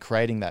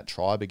creating that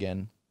tribe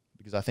again.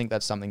 Because I think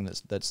that's something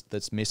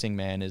that's missing,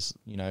 man, is,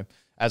 you know,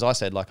 as I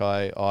said, like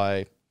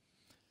I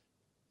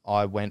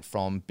went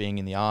from being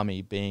in the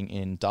Army, being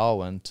in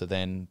Darwin, to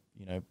then,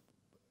 you know,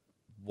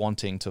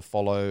 wanting to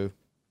follow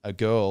a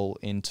girl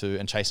into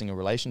and chasing a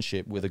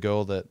relationship with a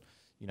girl that,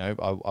 you know,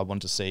 I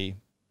wanted to see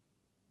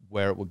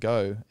where it would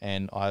go,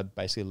 and I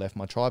basically left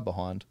my tribe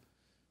behind,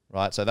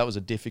 right? So that was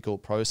a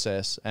difficult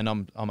process, and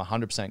I'm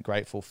 100%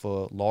 grateful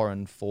for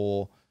Lauren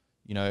for,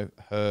 you know,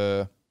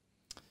 her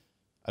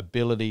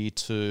ability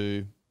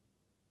to,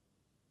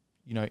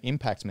 you know,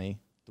 impact me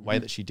the way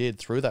that she did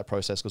through that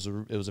process, because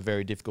it was a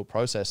very difficult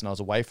process, and I was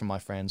away from my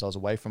friends, I was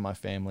away from my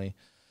family,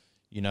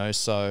 you know.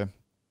 So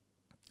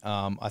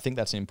I think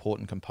that's an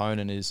important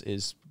component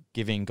is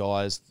giving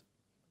guys,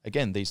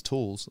 again, these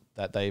tools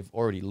that they've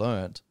already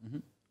learned,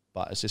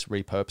 but it's just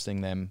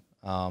repurposing them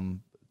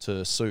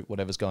to suit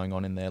whatever's going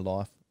on in their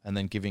life, and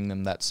then giving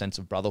them that sense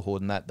of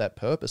brotherhood and that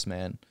purpose,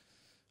 man.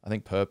 I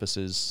think purpose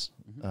is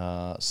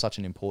such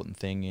an important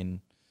thing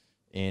in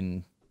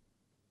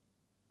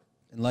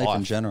life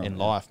in general. In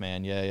life,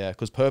 man, yeah.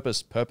 Because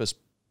purpose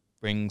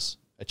brings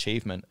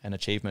achievement, and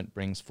achievement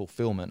brings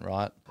fulfillment,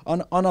 right?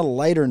 On a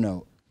lighter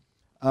note,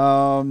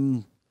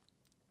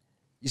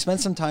 you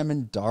spent some time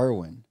in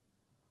Darwin.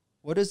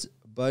 What does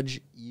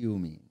budge you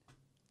mean?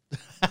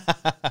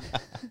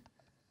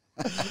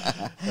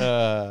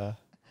 You're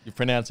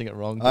pronouncing it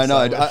wrong. I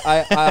know.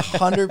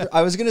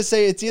 I was gonna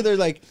say it's either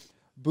like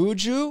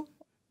Buju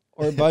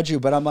or Budju,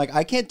 but I'm like,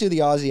 I can't do the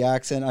Aussie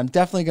accent. I'm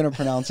definitely gonna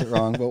pronounce it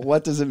wrong. But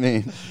what does it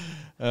mean?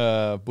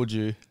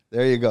 Buju.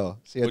 There you go.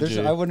 See,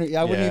 I wouldn't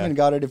even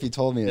got it if you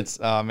told me it. It's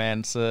man,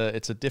 it's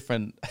a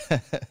different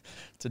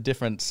it's a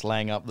different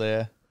slang up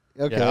there.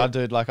 Okay. Yeah,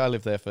 I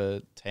lived there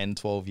for 10,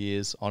 12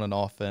 years on and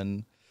off,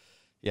 and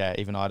yeah,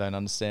 even I don't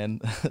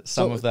understand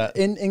some of that.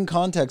 In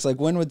context, like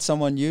when would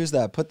someone use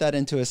that? Put that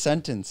into a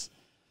sentence.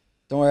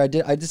 Don't worry,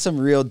 I did some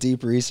real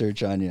deep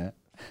research on you.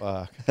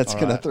 Fuck. That's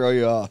gonna throw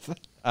you off.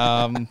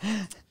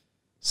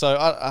 So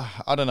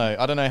I don't know.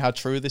 I don't know how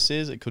true this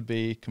is. It could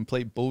be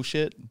complete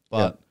bullshit,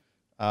 but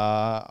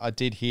I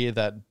did hear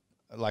that,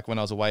 like when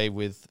I was away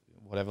with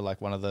whatever,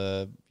 like one of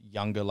the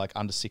younger, like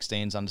under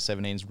 16s, under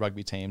 17s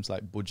rugby teams,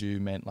 like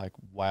buju meant like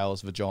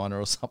whale's vagina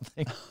or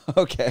something.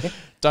 Okay.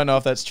 Don't know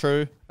if that's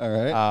true. All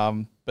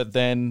right. But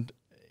then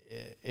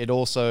it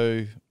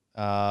also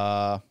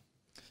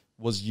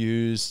was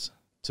used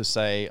to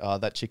say,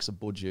 that chick's a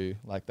buju,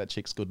 like that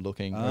chick's good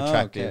looking or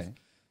attractive. Okay.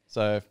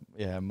 So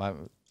yeah, my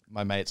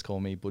mates call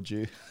me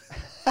buju.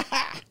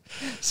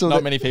 So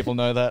not many people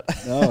know that.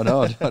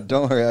 No,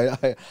 don't worry.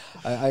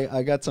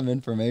 I got some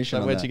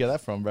information. So where'd you get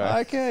that from, bro?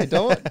 Okay,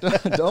 don't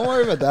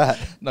worry about that.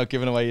 Not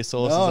giving away your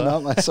sources. No,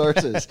 not my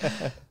sources.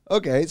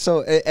 Okay,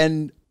 so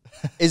and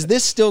is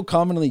this still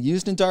commonly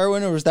used in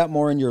Darwin, or was that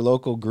more in your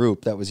local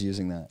group that was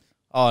using that?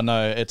 Oh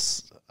no,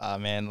 it's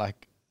man,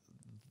 like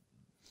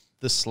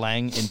the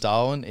slang in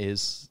Darwin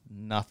is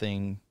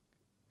nothing.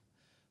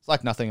 It's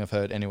like nothing I've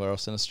heard anywhere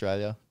else in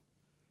Australia.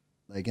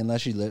 Like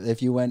unless you live,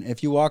 if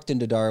you walked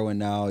into Darwin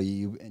now,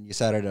 you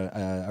sat at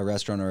a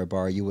restaurant or a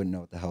bar, you wouldn't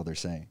know what the hell they're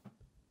saying.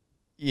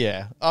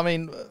 Yeah, I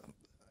mean,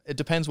 it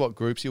depends what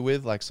groups you're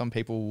with. Like some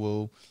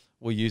people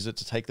will use it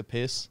to take the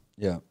piss.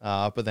 Yeah.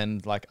 But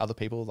then like other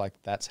people, like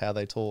that's how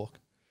they talk.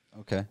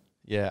 Okay.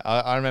 Yeah,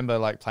 I remember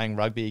like playing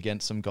rugby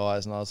against some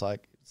guys, and I was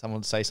like, someone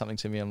would say something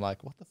to me, I'm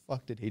like, what the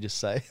fuck did he just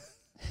say?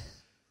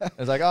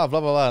 It's like, oh,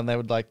 blah blah blah, and they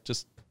would like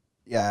just.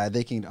 Yeah,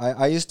 they can.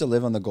 I used to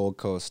live on the Gold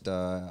Coast.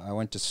 I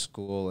went to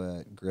school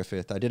at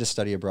Griffith. I did a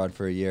study abroad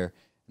for a year,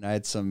 and I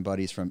had some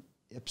buddies from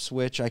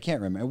Ipswich. I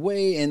can't remember.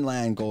 Way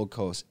inland Gold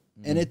Coast.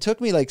 And it took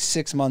me like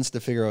 6 months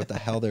to figure out what the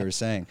hell they were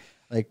saying.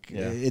 Like,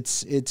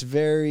 it's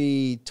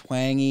very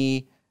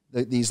twangy,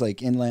 these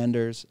like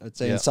inlanders, I'd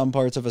say, in some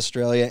parts of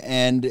Australia.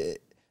 And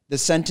the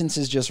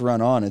sentences just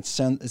run on. It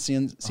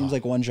seems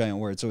like one giant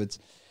word. So it's...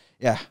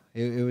 Yeah,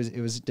 it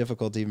was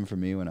difficult even for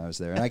me when I was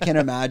there, and I can't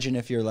imagine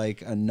if you're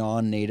like a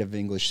non-native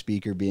English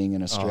speaker being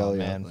in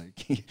Australia. Oh, man.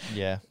 Like,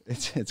 yeah,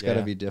 it's got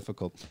to be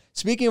difficult.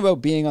 Speaking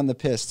about being on the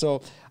piss,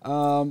 so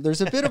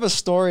there's a bit of a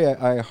story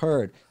I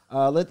heard.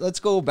 Let's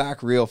go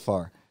back real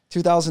far.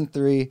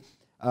 2003,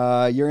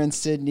 you're in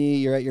Sydney.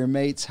 You're at your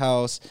mate's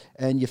house,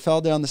 and you fell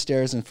down the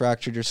stairs and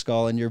fractured your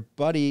skull, and your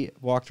buddy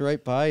walked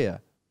right by you.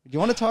 Do you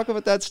want to talk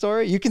about that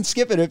story? You can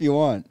skip it if you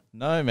want.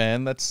 No,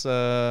 man, that's.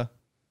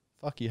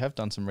 Fuck, you have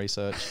done some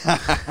research.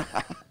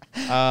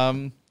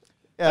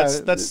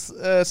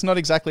 That's not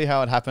exactly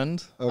how it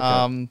happened.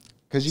 Okay.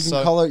 Because you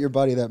can call out your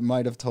buddy that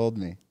might have told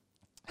me.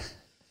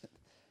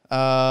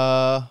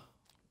 Well,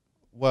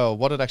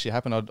 what had actually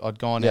happened, I'd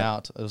gone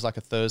out. It was like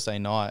a Thursday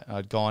night.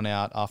 I'd gone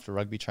out after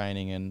rugby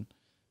training and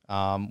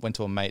went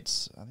to a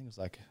mate's, I think it was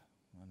like,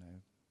 I don't know,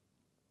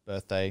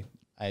 birthday,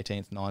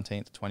 18th,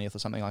 19th, 20th or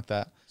something like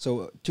that.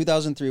 So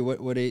 2003,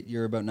 what age?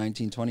 You're about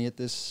 19, 20 at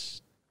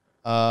this?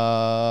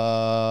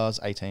 I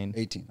was 18.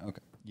 18,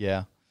 okay.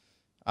 Yeah.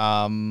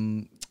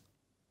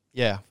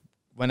 Yeah.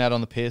 Went out on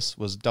the piss,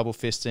 was double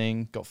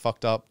fisting, got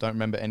fucked up, don't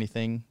remember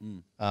anything.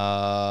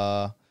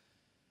 A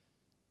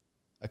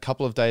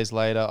couple of days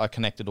later, I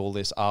connected all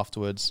this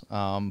afterwards.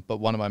 But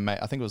one of my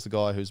mates, I think it was the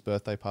guy whose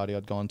birthday party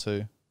I'd gone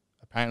to,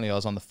 apparently I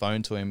was on the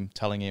phone to him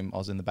telling him I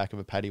was in the back of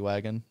a paddy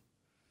wagon.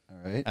 All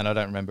right. And I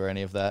don't remember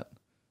any of that.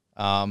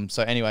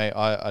 So anyway,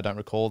 I don't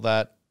recall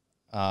that.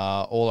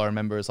 All I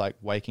remember is like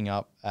waking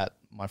up at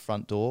my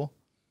front door,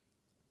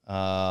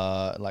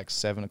 like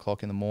 7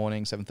 o'clock in the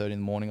morning, 7:30 in the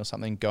morning or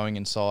something, going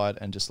inside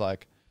and just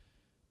like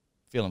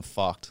feeling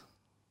fucked.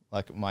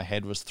 Like my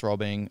head was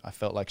throbbing. I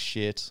felt like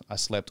shit. I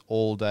slept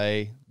all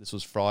day. This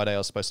was Friday. I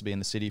was supposed to be in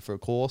the city for a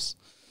course.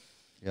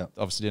 Yeah.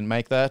 Obviously didn't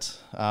make that.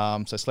 So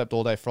I slept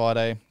all day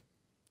Friday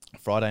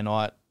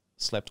night,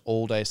 slept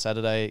all day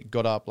Saturday,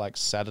 got up like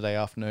Saturday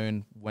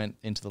afternoon, went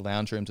into the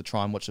lounge room to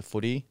try and watch a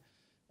footy.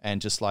 And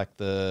just like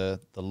the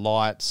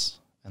lights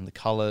and the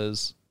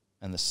colors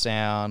and the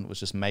sound was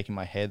just making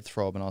my head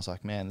throb. And I was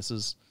like, man, this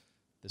is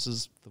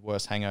the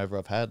worst hangover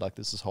I've had. Like,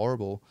 this is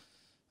horrible.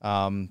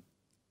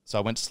 So I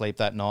went to sleep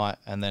that night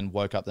and then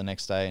woke up the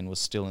next day and was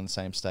still in the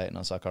same state. And I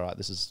was like, all right,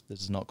 this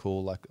is not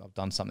cool. Like, I've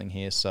done something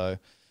here. So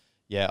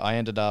yeah, I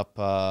ended up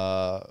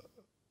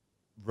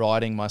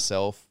riding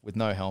myself with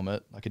no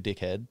helmet, like a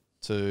dickhead,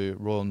 to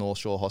Royal North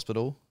Shore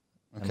Hospital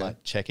and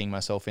like checking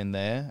myself in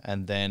there.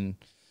 And then...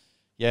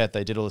 yeah,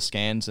 they did all the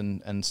scans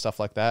and stuff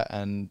like that.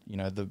 And, you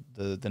know,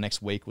 the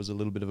next week was a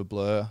little bit of a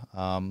blur.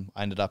 I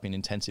ended up in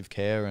intensive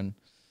care and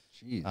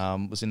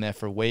was in there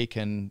for a week.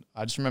 And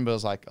I just remember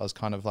I was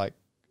kind of like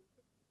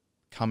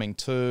coming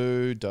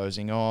to,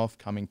 dozing off,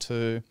 coming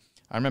to.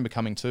 I remember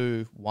coming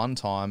to one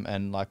time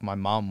and like my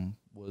mum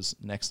was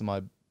next to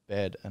my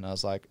bed and I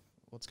was like,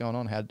 what's going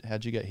on?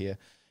 How'd you get here?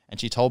 And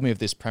she told me of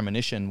this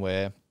premonition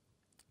where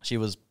she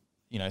was,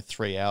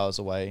 3 hours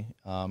away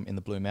in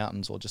the Blue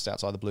Mountains or just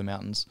outside the Blue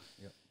Mountains.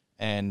 Yep.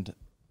 And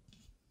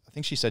I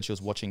think she said she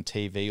was watching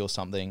TV or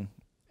something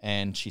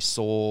and she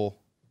saw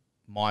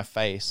my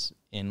face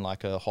in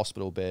like a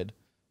hospital bed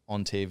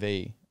on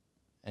TV.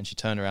 And she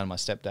turned around, my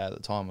stepdad at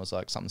the time was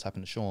like, something's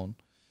happened to Sean.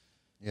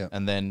 Yeah.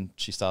 And then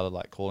she started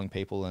like calling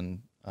people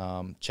and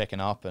checking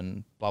up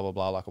and blah, blah,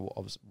 blah. Like I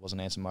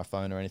wasn't answering my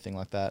phone or anything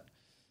like that.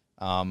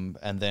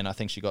 And then I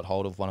think she got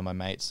hold of one of my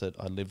mates that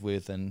I lived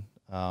with and,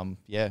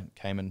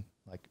 came and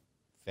like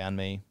found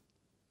me.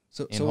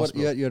 So what,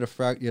 you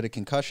had a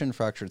concussion,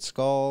 fractured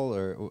skull,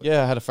 or?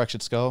 Yeah, I had a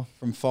fractured skull.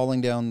 From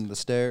falling down the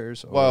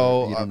stairs? Or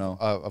well, you don't know?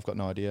 I've got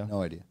no idea.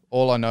 No idea.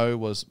 All I know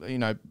was,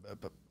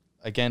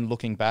 again,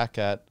 looking back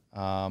at,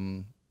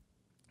 putting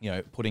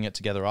it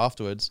together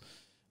afterwards,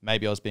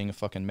 maybe I was being a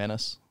fucking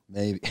menace.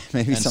 Maybe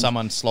and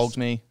someone slogged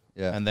me.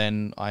 Yeah. And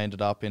then I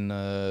ended up in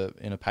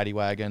a paddy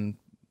wagon.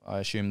 I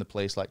assume the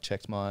police like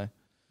checked my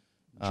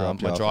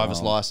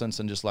driver's license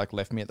and just like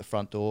left me at the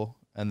front door.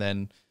 And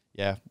then,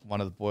 one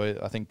of the boys,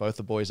 I think both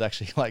the boys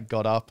actually like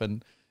got up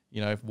and,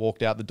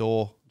 walked out the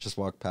door. Just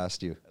walked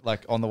past you.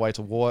 Like on the way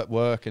to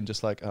work and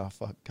just like, oh,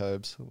 fuck,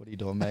 Cobes, what are you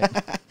doing, mate?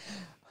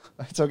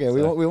 It's okay.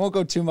 So, we won't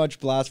go too much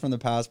blast from the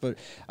past, but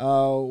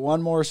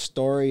one more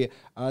story.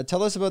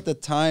 Tell us about the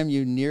time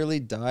you nearly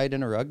died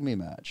in a rugby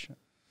match.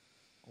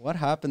 What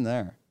happened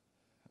there?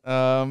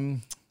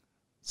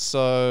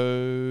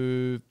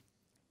 So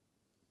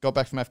got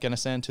back from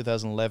Afghanistan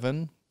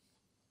 2011.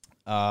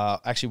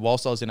 Actually,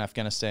 whilst I was in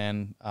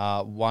Afghanistan,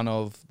 one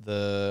of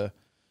the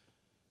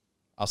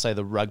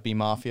rugby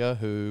mafia,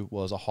 who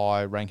was a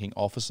high-ranking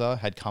officer,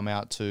 had come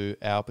out to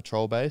our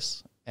patrol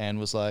base and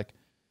was like,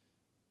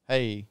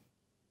 hey,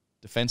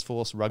 Defence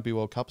Force Rugby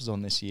World Cup is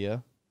on this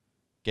year.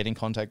 Get in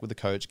contact with the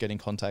coach, get in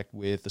contact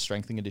with the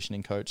strength and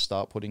conditioning coach,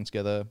 start putting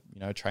together,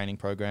 training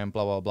program,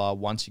 blah, blah, blah.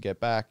 Once you get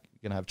back,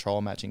 you're going to have a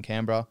trial match in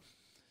Canberra.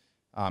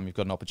 You've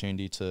got an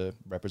opportunity to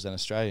represent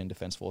Australia in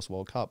Defence Force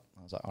World Cup.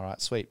 I was like, all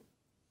right, sweet.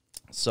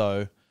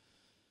 So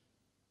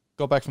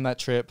got back from that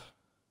trip.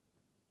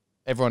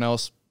 Everyone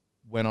else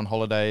went on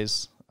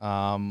holidays,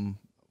 went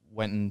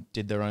and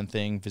did their own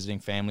thing, visiting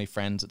family,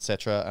 friends,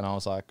 etc. And I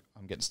was like,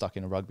 I'm getting stuck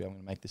in a rugby. I'm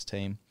going to make this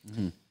team.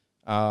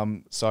 Mm-hmm.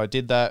 So I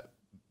did that,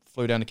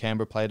 flew down to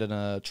Canberra, played in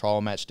a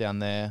trial match down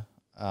there,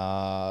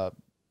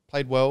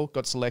 played well,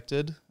 got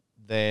selected,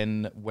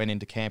 then went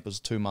into camp. It was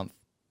a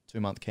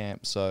two-month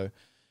camp. So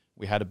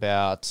we had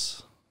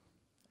about,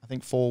 I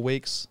think, 4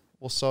 weeks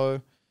or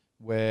so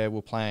where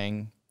we're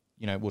playing,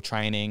 we're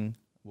training,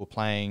 we're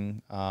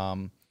playing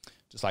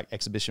just like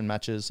exhibition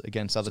matches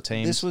against other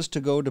teams. This was to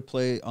go to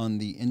play on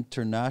the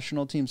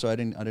international team, so I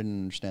didn't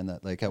understand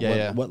that. Like,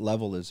 what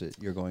level is it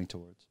you're going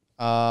towards?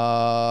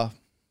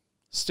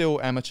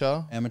 Still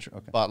amateur. Amateur,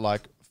 okay. But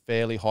like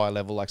fairly high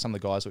level. Like some of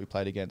the guys that we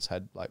played against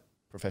had like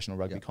professional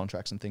rugby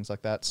contracts and things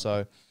like that.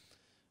 So,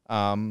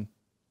 so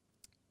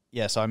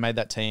I made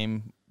that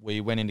team. We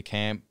went into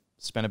camp,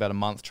 spent about a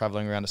month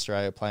traveling around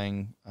Australia,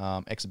 playing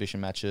exhibition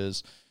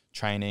matches,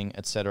 training,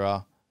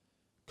 etc.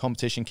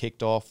 Competition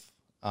kicked off.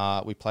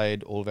 We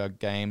played all of our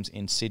games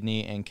in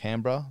Sydney and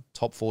Canberra.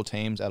 Top 4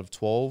 teams out of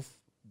 12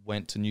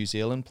 went to New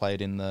Zealand,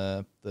 played in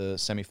the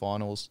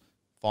semi-finals,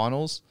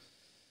 finals.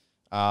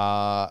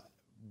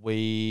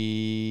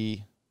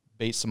 We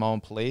beat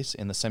Samoan Police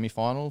in the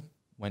semi-final,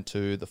 went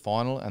to the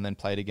final, and then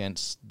played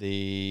against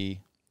the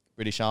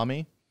British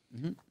Army.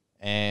 Mm-hmm.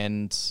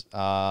 And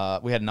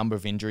we had a number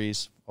of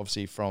injuries,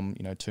 obviously from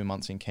 2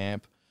 months in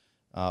camp,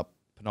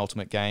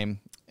 penultimate game,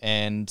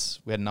 and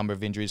we had a number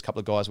of injuries. A couple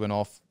of guys went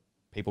off,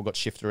 people got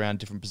shifted around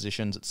different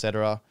positions,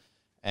 etc.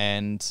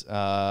 And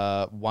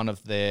one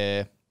of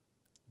their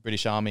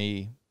British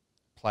Army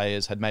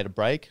players had made a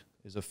break.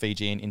 He was a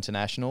Fijian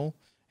international.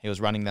 He was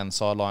running down the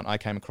sideline. I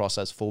came across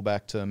as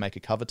fullback to make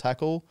a cover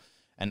tackle,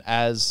 and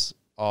as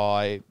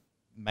I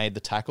made the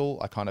tackle,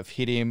 I kind of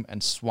hit him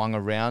and swung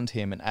around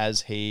him. And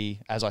as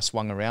I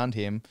swung around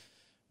him,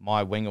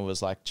 my winger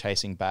was like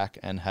chasing back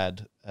and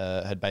had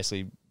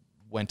basically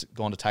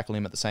gone to tackle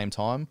him at the same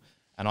time.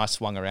 And I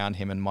swung around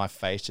him, and my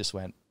face just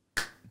went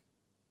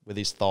with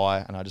his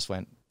thigh, and I just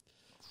went.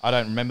 I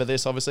don't remember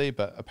this obviously,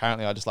 but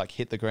apparently I just like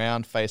hit the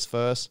ground face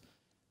first,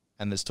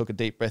 and just took a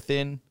deep breath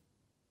in,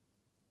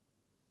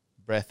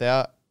 breath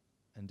out,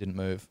 and didn't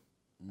move.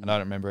 And I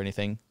don't remember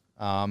anything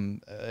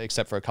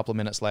except for a couple of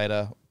minutes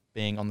later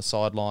being on the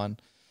sideline,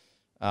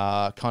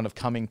 kind of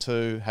coming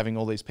to, having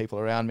all these people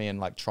around me and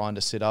like trying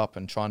to sit up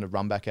and trying to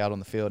run back out on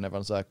the field. And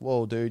everyone's like,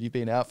 whoa, dude, you've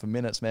been out for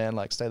minutes, man.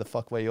 Like, stay the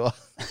fuck where you are.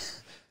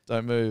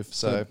 Don't move.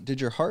 So did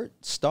your heart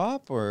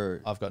stop,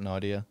 or? I've got no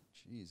idea.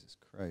 Jesus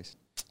Christ.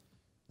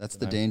 That's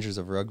the dangers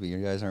of rugby.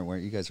 You guys are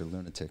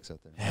lunatics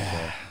out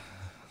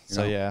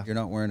there. You're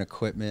not wearing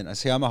equipment. I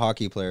see, I'm a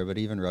hockey player, but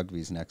even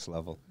rugby's next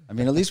level. I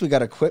mean, at least we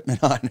got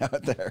equipment on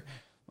out there.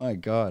 My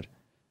God.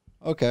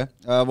 Okay.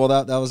 Well,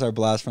 that was our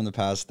blast from the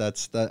past.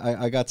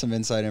 I got some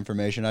inside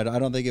information. I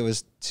don't think it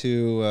was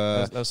too...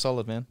 that was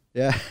solid, man.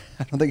 Yeah,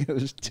 I don't think it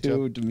was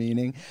too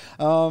demeaning.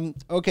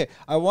 Okay,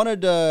 I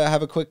wanted to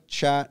have a quick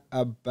chat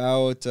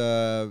about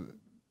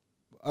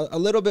a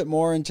little bit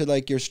more into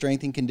like your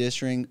strength and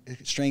conditioning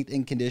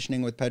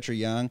with Petr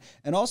Yan,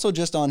 and also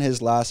just on his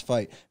last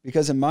fight,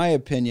 because in my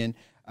opinion,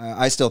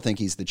 I still think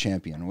he's the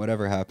champion.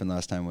 Whatever happened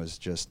last time was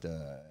just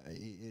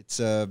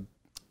I'm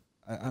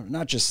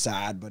not just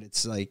sad, but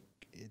it's like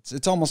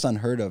it's almost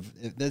unheard of.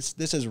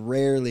 This has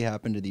rarely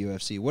happened to the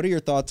UFC. What are your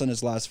thoughts on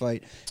his last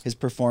fight, his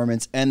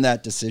performance, and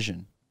that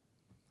decision?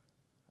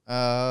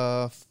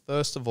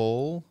 First of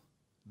all,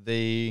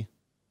 the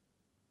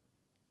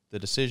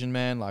decision,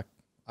 man, like,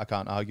 I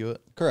can't argue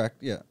it. Correct,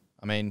 yeah.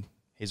 I mean,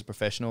 he's a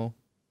professional.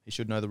 He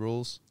should know the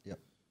rules. Yep.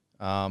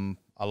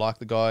 I like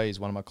the guy. He's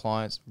one of my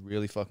clients.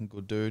 Really fucking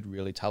good dude.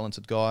 Really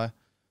talented guy.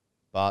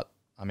 But,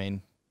 I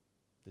mean,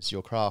 this is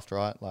your craft,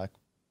 right? Like,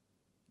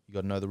 you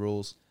got to know the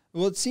rules.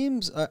 Well, it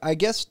seems, I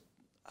guess,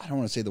 I don't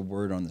want to say the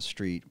word on the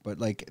street, but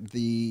like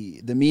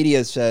the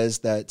media says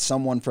that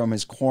someone from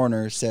his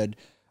corner said,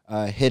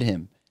 hit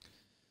him.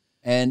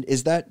 And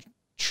is that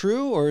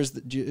true, or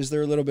is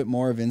there a little bit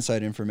more of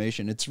inside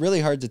information? It's really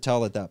hard to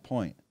tell at that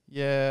point.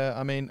 Yeah,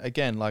 I mean,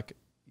 again, like,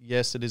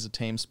 yes, it is a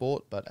team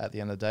sport, but at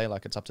the end of the day,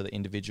 like, it's up to the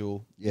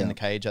individual in the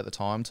cage at the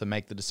time to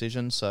make the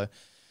decision. So,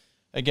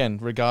 again,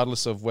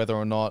 regardless of whether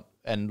or not,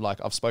 and like,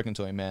 I've spoken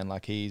to him, man,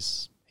 like,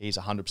 he's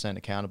 100%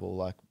 accountable.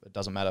 Like, it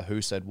doesn't matter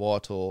who said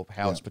what or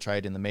how it's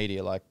portrayed in the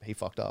media. Like, he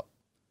fucked up.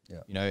 Yeah,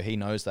 you know, he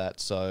knows that.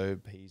 So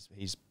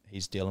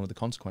he's dealing with the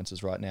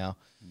consequences right now.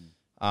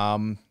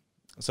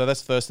 So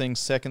that's the first thing.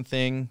 Second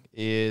thing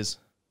is,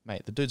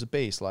 mate, the dude's a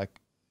beast.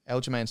 Like,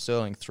 Aljamain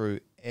Sterling threw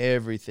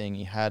everything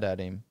he had at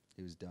him.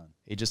 He was done.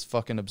 He just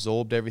fucking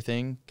absorbed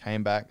everything,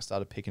 came back,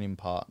 started picking him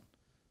apart.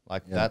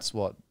 Like, that's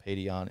what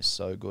Petr Yan is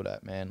so good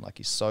at, man. Like,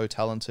 he's so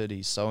talented.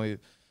 He's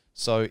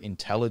so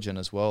intelligent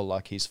as well.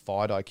 Like, his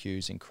fight IQ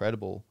is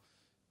incredible.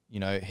 You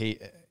know,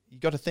 you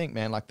got to think,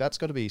 man, like, that's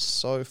got to be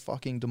so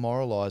fucking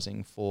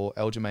demoralizing for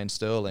Aljamain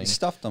Sterling. He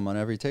stuffed him on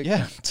every takedown.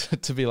 Yeah,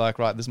 to be like,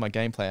 right, this is my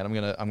game plan. I'm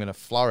gonna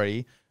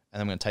flurry,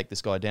 and I'm gonna take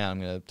this guy down. I'm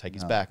gonna take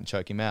his back and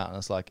choke him out. And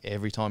it's like,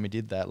 every time he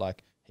did that,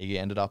 like, he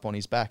ended up on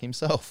his back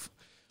himself,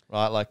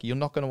 right? Like, you're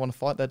not gonna want to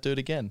fight that dude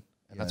again,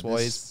 and that's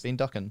why he's been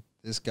ducking.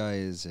 This guy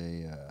is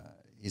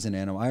he's an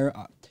animal.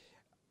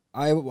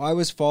 I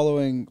was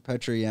following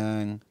Petr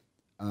Yan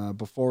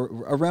before,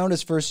 around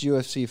his first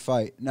UFC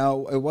fight.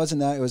 Now, it wasn't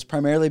that. It was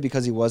primarily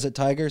because he was at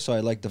Tiger, so I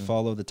like to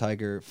follow the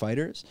Tiger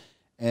fighters.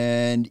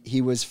 And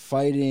he was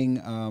fighting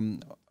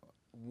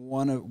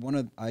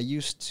I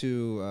used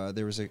to,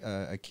 there was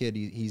a kid,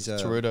 he's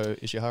Teruto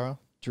Ishihara?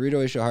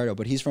 Teruto Ishihara,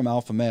 but he's from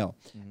Alpha Male.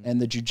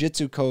 And the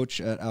jiu-jitsu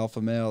coach at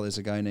Alpha Male is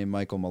a guy named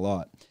Michael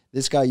Malott.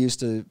 This guy used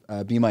to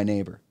be my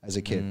neighbor as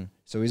a kid.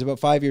 So he's about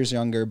 5 years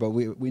younger, but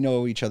we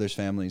know each other's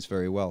families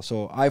very well.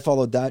 So I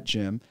followed that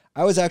gym.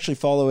 I was actually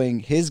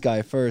following his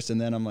guy first, and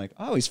then I'm like,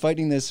 oh, he's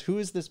fighting this. Who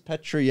is this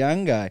Petr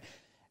Yan guy?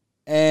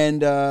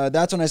 And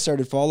that's when I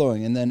started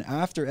following. And then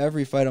after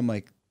every fight, I'm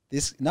like,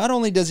 this. Not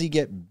only does he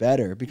get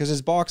better, because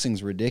his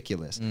boxing's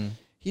ridiculous,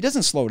 he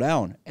doesn't slow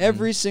down.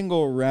 Every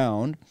single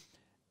round,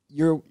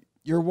 you're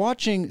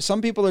watching.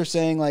 Some people are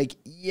saying, like,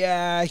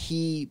 yeah,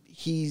 he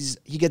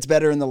gets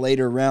better in the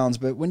later rounds,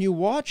 but when you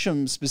watch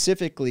him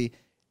specifically,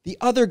 the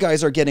other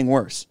guys are getting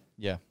worse.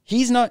 Yeah.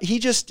 He's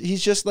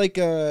just like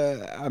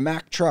a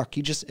Mack truck.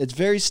 It's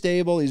very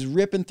stable. He's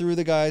ripping through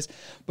the guys,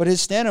 but his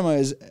stamina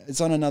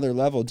is on another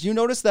level. Do you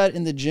notice that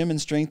in the gym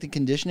and strength and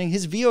conditioning?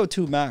 His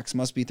VO2 max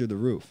must be through the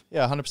roof.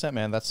 Yeah, 100%,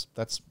 man. That's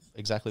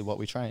exactly what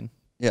we train.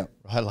 Yeah.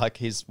 Right. Like,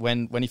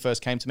 when he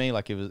first came to me,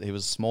 like, he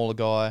was a smaller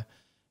guy.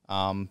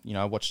 You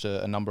know, I watched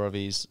a number of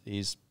his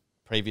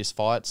previous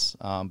fights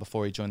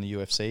before he joined the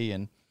UFC,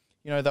 and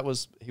you know,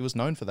 he was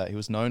known for that. He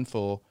was known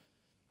for,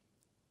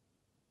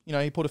 you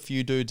know, he put a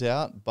few dudes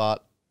out,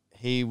 but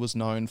he was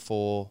known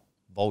for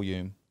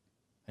volume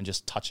and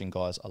just touching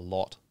guys a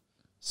lot.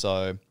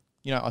 So,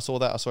 you know, I saw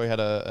that. I saw he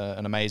had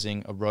an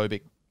amazing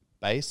aerobic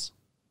base.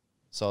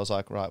 So I was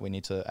like, right, we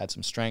need to add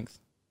some strength,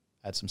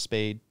 add some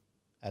speed,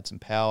 add some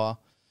power.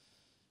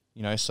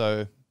 You know,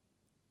 so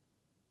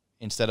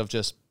instead of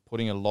just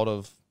putting a lot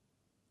of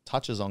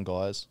touches on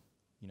guys,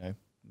 you know,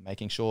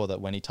 making sure that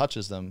when he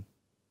touches them,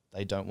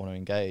 they don't want to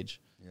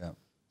engage. Yeah.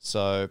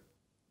 So,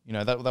 you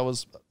know, that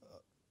was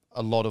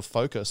a lot of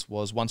focus,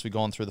 was once we'd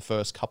gone through the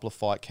first couple of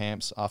fight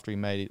camps after he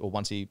made it, or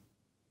once he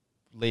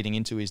leading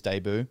into his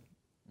debut.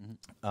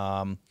 You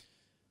know,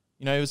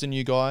 he was a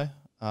new guy.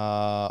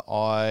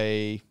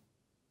 I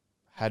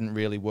hadn't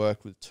really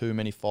worked with too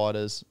many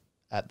fighters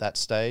at that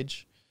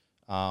stage.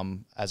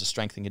 As a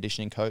strength and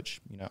conditioning coach,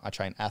 you know, I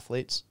train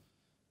athletes,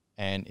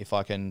 and if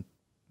I can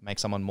make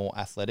someone more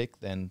athletic,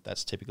 then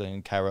that's typically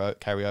going to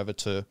carry over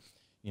to,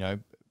 you know,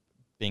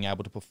 being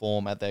able to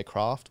perform at their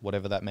craft,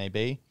 whatever that may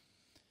be.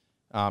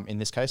 In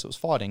this case, it was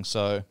fighting.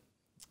 So,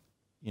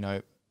 you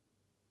know,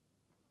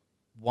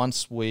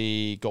 once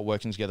we got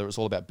working together, it was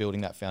all about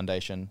building that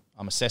foundation.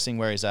 I'm assessing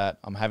where he's at.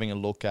 I'm having a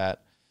look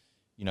at,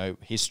 you know,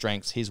 his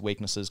strengths, his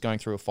weaknesses, going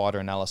through a fighter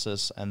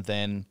analysis, and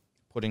then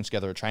putting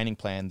together a training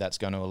plan that's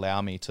going to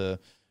allow me to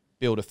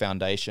build a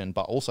foundation,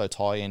 but also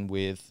tie in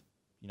with,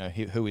 you know,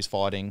 who he's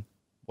fighting,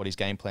 what his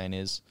game plan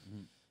is.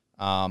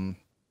 And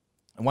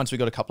once we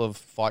got a couple of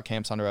fight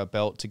camps under our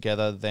belt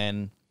together,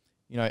 then,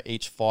 you know,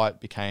 each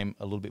fight became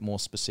a little bit more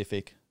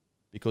specific,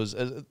 because,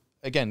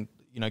 again,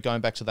 you know,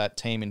 going back to that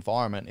team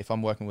environment, if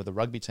I'm working with a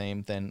rugby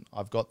team, then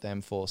I've got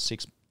them for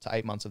 6 to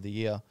 8 months of the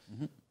year,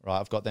 right?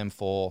 I've got them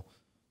for,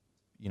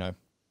 you know,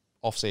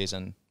 off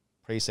season,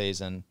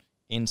 pre-season,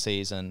 in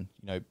season,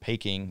 you know,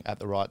 peaking at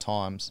the right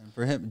times. And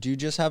for him, do you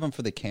just have him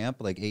for the camp,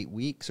 like 8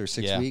 weeks or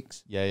 6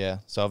 weeks? Yeah.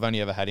 So I've only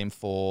ever had him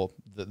for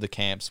the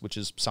camps, which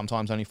is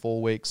sometimes only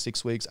 4 weeks,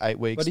 6 weeks, 8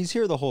 weeks. But he's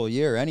here the whole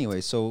year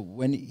anyway. So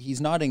when he's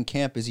not in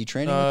camp, is he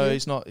training No,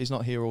 with you? he's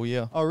not here all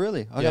year. Oh,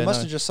 really? Okay, I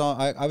must have just saw.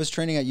 I was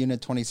training at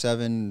Unit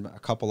 27 a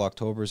couple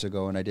Octobers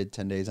ago, and I did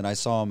 10 days, and I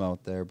saw him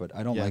out there. But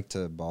I don't like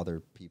to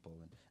bother people.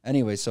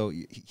 Anyway, so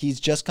he's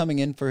just coming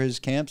in for his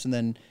camps, and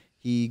then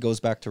he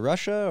goes back to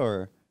Russia,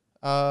 or?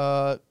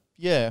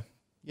 Yeah,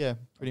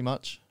 pretty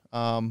much.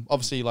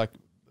 Obviously, like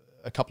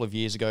a couple of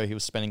years ago, he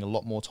was spending a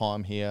lot more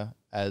time here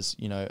as,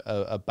 you know,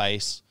 a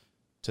base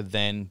to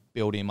then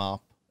build him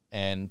up,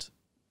 and,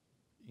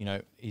 you know,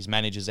 his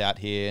manager's out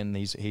here and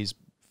he's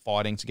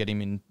fighting to get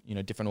him in, you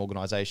know, different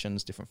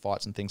organizations, different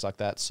fights and things like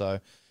that. So,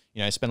 you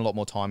know, he spent a lot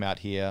more time out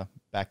here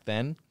back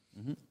then.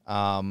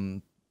 Mm-hmm.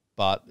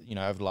 But, you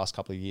know, over the last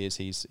couple of years,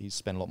 he's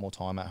spent a lot more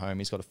time at home.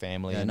 He's got a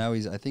family. Yeah, now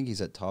I think he's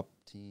at Top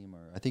Team,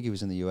 or I think he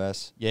was in the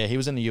U.S. Yeah, he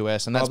was in the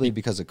U.S. and probably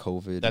because of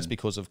COVID. That's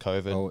because of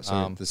COVID. Oh,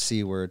 sorry, the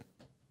C word.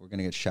 We're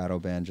gonna get shadow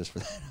banned just for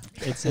that.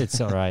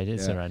 It's all right.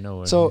 It's all right. No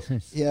worries. So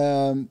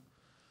yeah,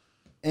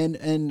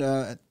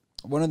 and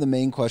one of the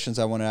main questions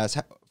I want to ask,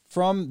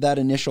 from that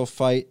initial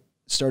fight,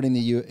 starting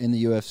in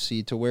the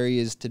UFC to where he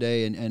is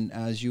today, and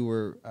as you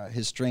were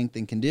his strength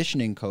and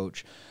conditioning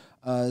coach.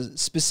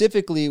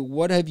 Specifically,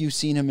 what have you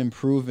seen him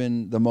improve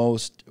in the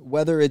most,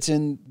 whether it's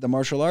in the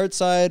martial arts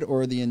side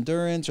or the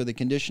endurance or the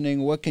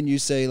conditioning? What can you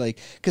say? Like,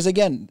 because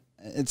again,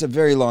 it's a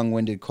very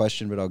long-winded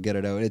question, but I'll get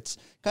it out. It's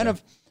kind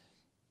of,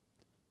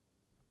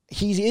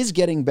 he is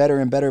getting better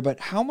and better, but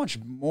how much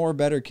more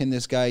better can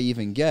this guy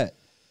even get?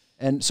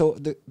 And so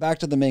back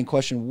to the main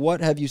question,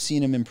 what have you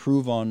seen him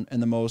improve on in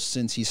the most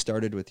since he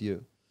started with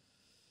you?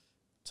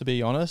 To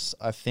be honest,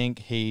 I think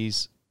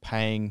he's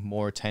paying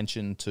more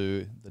attention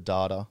to the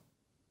data.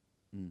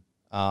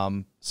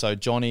 So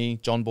John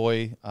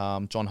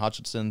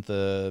Hutchinson,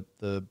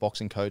 the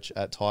boxing coach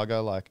at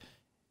Tiger, like,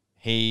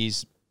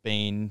 he's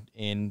been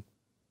in,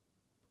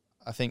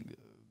 I think,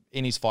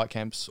 in his fight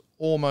camps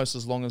almost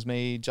as long as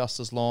me, just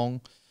as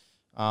long.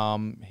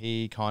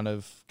 He kind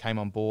of came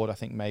on board, I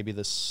think maybe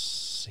his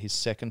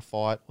second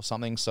fight or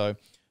something. So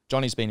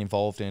Johnny's been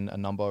involved in a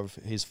number of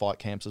his fight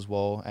camps as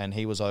well, and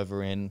he was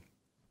over in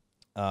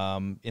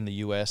the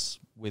US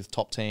with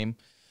Top Team,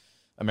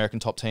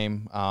 American Top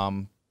Team,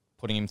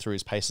 putting him through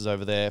his paces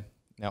over there.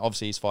 Now,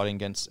 obviously, he's fighting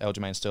against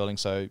Aljamain Sterling,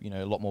 so, you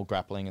know, a lot more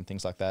grappling and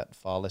things like that,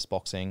 far less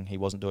boxing. He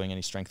wasn't doing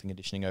any strength and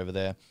conditioning over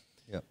there.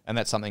 Yep. And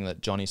that's something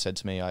that Johnny said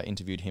to me. I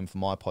interviewed him for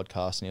my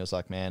podcast, and he was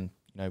like, man,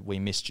 you know, we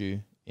missed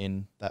you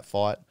in that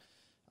fight.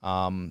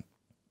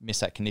 Missed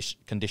that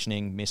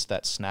conditioning, missed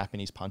that snap in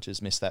his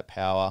punches, missed that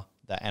power,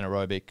 that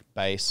anaerobic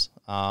base.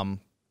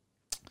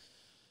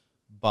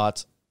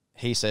 But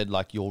he said,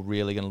 like, you're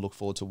really going to look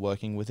forward to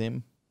working with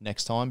him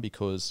next time,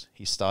 because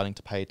he's starting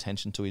to pay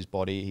attention to his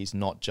body. He's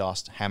not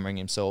just hammering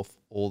himself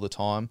all the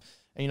time.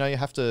 And, you know, you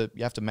have to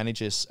manage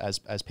this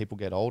as people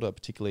get older,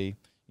 particularly,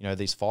 you know,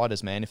 these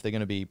fighters, man. If they're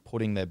going to be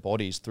putting their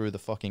bodies through the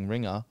fucking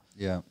ringer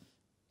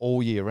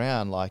all year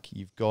round, like,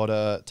 you've got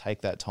to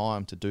take that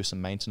time to do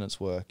some maintenance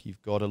work.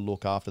 You've got to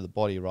look after the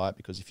body, right?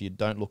 Because if you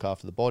don't look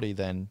after the body,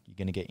 then you're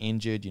going to get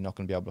injured. You're not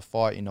going to be able to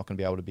fight. You're not going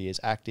to be able to be as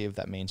active.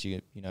 That means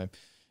you know,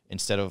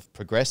 instead of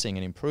progressing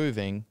and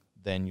improving,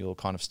 then you're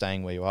kind of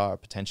staying where you are,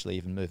 potentially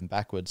even moving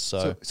backwards.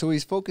 So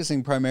he's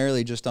focusing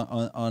primarily just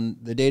on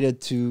the data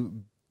to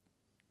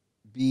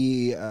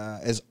be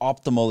as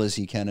optimal as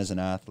he can as an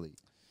athlete.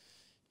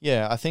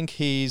 Yeah, I think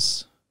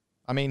he's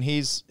a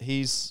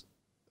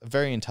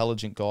very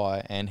intelligent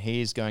guy, and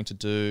he's going to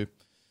do,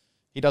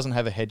 he doesn't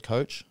have a head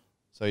coach,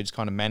 so he just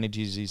kind of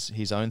manages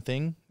his own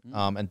thing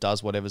and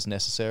does whatever's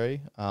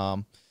necessary.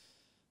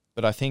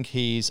 But I think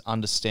he's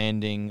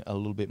understanding a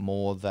little bit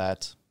more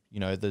that, you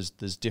know, there's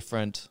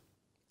different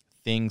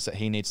things that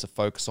he needs to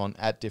focus on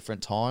at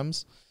different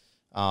times,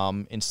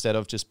 instead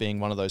of just being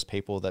one of those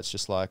people that's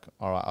just like,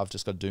 all right, I've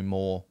just got to do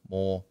more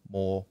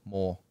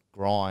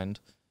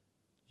grind.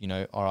 You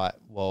know, all right,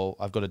 well,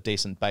 I've got a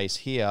decent base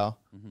here.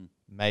 Mm-hmm.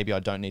 Maybe I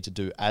don't need to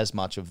do as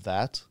much of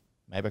that.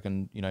 Maybe I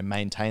can, you know,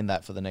 maintain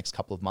that for the next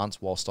couple of months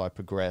whilst I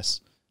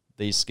progress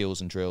these skills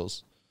and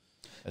drills,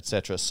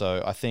 etc.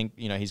 So I think,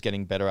 you know, he's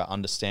getting better at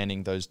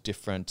understanding those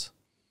different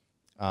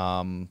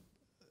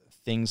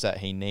things that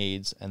he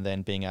needs, and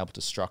then being able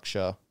to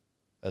structure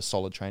a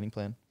solid training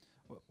plan.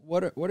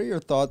 What are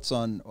your thoughts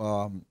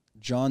on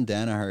John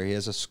Danaher? He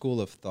has a school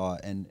of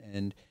thought,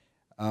 and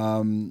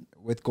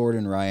with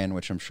Gordon Ryan,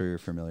 which I'm sure you're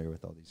familiar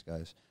with all these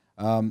guys.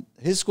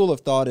 His school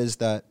of thought is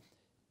that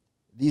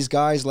these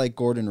guys like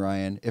Gordon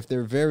Ryan, if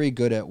they're very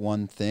good at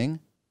one thing,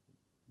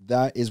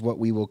 that is what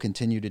we will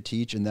continue to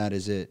teach, and that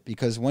is it.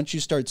 Because once you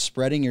start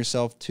spreading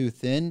yourself too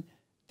thin,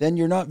 then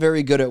you're not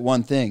very good at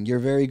one thing. You're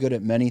very good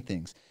at many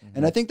things. Mm-hmm.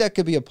 And I think that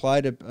could be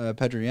applied to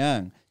Petr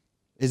Yan.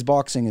 His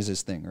boxing is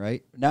his thing,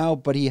 right? Now,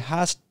 but he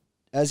has,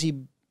 as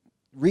he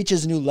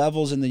reaches new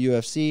levels in the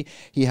UFC,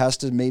 he has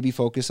to maybe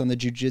focus on the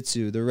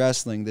jiu-jitsu, the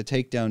wrestling, the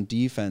takedown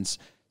defense.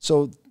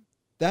 So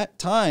that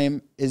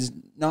time is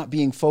not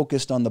being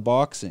focused on the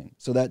boxing,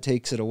 so that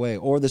takes it away,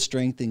 or the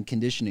strength and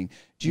conditioning.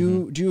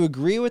 Do you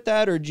agree with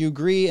that, or do you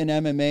agree in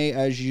MMA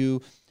as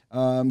you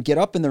get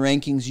up in the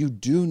rankings, you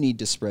do need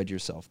to spread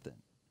yourself thin?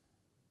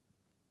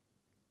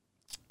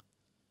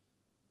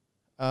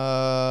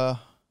 I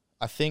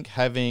think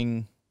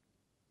having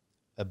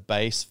a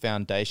base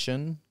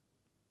foundation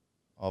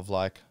of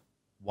like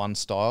one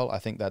style, I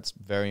think that's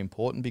very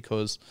important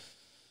because,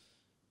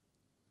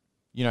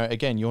 you know,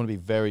 again, you want to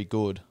be very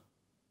good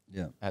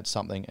at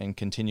something and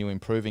continue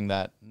improving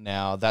that.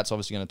 Now, that's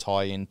obviously going to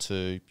tie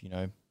into, you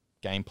know,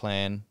 game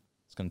plan.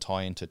 It's going to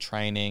tie into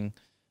training,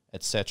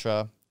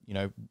 etc. You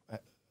know,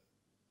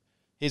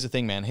 here's the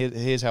thing, man.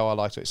 Here's how I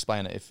like to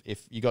explain it.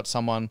 If you got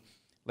someone,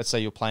 let's say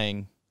you're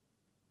playing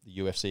the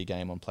UFC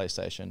game on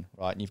PlayStation,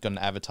 right? And you've got an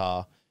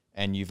avatar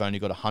and you've only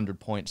got 100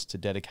 points to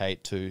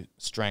dedicate to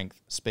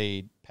strength,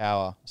 speed,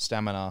 power,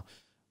 stamina,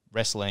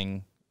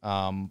 wrestling,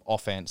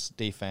 offense,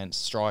 defense,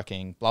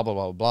 striking, blah, blah,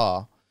 blah,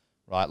 blah,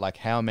 right? Like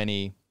how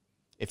many,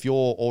 if you're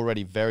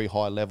already very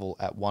high level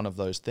at one of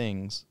those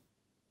things,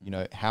 you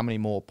know, how many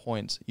more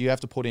points? You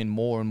have to put in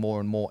more and more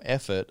and more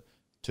effort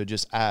to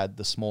just add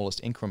the smallest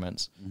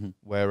increments.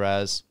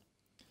 Whereas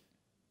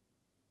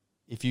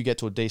if you get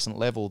to a decent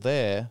level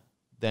there,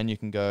 then you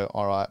can go,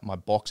 all right, my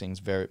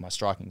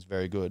striking's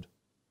very good.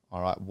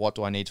 All right, what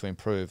do I need to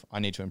improve? I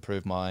need to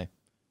improve my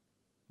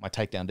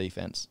takedown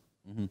defense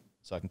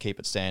so I can keep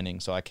it standing,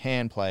 so I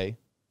can play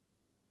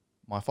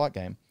my fight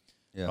game.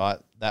 Right?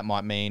 That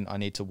might mean I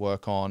need to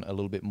work on a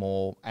little bit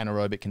more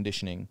anaerobic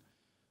conditioning.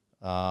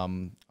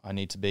 I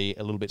need to be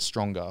a little bit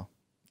stronger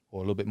or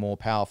a little bit more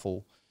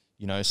powerful.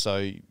 You know,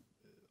 so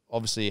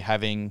obviously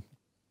having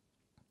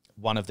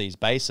one of these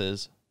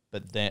bases,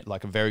 but then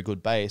like a very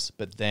good base,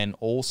 but then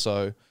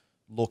also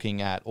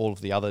looking at all of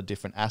the other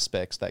different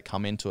aspects that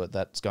come into it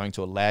that's going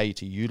to allow you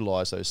to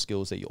utilize those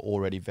skills that you're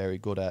already very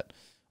good at.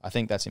 I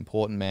think that's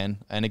important, man.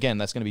 And again,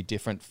 that's going to be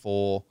different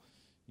for,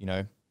 you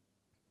know,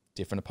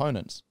 different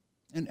opponents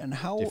and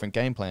how different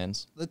game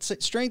plans. Let's say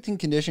strength and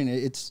conditioning.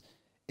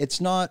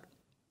 It's not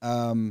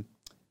how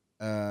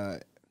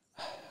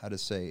to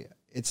say.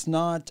 It's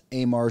not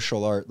a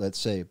martial art, let's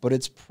say, but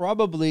it's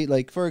probably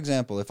like, for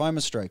example, if I'm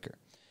a striker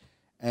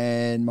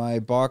and my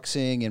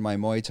boxing and my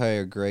Muay Thai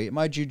are great,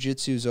 my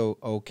jiu-jitsu's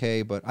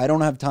okay, but I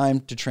don't have time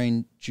to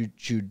train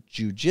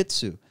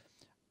jiu-jitsu.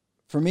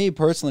 For me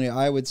personally,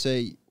 I would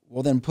say,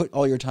 well, then put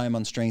all your time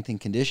on strength and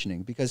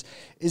conditioning, because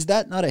is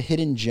that not a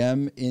hidden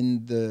gem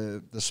in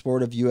the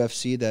sport of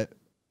UFC that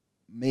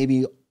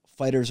maybe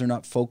fighters are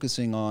not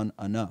focusing on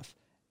enough?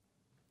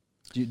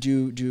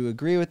 Do you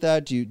agree with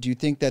that? Do you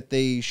think that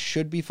they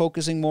should be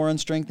focusing more on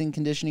strength and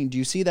conditioning? Do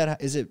you see that?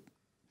 Is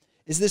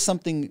this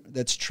something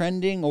that's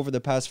trending over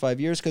the past 5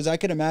 years? Because I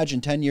could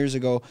imagine 10 years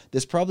ago,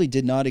 this probably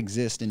did not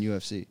exist in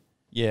UFC.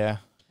 Yeah.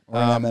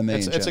 Or in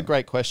MMA. It's a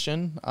great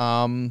question.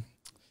 And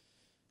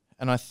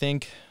I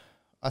think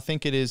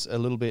it is a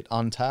little bit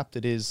untapped.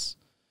 It is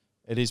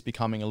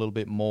becoming a little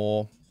bit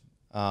more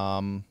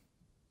of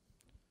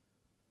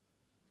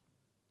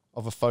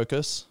a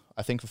focus,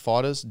 I think, for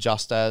fighters,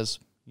 just as,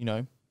 you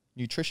know,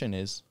 nutrition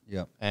is.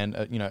 Yeah. And,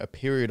 you know, a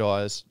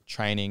periodized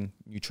training,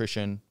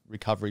 nutrition,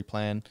 recovery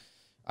plan.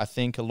 I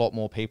think a lot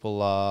more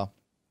people are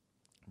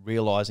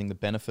realizing the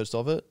benefits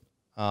of it.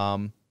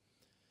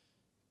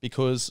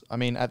 Because, I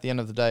mean, at the end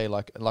of the day,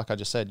 like I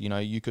just said, you know,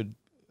 you could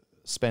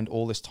spend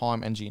all this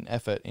time, energy, and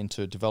effort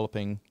into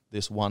developing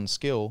this one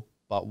skill,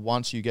 but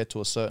once you get to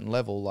a certain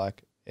level,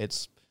 like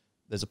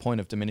there's a point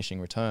of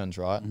diminishing returns,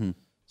 right?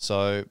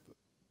 So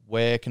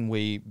where can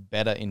we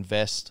better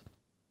invest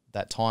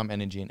that time,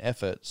 energy, and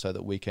effort so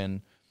that we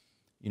can,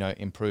 you know,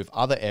 improve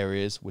other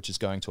areas, which is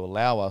going to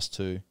allow us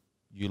to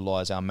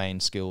utilize our main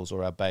skills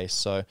or our base.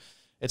 So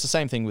it's the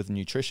same thing with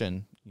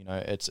nutrition. You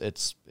know,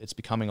 it's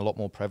becoming a lot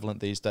more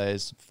prevalent these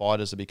days.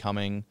 Fighters are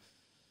becoming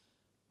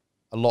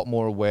a lot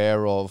more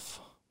aware of,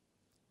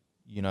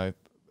 you know,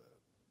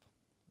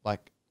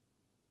 like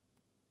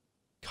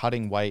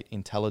cutting weight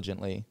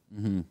intelligently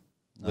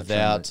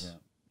without,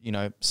 you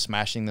know,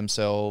 smashing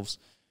themselves,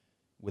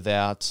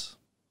 without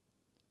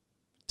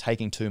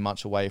taking too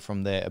much away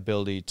from their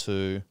ability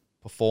to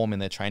perform in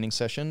their training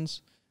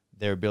sessions,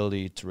 their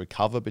ability to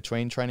recover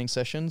between training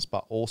sessions,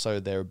 but also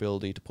their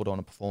ability to put on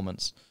a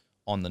performance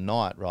on the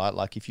night, right?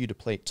 Like if you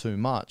deplete too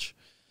much,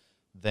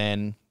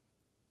 then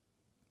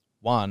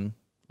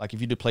like if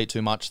you deplete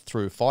too much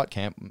through fight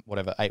camp,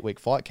 whatever, 8-week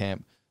fight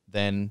camp,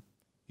 then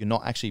you're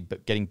not actually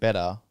getting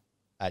better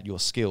at your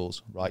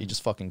skills, right? You're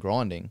just fucking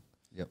grinding.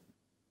 Yep.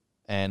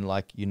 And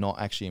like you're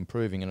not actually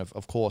improving. And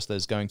of course,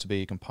 there's going to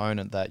be a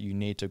component that you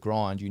need to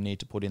grind, you need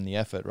to put in the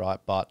effort, right?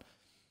 But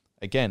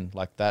again,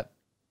 like that,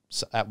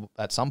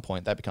 at some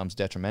point, that becomes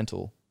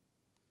detrimental.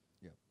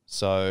 Yep.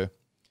 So,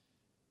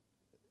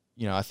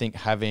 you know, I think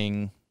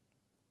having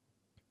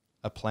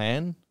a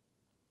plan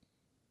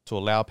to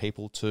allow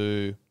people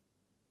to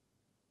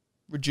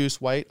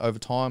reduce weight over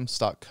time,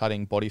 start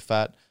cutting body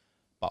fat,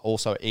 but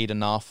also eat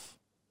enough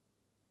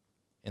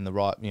in the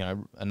right, you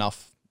know,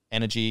 enough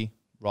energy,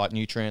 right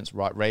nutrients,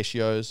 right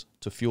ratios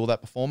to fuel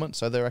that performance,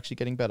 so they're actually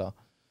getting better.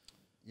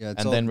 Yeah,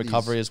 and then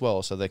recovery as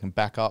well, so they can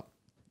back up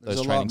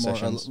those training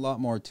sessions. A lot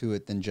more to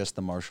it than just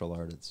the martial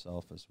art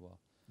itself as well.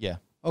 Yeah.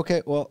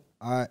 Okay, well,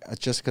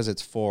 just because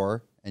it's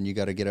 4 and you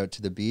got to get out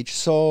to the beach.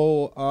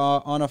 So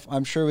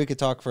I'm sure we could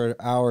talk for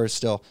hours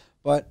still,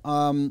 but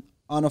on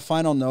a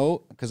final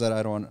note, because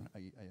I don't want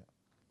to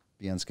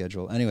be on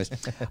schedule. Anyways,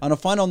 on a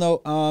final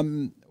note,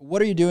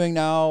 what are you doing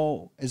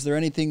now? Is there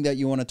anything that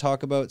you want to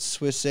talk about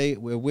Swiss 8?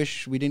 We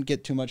wish we didn't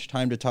get too much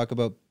time to talk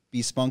about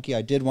Be Spunky.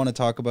 I did want to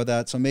talk about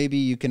that, so maybe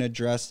you can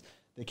address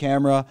the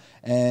camera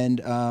and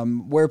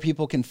where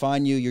people can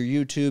find you, your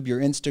YouTube,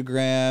 your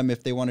Instagram,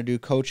 if they want to do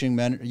coaching.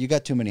 Man, you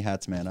got too many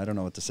hats, man. I don't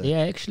know what to say. Yeah,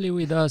 actually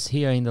with us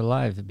here in the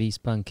live, Be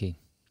Spunky.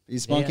 Be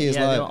Spunky is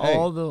live.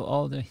 All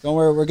the Don't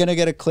worry, we're gonna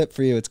get a clip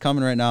for you. It's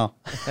coming right now.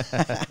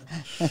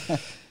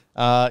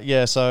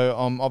 So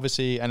I'm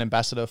obviously an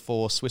ambassador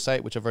for Swiss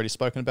 8, which I've already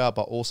spoken about,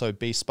 but also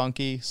Be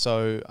Spunky.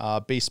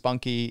 So Be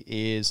Spunky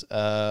is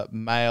a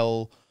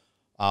male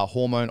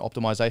hormone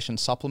optimization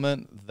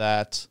supplement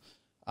that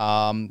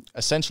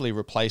essentially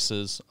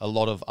replaces a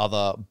lot of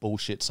other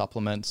bullshit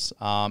supplements.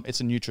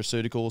 It's a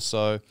nutraceutical,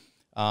 so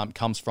it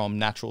comes from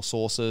natural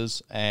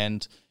sources,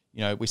 and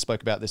we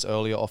spoke about this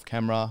earlier off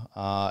camera.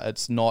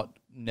 It's not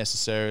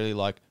necessarily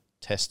like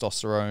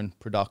testosterone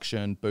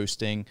production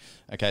boosting.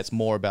 Okay, it's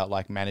more about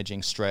like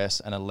managing stress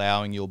and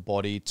allowing your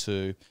body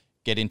to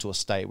get into a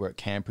state where it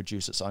can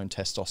produce its own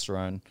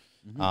testosterone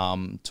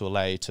to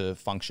allow you to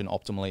function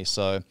optimally.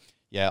 So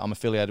yeah, I'm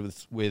affiliated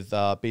with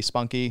Be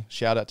Spunky.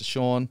 Shout out to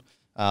Sean,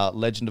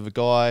 legend of a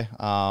guy.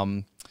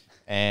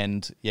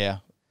 And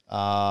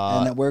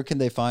where can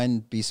they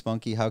find Be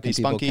Spunky? How can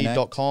people connect?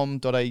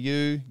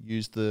 bespunky.com.au.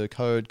 Use the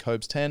code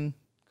COBES10.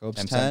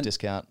 COBES10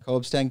 discount.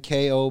 COBES10,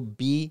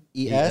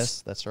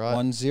 KOBES. That's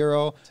right.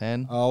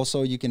 10.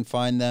 Also, you can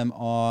find them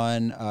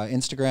on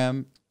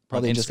Instagram.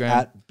 Probably just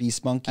at Be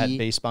Spunky. At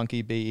Be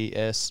Spunky,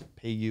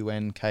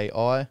 BESPUNKI.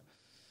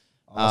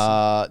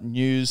 Awesome.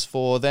 News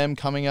for them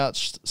coming out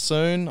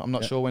soon. I'm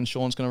not sure when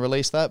Sean's going to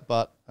release that,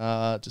 but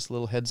just a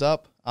little heads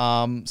up.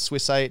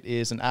 Swiss 8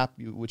 is an app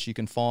which you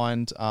can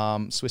find,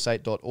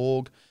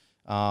 swiss8.org.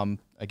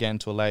 Again,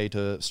 to allow you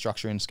to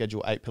structure and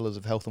schedule 8 pillars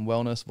of health and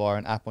wellness via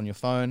an app on your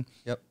phone.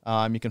 Yep.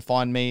 You can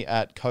find me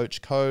at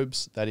Coach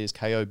Cobes, that is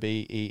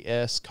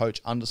KOBES,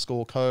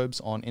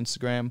 Coach_Cobes on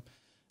Instagram.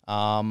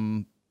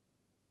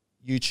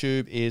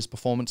 YouTube is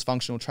Performance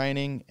Functional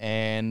Training,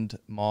 and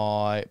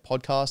my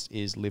podcast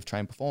is Live,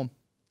 Train, Perform.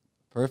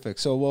 Perfect.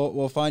 So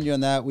we'll find you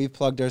on that. We've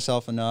plugged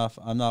ourselves enough.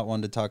 I'm not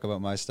one to talk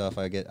about my stuff.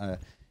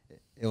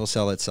 It will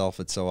sell itself.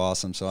 It's so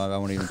awesome. So I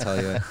won't even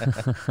tell you.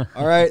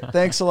 All right.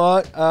 Thanks a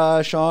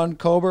lot, Sean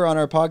Kober, on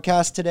our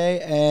podcast today.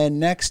 And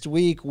next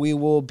week we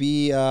will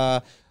be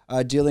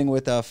dealing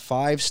with a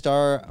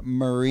 5-star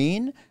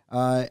Marine.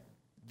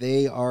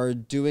 They are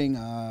doing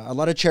a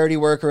lot of charity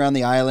work around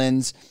the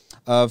islands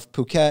of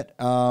Phuket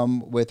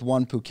with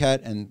One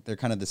Phuket, and they're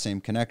kind of the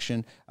same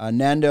connection.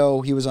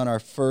 Nando, he was on our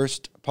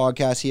first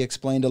podcast. He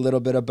explained a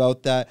little bit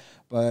about that,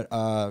 but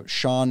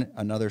Sean,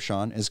 another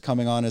Sean, is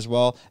coming on as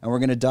well, and we're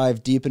going to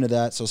dive deep into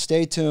that. So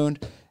stay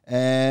tuned,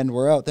 and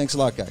we're out. Thanks a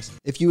lot, guys.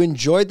 If you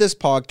enjoyed this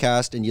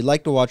podcast and you'd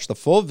like to watch the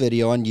full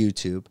video on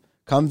YouTube,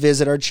 come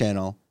visit our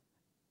channel,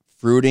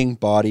 Fruiting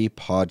Body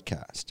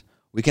Podcast.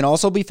 We can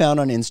also be found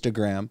on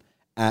Instagram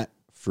at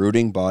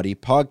Fruiting Body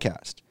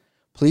Podcast.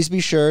 Please be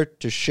sure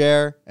to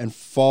share and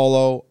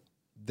follow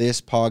this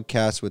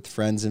podcast with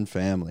friends and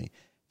family.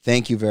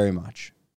 Thank you very much.